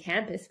main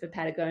campus for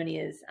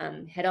Patagonia's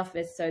head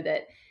office, so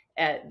that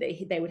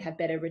they would have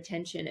better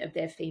retention of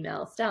their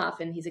female staff.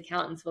 And his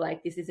accountants were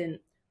like, this isn't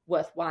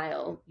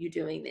worthwhile, you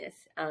doing this.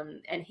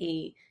 And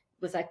he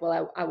was like,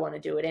 well, I want to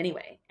do it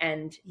anyway.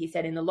 And he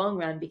said, in the long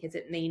run, because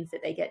it means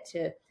that they get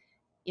to,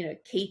 you know,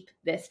 keep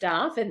their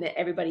staff, and that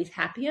everybody's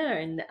happier,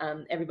 and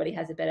everybody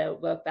has a better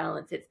work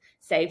balance. It's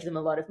saved them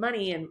a lot of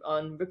money and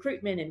on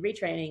recruitment and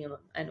retraining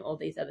and all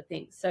these other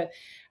things. So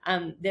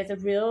there's a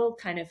real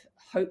kind of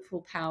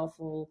hopeful,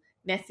 powerful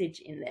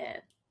message in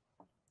there.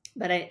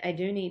 But I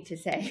do need to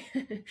say,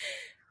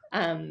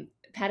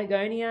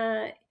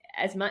 Patagonia,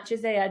 as much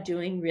as they are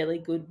doing really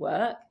good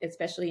work,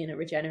 especially in a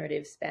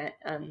regenerative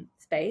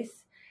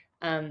space,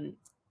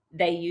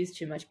 they use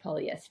too much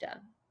polyester.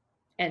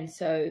 And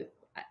so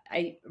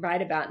I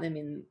write about them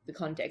in the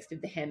context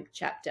of the hemp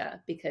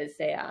chapter, because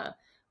they are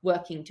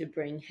working to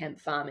bring hemp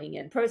farming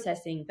and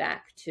processing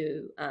back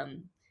to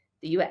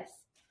the US,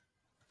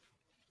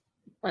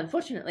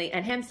 unfortunately.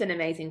 And hemp's an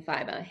amazing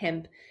fiber.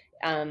 Hemp,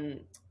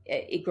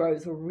 it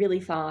grows really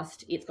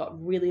fast. It's got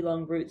really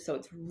long roots, so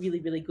it's really,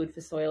 really good for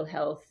soil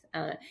health.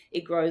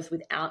 It grows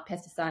without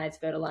pesticides,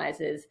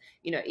 fertilizers.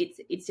 You know,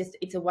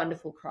 it's a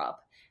wonderful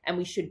crop,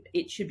 and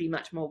it should be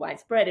much more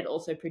widespread. It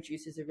also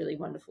produces a really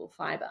wonderful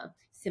fiber,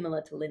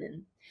 similar to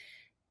linen,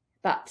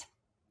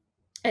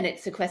 and it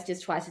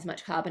sequesters twice as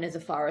much carbon as a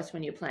forest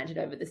when you're planted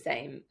over the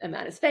same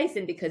amount of space.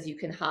 And because you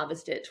can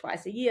harvest it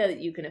twice a year,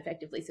 you can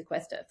effectively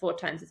sequester 4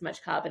 times as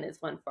much carbon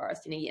as one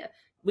forest in a year,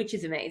 which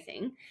is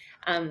amazing.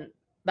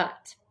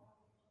 But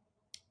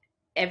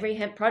every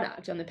hemp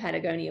product on the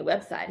Patagonia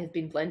website has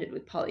been blended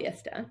with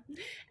polyester.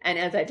 And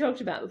as I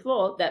talked about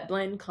before, that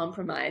blend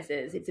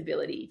compromises its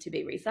ability to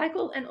be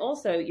recycled, and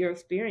also your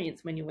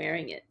experience when you're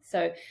wearing it.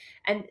 So,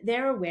 and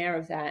they're aware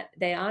of that.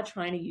 They are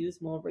trying to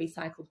use more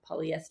recycled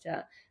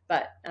polyester,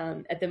 but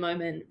at the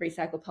moment,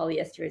 recycled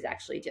polyester is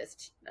actually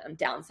just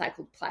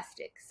downcycled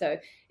plastic. So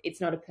it's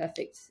not a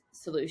perfect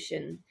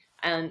solution.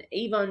 And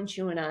Yvon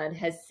Chouinard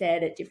has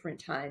said at different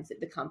times that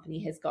the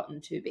company has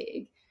gotten too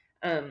big.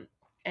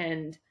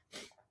 And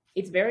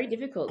it's very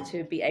difficult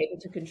to be able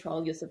to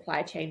control your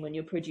supply chain when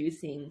you're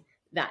producing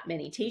that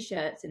many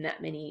T-shirts and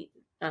that many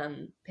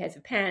pairs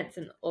of pants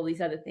and all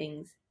these other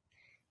things.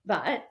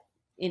 But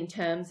in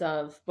terms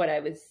of what I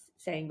was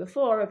saying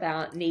before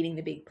about needing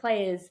the big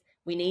players.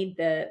 We need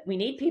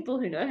people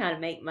who know how to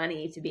make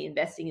money to be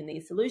investing in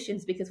these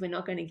solutions, because we're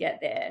not going to get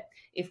there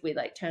if we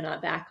like turn our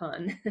back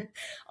on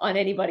on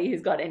anybody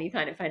who's got any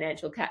kind of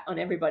on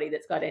everybody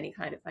that's got any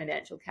kind of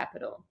financial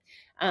capital.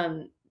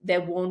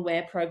 Their worn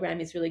wear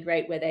program is really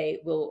great, where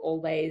they will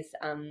always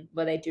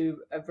where they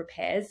do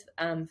repairs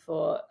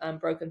for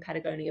broken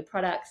Patagonia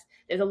products.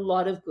 There's a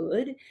lot of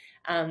good,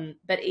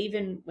 but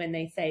even when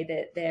they say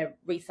that they're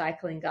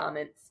recycling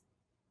garments,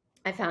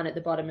 I found at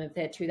the bottom of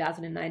their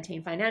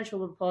 2019 financial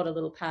report a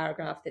little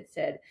paragraph that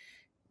said,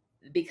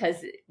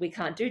 because we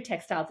can't do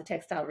textile to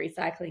textile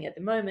recycling at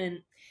the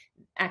moment,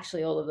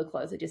 actually all of the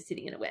clothes are just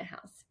sitting in a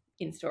warehouse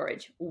in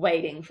storage,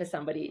 waiting for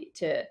somebody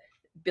to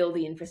build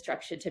the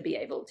infrastructure to be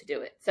able to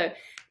do it. So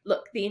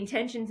look, the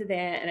intentions are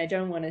there, and I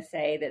don't want to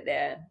say that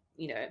they're,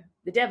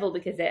 the devil,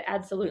 because they're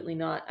absolutely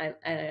not.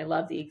 I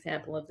love the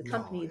example of the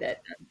company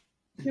that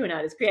Hugh and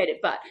I has created,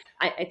 but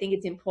I think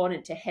it's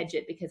important to hedge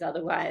it, because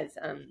otherwise,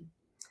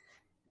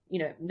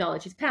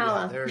 knowledge is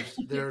power.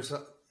 Yeah,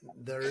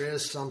 there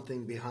is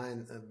something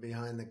behind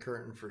the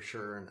curtain for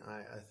sure, and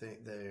I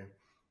think they're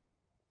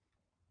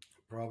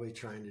probably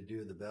trying to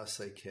do the best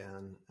they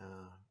can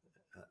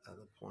at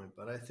the point.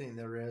 But I think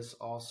there is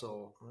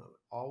also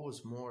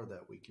always more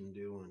that we can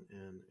do,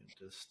 and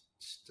just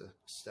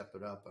step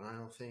it up. And I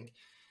don't think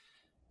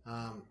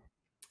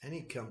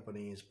any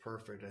company is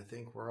perfect. I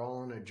think we're all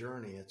on a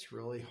journey. It's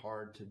really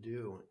hard to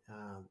do.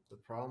 The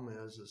problem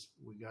is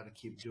we got to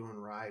keep doing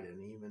right.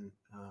 And even,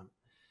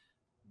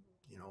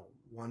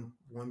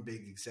 one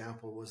big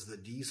example was the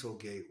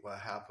Dieselgate, what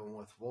happened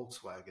with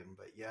Volkswagen,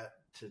 but yet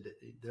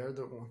today, they're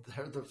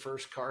the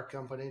first car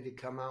company to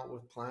come out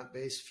with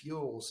plant-based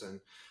fuels and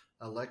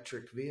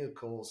electric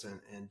vehicles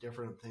and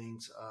different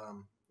things.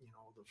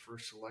 The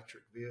first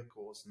electric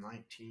vehicle was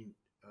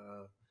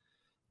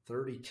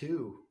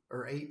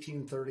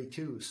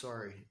 1832,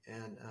 sorry.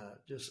 And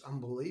just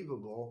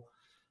unbelievable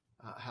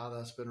how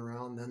that's been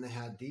around. Then they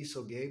had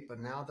Dieselgate, but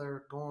now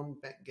they're going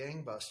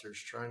gangbusters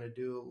trying to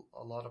do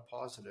a lot of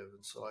positive.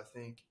 And so I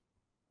think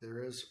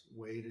there is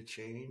way to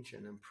change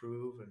and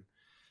improve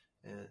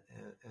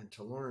and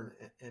to learn.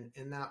 And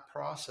in that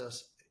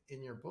process,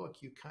 in your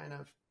book, you kind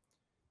of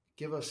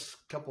give us a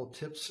couple of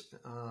tips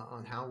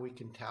on how we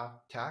can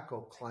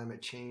tackle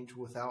climate change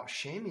without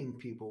shaming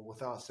people,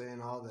 without saying,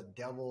 oh, the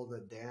devil, the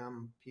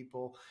damn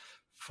people,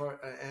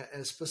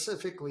 and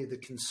specifically the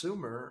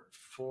consumer,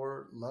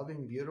 for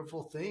loving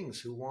beautiful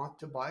things, who want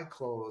to buy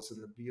clothes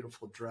and the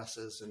beautiful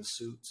dresses and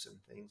suits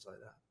and things like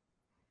that.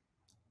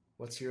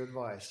 What's your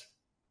advice?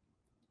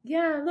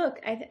 Yeah, look,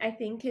 I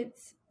think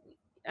it's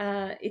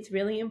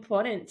really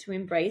important to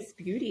embrace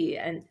beauty,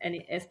 and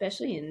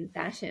especially in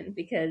fashion,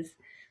 because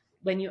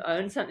when you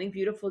own something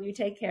beautiful, you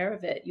take care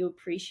of it, you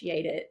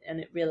appreciate it.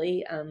 And it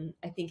really,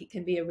 I think it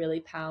can be a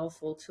really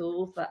powerful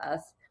tool for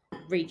us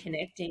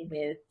reconnecting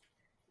with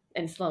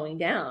and slowing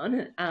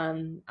down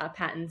our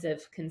patterns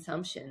of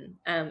consumption,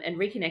 and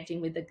reconnecting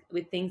with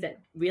things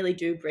that really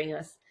do bring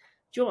us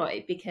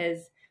joy.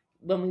 Because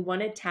when we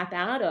want to tap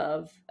out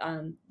of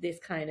this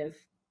kind of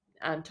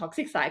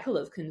toxic cycle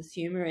of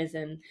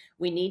consumerism,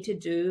 we need to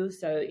do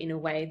so in a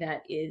way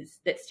that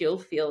still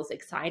feels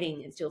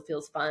exciting and still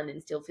feels fun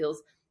and still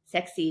feels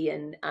sexy,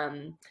 and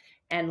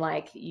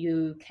like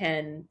you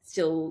can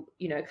still,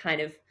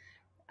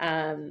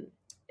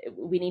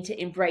 we need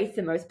to embrace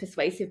the most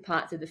persuasive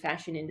parts of the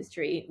fashion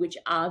industry, which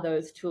are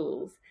those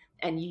tools,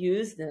 and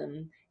use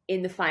them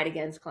in the fight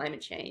against climate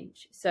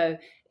change. So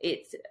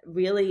it's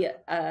really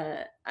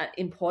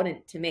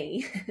important to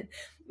me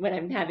when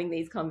I'm having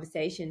these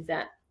conversations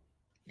that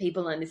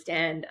people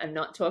understand I'm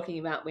not talking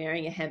about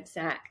wearing a hemp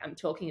sack. I'm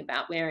talking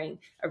about wearing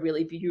a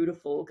really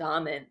beautiful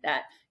garment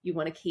that you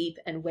want to keep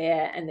and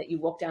wear, and that you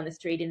walk down the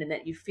street in, and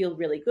that you feel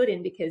really good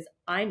in, because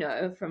I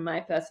know from my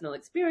personal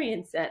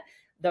experience that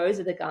those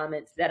are the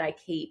garments that I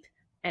keep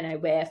and I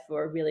wear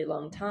for a really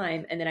long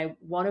time, and then I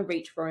want to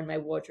reach for in my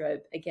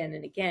wardrobe again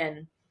and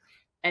again.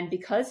 And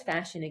because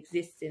fashion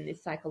exists in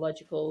this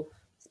psychological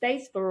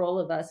space for all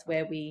of us,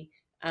 where we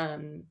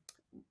want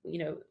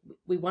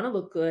to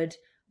look good,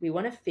 we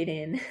want to fit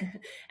in,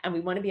 and we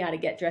want to be able to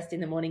get dressed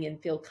in the morning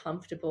and feel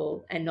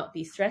comfortable and not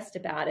be stressed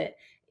about it.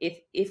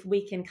 If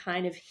we can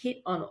kind of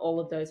hit on all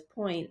of those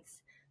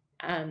points,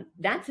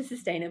 that's a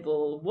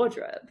sustainable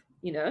wardrobe.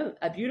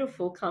 A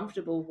beautiful,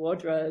 comfortable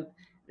wardrobe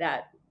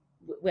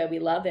where we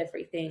love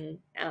everything.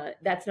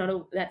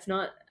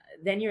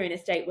 Then you're in a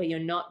state where you're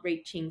not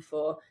reaching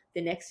for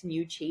the next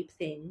new cheap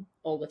thing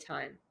all the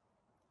time.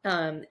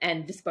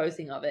 And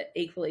disposing of it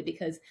equally,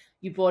 because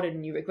you bought it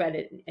and you regret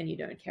it and you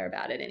don't care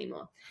about it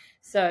anymore.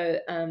 So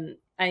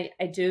I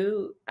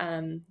do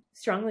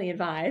strongly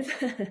advise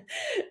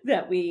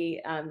that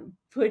we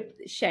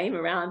put shame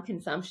around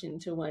consumption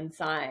to one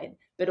side,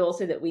 but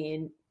also that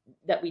we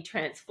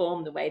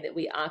transform the way that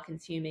we are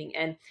consuming.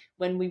 And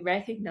when we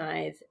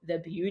recognize the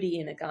beauty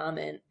in a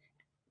garment,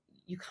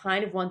 you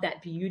kind of want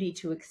that beauty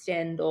to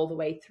extend all the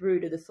way through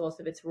to the source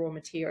of its raw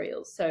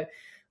materials. So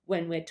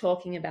when we're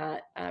talking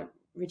about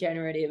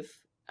regenerative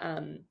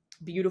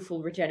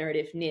beautiful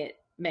regenerative knit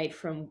made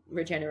from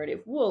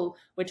regenerative wool.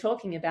 We're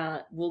talking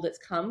about wool that's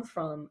come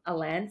from a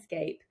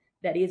landscape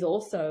that is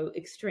also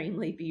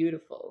extremely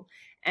beautiful.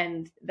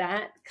 And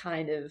that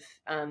kind of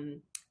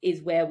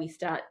is where we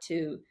start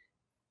to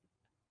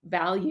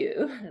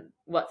value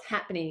what's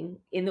happening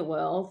in the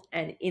world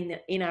and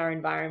in our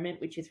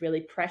environment, which is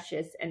really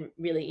precious and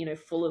really, you know,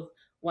 full of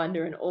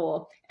wonder and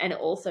awe, and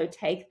also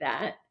take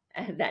that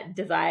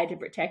desire to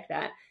protect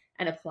that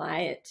and apply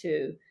it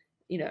to,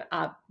 you know,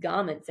 our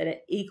garments that are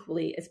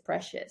equally as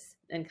precious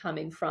and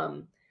coming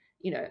from,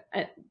 you know,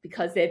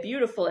 because they're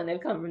beautiful and they've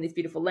come from these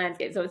beautiful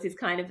landscapes. So it's this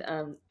kind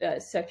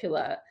of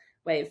circular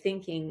way of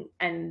thinking.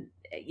 And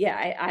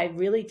yeah, I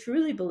really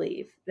truly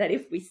believe that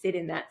if we sit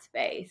in that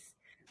space,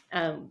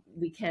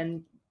 we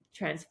can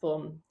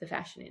transform the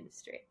fashion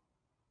industry.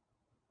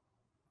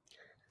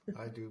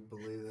 I do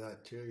believe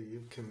that too.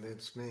 You've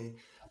convinced me.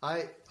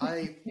 I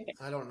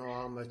don't know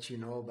how much you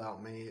know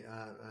about me.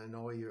 I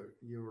know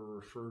you were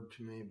referred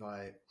to me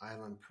by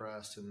Island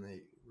Press, and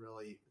they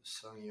really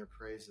sung your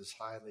praises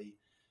highly.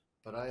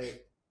 But I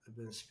have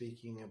been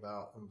speaking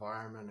about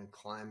environment and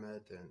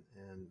climate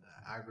and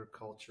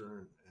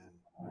agriculture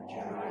and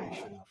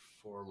regeneration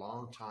for a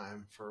long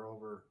time, for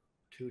over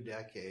 2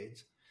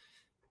 decades.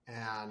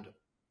 And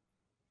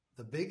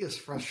the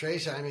biggest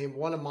frustration, I mean,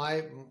 one of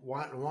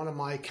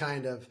my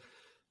kind of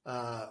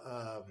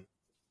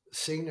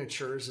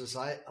signatures is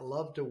I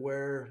love to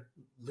wear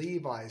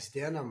Levi's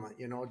denim,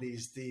 you know,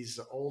 these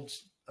old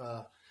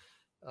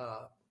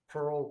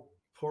pearl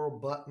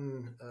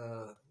button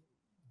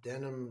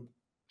denim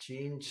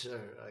jeans,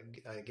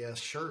 I guess,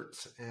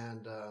 shirts,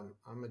 and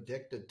I'm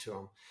addicted to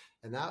them.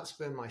 And that's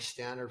been my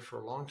standard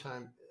for a long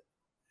time,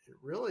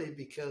 really,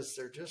 because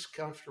they're just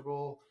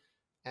comfortable.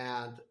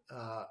 And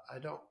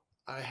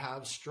I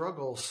have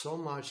struggled so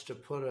much to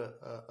put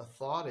a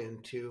thought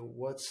into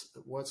what's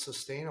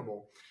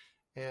sustainable.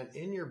 And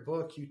in your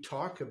book, you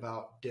talk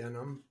about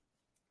denim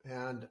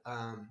and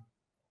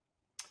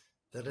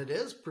that it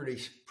is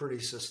pretty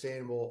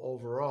sustainable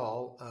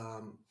overall.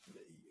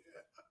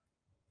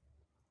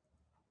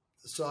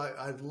 So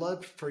I'd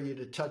love for you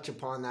to touch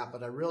upon that,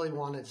 but I really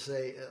wanted to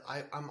say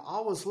I'm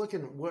always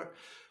looking where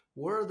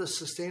are the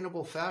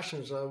sustainable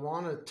fashions. I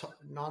want to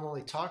not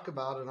only talk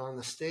about it on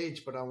the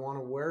stage, but I want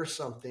to wear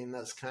something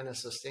that's kind of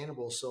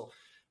sustainable. So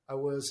I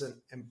was an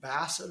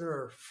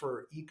ambassador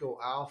for Eco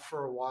Alf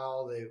for a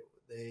while.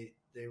 They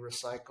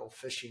recycle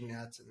fishing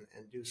nets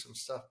and do some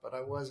stuff, but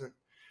I wasn't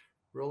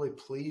really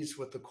pleased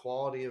with the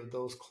quality of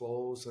those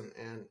clothes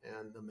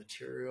and the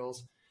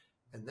materials.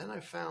 And then I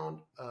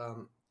found,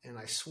 and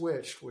I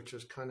switched, which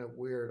is kind of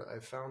weird. I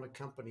found a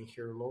company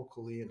here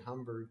locally in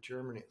Hamburg,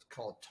 Germany. It's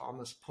called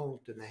Thomas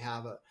Punkt, and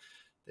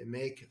they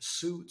make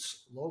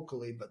suits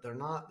locally, but they're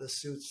not the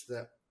suits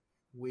that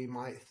we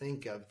might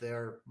think of.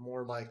 They're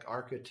more like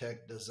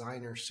architect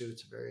designer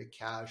suits, very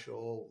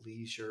casual,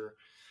 leisure,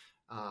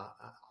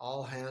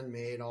 all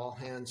handmade, all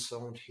hand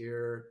sewn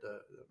here.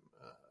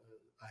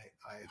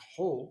 I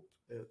hope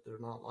they're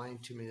not lying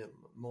to me that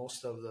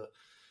most of the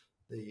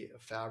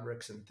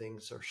fabrics and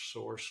things are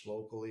sourced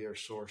locally or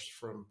sourced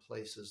from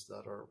places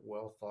that are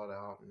well thought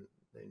out and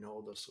they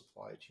know the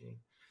supply chain.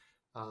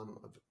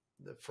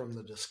 From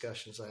the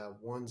discussions I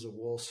have, one's a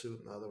wool suit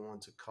and the other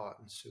one's a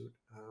cotton suit,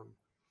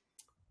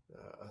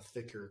 a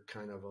thicker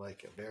kind of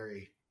like a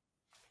very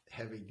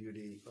heavy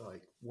duty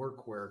like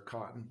workwear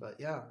cotton. But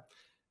yeah,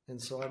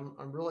 and so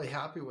I'm really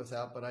happy with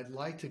that. But I'd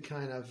like to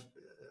kind of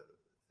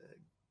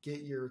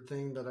get your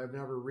thing that I've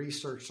never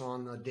researched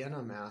on the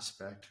denim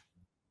aspect.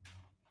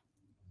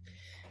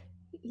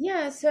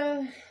 Yeah,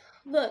 so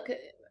look,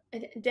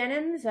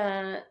 denims,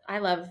 I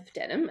love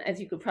denim,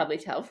 as you could probably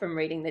tell from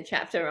reading the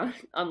chapter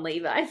on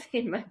Levi's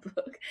in my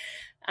book.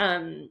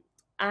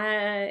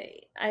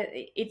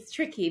 It's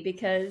tricky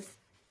because,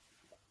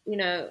 you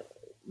know,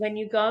 when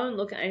you go and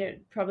look, I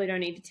probably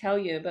don't need to tell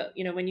you, but,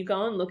 you know, when you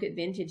go and look at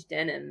vintage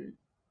denim,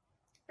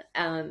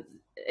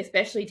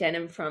 especially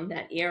denim from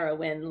that era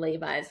when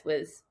Levi's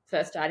was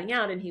first starting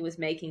out and he was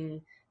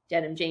making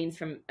denim jeans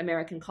from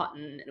American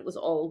cotton, and it was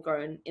all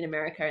grown in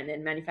America and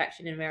then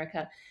manufactured in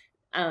America.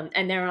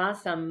 And there are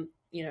some,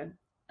 you know,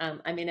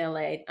 I'm in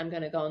LA. I'm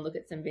going to go and look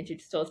at some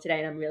vintage stores today,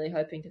 and I'm really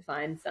hoping to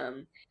find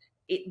some.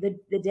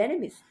 The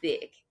denim is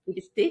thick. It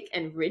is thick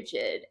and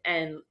rigid,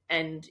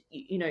 and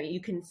you know,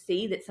 you can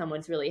see that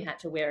someone's really had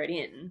to wear it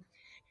in.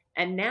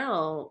 And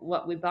now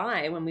what we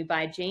buy when we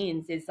buy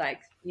jeans is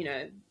like, you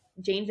know,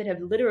 jeans that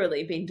have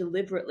literally been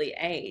deliberately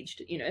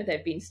aged. You know,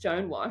 they've been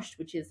stonewashed,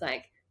 which is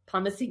like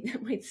pumicing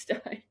them with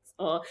stones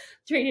or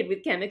treated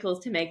with chemicals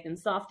to make them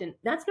soft. And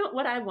that's not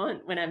what I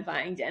want when I'm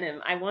buying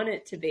denim. I want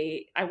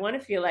to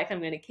feel like I'm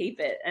going to keep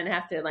it and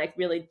have to like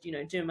really, you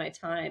know, do my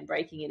time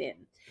breaking it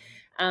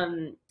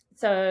in.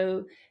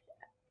 So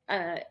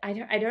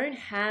I don't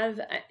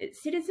have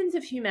Citizens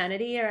of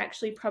Humanity are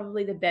actually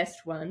probably the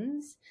best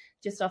ones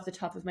just off the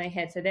top of my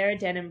head. So they're a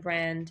denim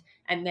brand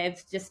and they've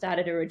just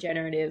started a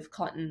regenerative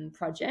cotton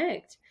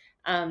project.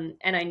 And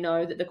I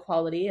know that the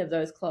quality of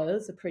those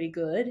clothes are pretty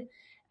good.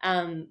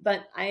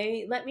 But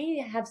let me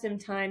have some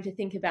time to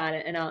think about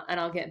it, and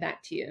I'll get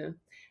back to you.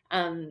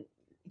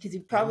 Because you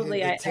I need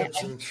probably, the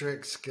tips and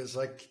tricks because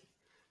I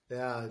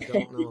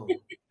don't know.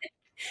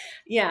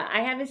 yeah,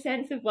 I have a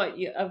sense of what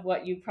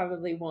you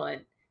probably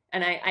want.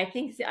 And I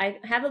think I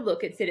have a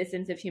look at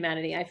Citizens of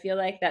Humanity. I feel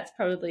like that's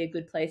probably a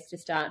good place to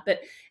start.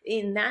 But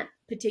in that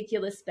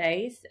particular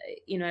space,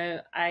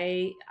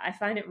 I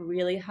find it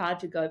really hard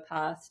to go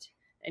past.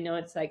 I know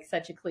it's like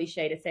such a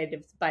cliche to say to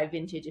buy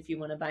vintage if you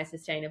want to buy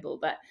sustainable,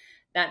 but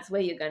that's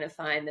where you're going to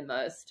find the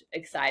most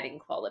exciting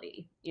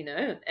quality,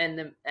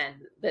 and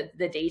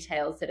the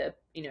details that are,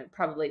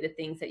 probably the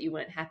things that you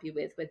weren't happy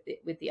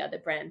with the other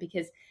brand,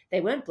 because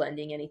they weren't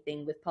blending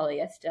anything with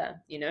polyester.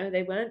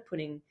 They weren't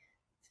putting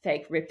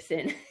fake rips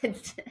in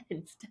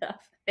and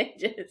stuff. They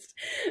just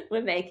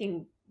were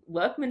making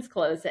workman's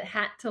clothes that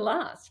had to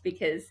last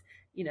because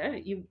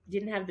you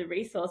didn't have the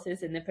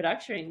resources and the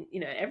production,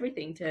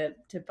 everything to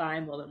buy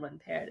more than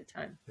one pair at a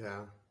time.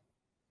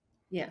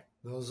 Yeah.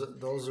 Those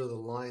are the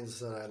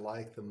lines that I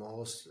like the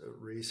most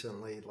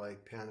recently.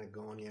 Like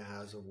Patagonia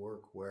has a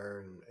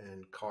workwear,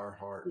 and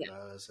Carhartt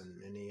does,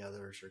 and many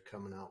others are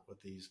coming out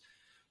with these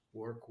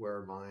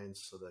workwear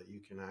lines so that you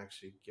can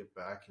actually get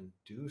back and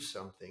do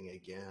something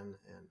again.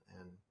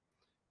 And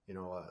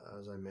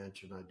as I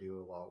mentioned, I do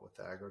a lot with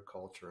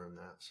agriculture and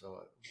that.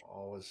 So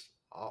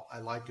I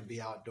like to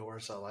be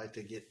outdoors. I like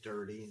to get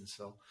dirty, and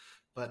so.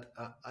 But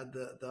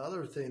the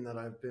other thing that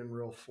I've been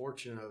real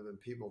fortunate of, and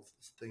people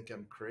think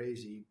I'm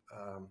crazy,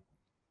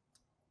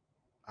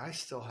 I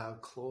still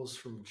have clothes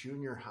from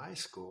junior high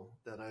school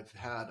that I've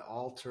had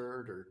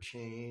altered or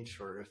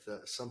changed, or if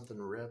something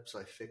rips,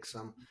 I fix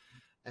them.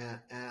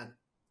 And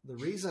the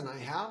reason I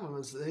have them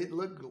is they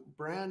look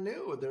brand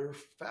new. They're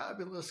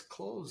fabulous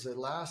clothes. They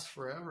last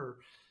forever.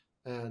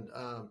 And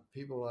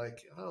people are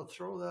like, oh,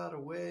 throw that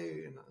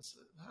away. And I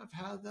said, I've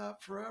had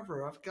that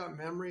forever. I've got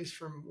memories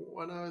from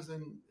when I was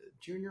in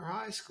junior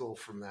high school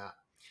from that,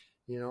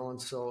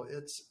 and so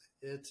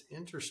it's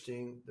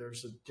interesting.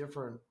 There's a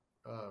different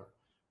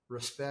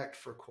respect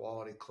for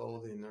quality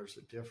clothing. There's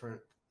a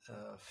different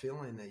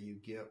feeling that you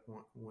get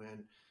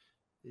when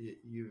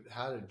you've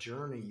had a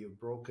journey, you've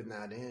broken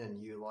that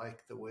in, you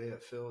like the way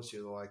it feels,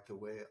 you like the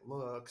way it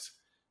looks,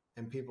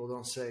 and people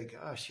don't say,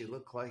 gosh, you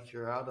look like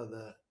you're out of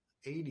the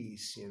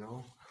 80s,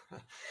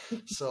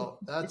 So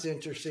that's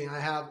interesting.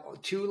 I have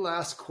two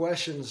last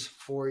questions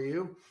for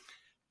you.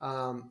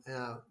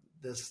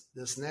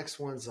 This next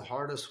one's the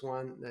hardest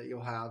one that you'll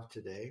have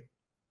today.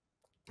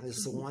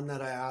 It's the one that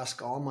I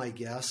ask all my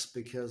guests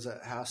because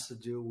it has to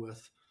do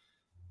with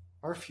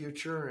our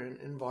future and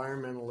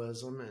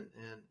environmentalism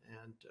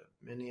and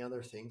many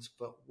other things.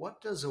 But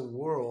what does a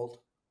world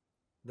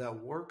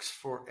that works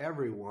for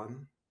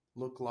everyone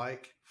look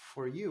like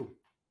for you?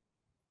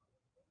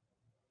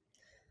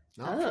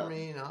 Not for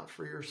me, not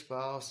for your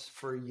spouse,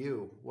 for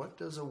you. What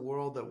does a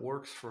world that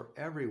works for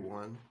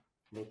everyone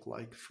look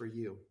like for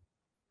you?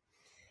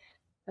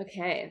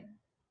 Okay.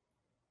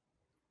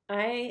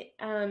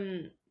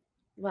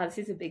 Wow, this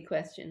is a big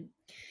question.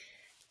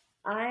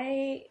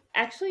 I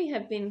actually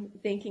have been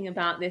thinking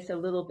about this a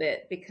little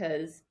bit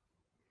because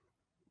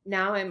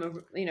now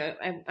I'm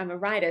a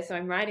writer, so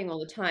I'm writing all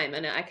the time,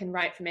 and I can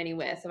write from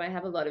anywhere. So I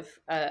have a lot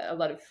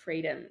of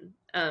freedom.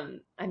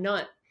 I'm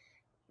not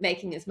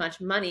making as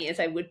much money as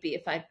I would be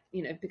if I,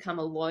 become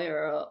a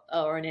lawyer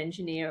or an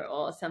engineer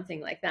or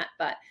something like that.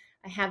 But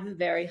I have a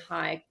very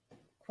high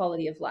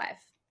quality of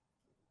life.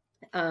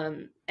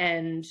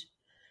 And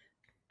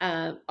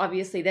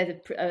obviously there's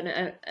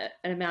an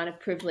amount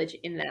of privilege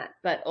in that,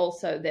 but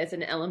also there's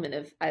an element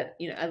of, I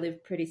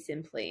live pretty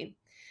simply.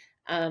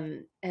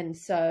 And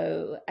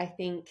so I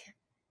think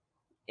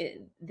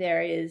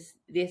there is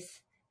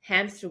this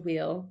hamster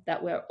wheel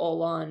that we're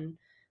all on,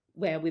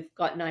 where we've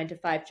got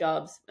 9-to-5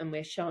 jobs and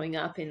we're showing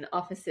up in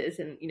offices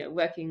and,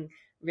 working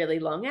really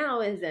long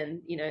hours.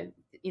 And,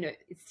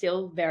 it's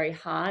still very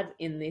hard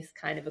in this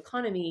kind of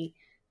economy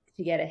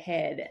to get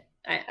ahead.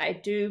 I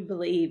do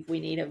believe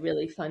we need a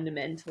really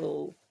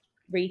fundamental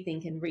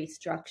rethink and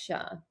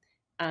restructure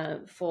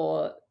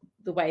for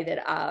the way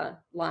that our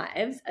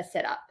lives are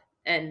set up.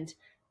 And,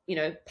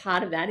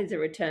 part of that is a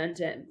return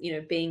to,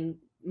 being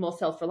more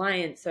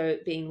self-reliant. So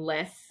being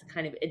less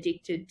kind of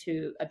addicted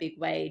to a big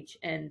wage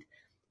and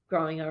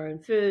growing our own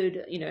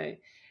food,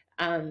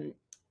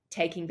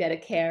 taking better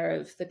care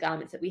of the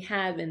garments that we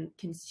have and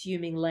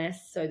consuming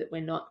less so that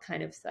we're not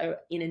kind of so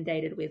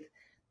inundated with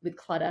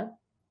clutter.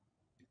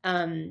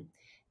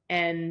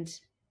 And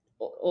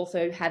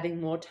also having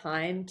more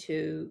time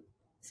to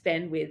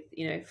spend with,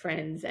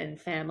 friends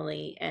and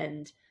family,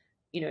 and,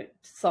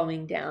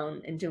 slowing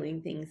down and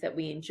doing things that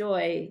we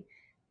enjoy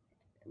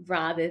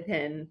rather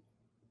than,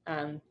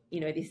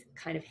 this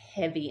kind of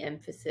heavy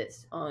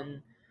emphasis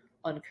on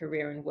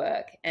career and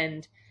work.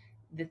 And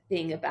the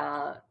thing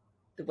about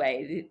the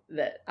way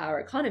that our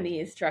economy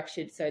is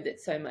structured, so that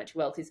so much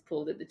wealth is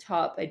pulled at the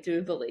top, I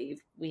do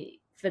believe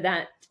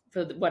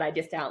for what I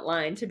just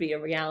outlined to be a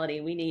reality,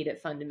 we need a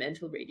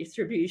fundamental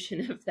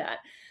redistribution of that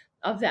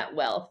that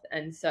wealth.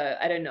 And so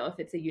I don't know if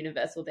it's a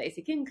universal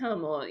basic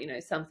income or, you know,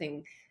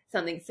 something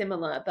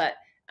similar, but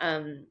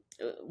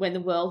when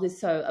the world is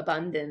so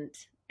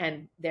abundant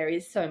and there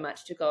is so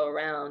much to go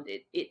around,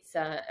 it's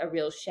a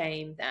real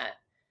shame that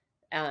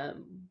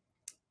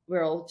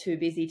we're all too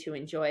busy to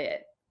enjoy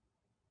it.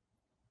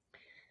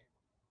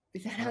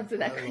 Does that answer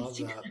that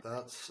question? I love that.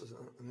 That's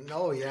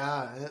no,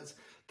 yeah.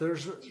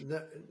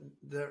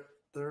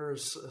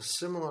 There's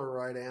similar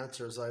right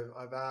answers.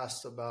 I've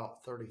asked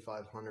about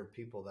 3,500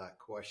 people that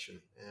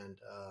question, and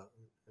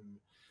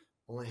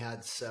only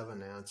had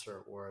 7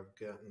 answer where I've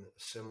gotten a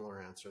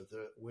similar answer,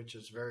 which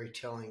is very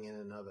telling in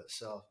and of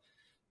itself.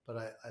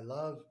 But I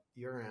love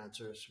your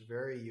answer. It's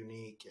very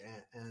unique,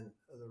 and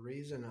the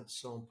reason it's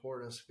so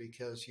important is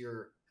because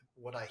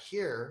what I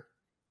hear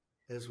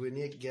is we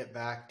need to get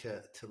back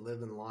to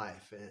living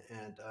life.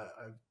 And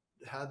I've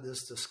had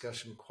this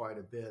discussion quite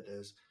a bit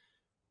as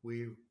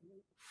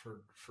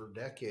for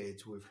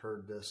decades, we've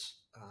heard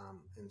this,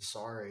 and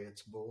sorry,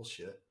 it's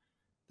bullshit,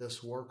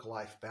 this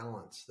work-life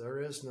balance.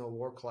 There is no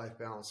work-life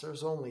balance.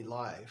 There's only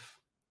life.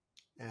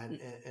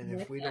 And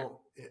if we don't,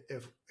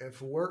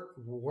 if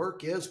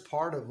work is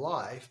part of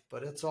life,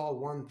 but it's all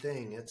one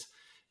thing.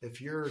 If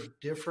you're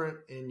different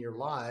in your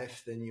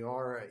life than you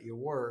are at your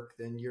work,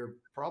 then you're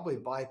probably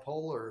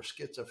bipolar or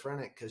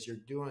schizophrenic, because you're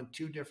doing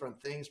 2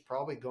 different things,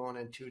 probably going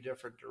in 2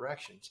 different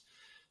directions.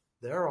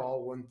 They're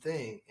all one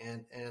thing.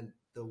 And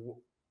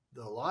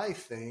the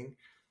life thing,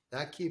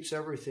 that keeps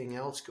everything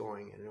else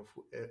going. And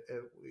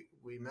if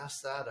we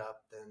mess that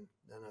up, then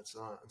it's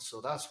not. And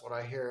so that's what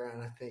I hear.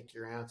 And I think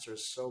your answer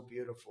is so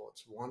beautiful.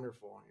 It's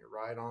wonderful. And you're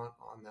right on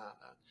that.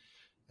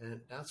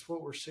 And that's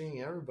what we're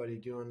seeing everybody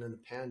doing in the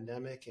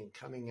pandemic and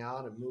coming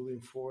out and moving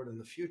forward in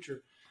the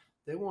future.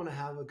 They want to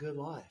have a good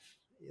life.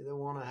 They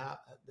want to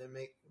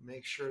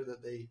make sure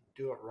that they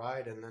do it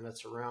right, and then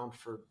it's around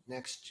for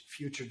next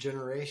future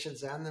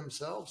generations and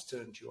themselves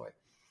to enjoy.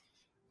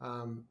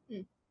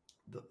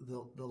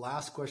 The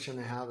last question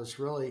I have is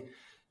really,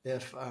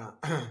 if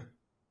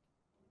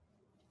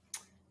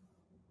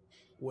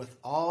with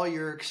all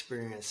your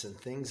experience and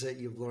things that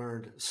you've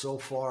learned so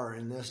far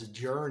in this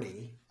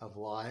journey of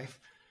life,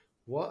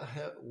 what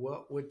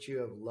would you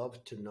have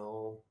loved to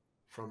know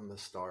from the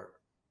start?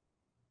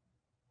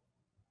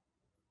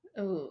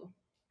 Oh,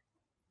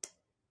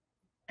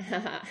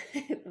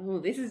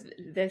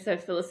 they're so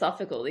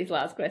philosophical, these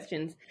last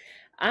questions.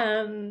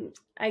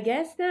 I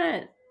guess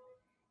that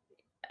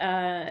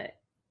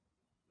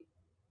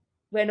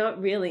we're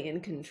not really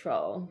in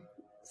control.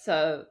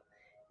 So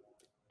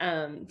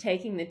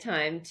taking the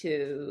time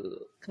to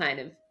kind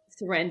of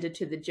surrender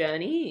to the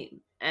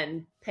journey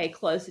and pay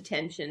close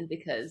attention,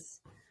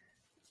 because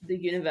the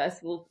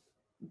universe will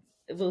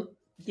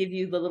give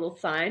you the little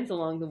signs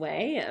along the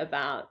way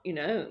about, you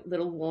know,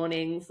 little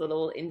warnings,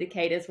 little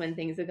indicators when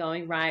things are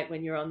going right,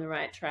 when you're on the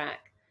right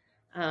track,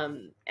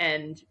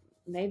 and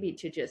maybe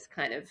to just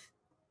kind of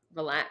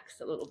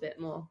relax a little bit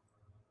more.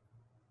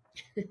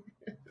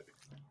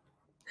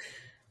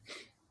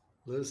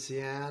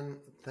 Lucianne,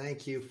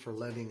 thank you for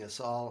letting us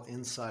all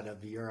inside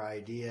of your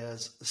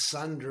ideas.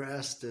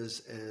 Sundressed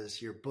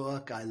is your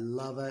book. I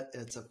love it.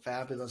 It's a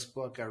fabulous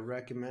book. I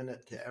recommend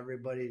it to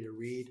everybody to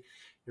read.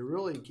 It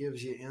really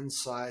gives you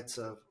insights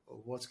of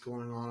what's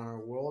going on in our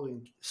world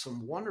and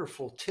some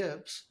wonderful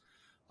tips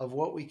of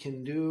what we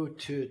can do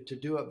to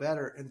do it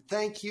better. And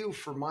thank you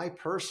for my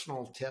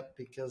personal tip,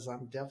 because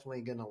I'm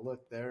definitely going to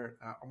look there.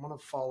 I'm going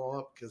to follow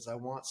up because I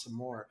want some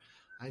more.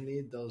 I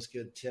need those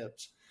good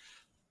tips.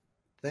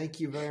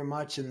 Thank you very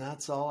much. And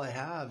that's all I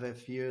have.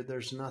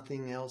 There's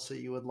nothing else that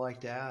you would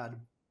like to add.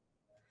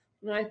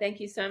 No,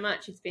 thank you so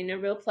much. It's been a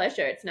real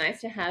pleasure. It's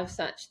nice to have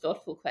such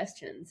thoughtful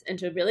questions and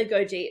to really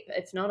go deep.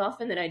 It's not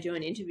often that I do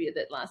an interview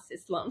that lasts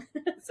this long.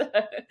 So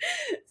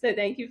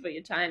thank you for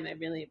your time. I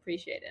really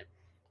appreciate it.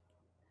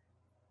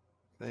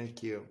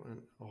 Thank you.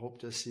 And I hope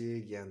to see you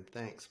again.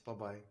 Thanks.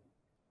 Bye-bye.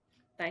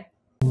 Bye.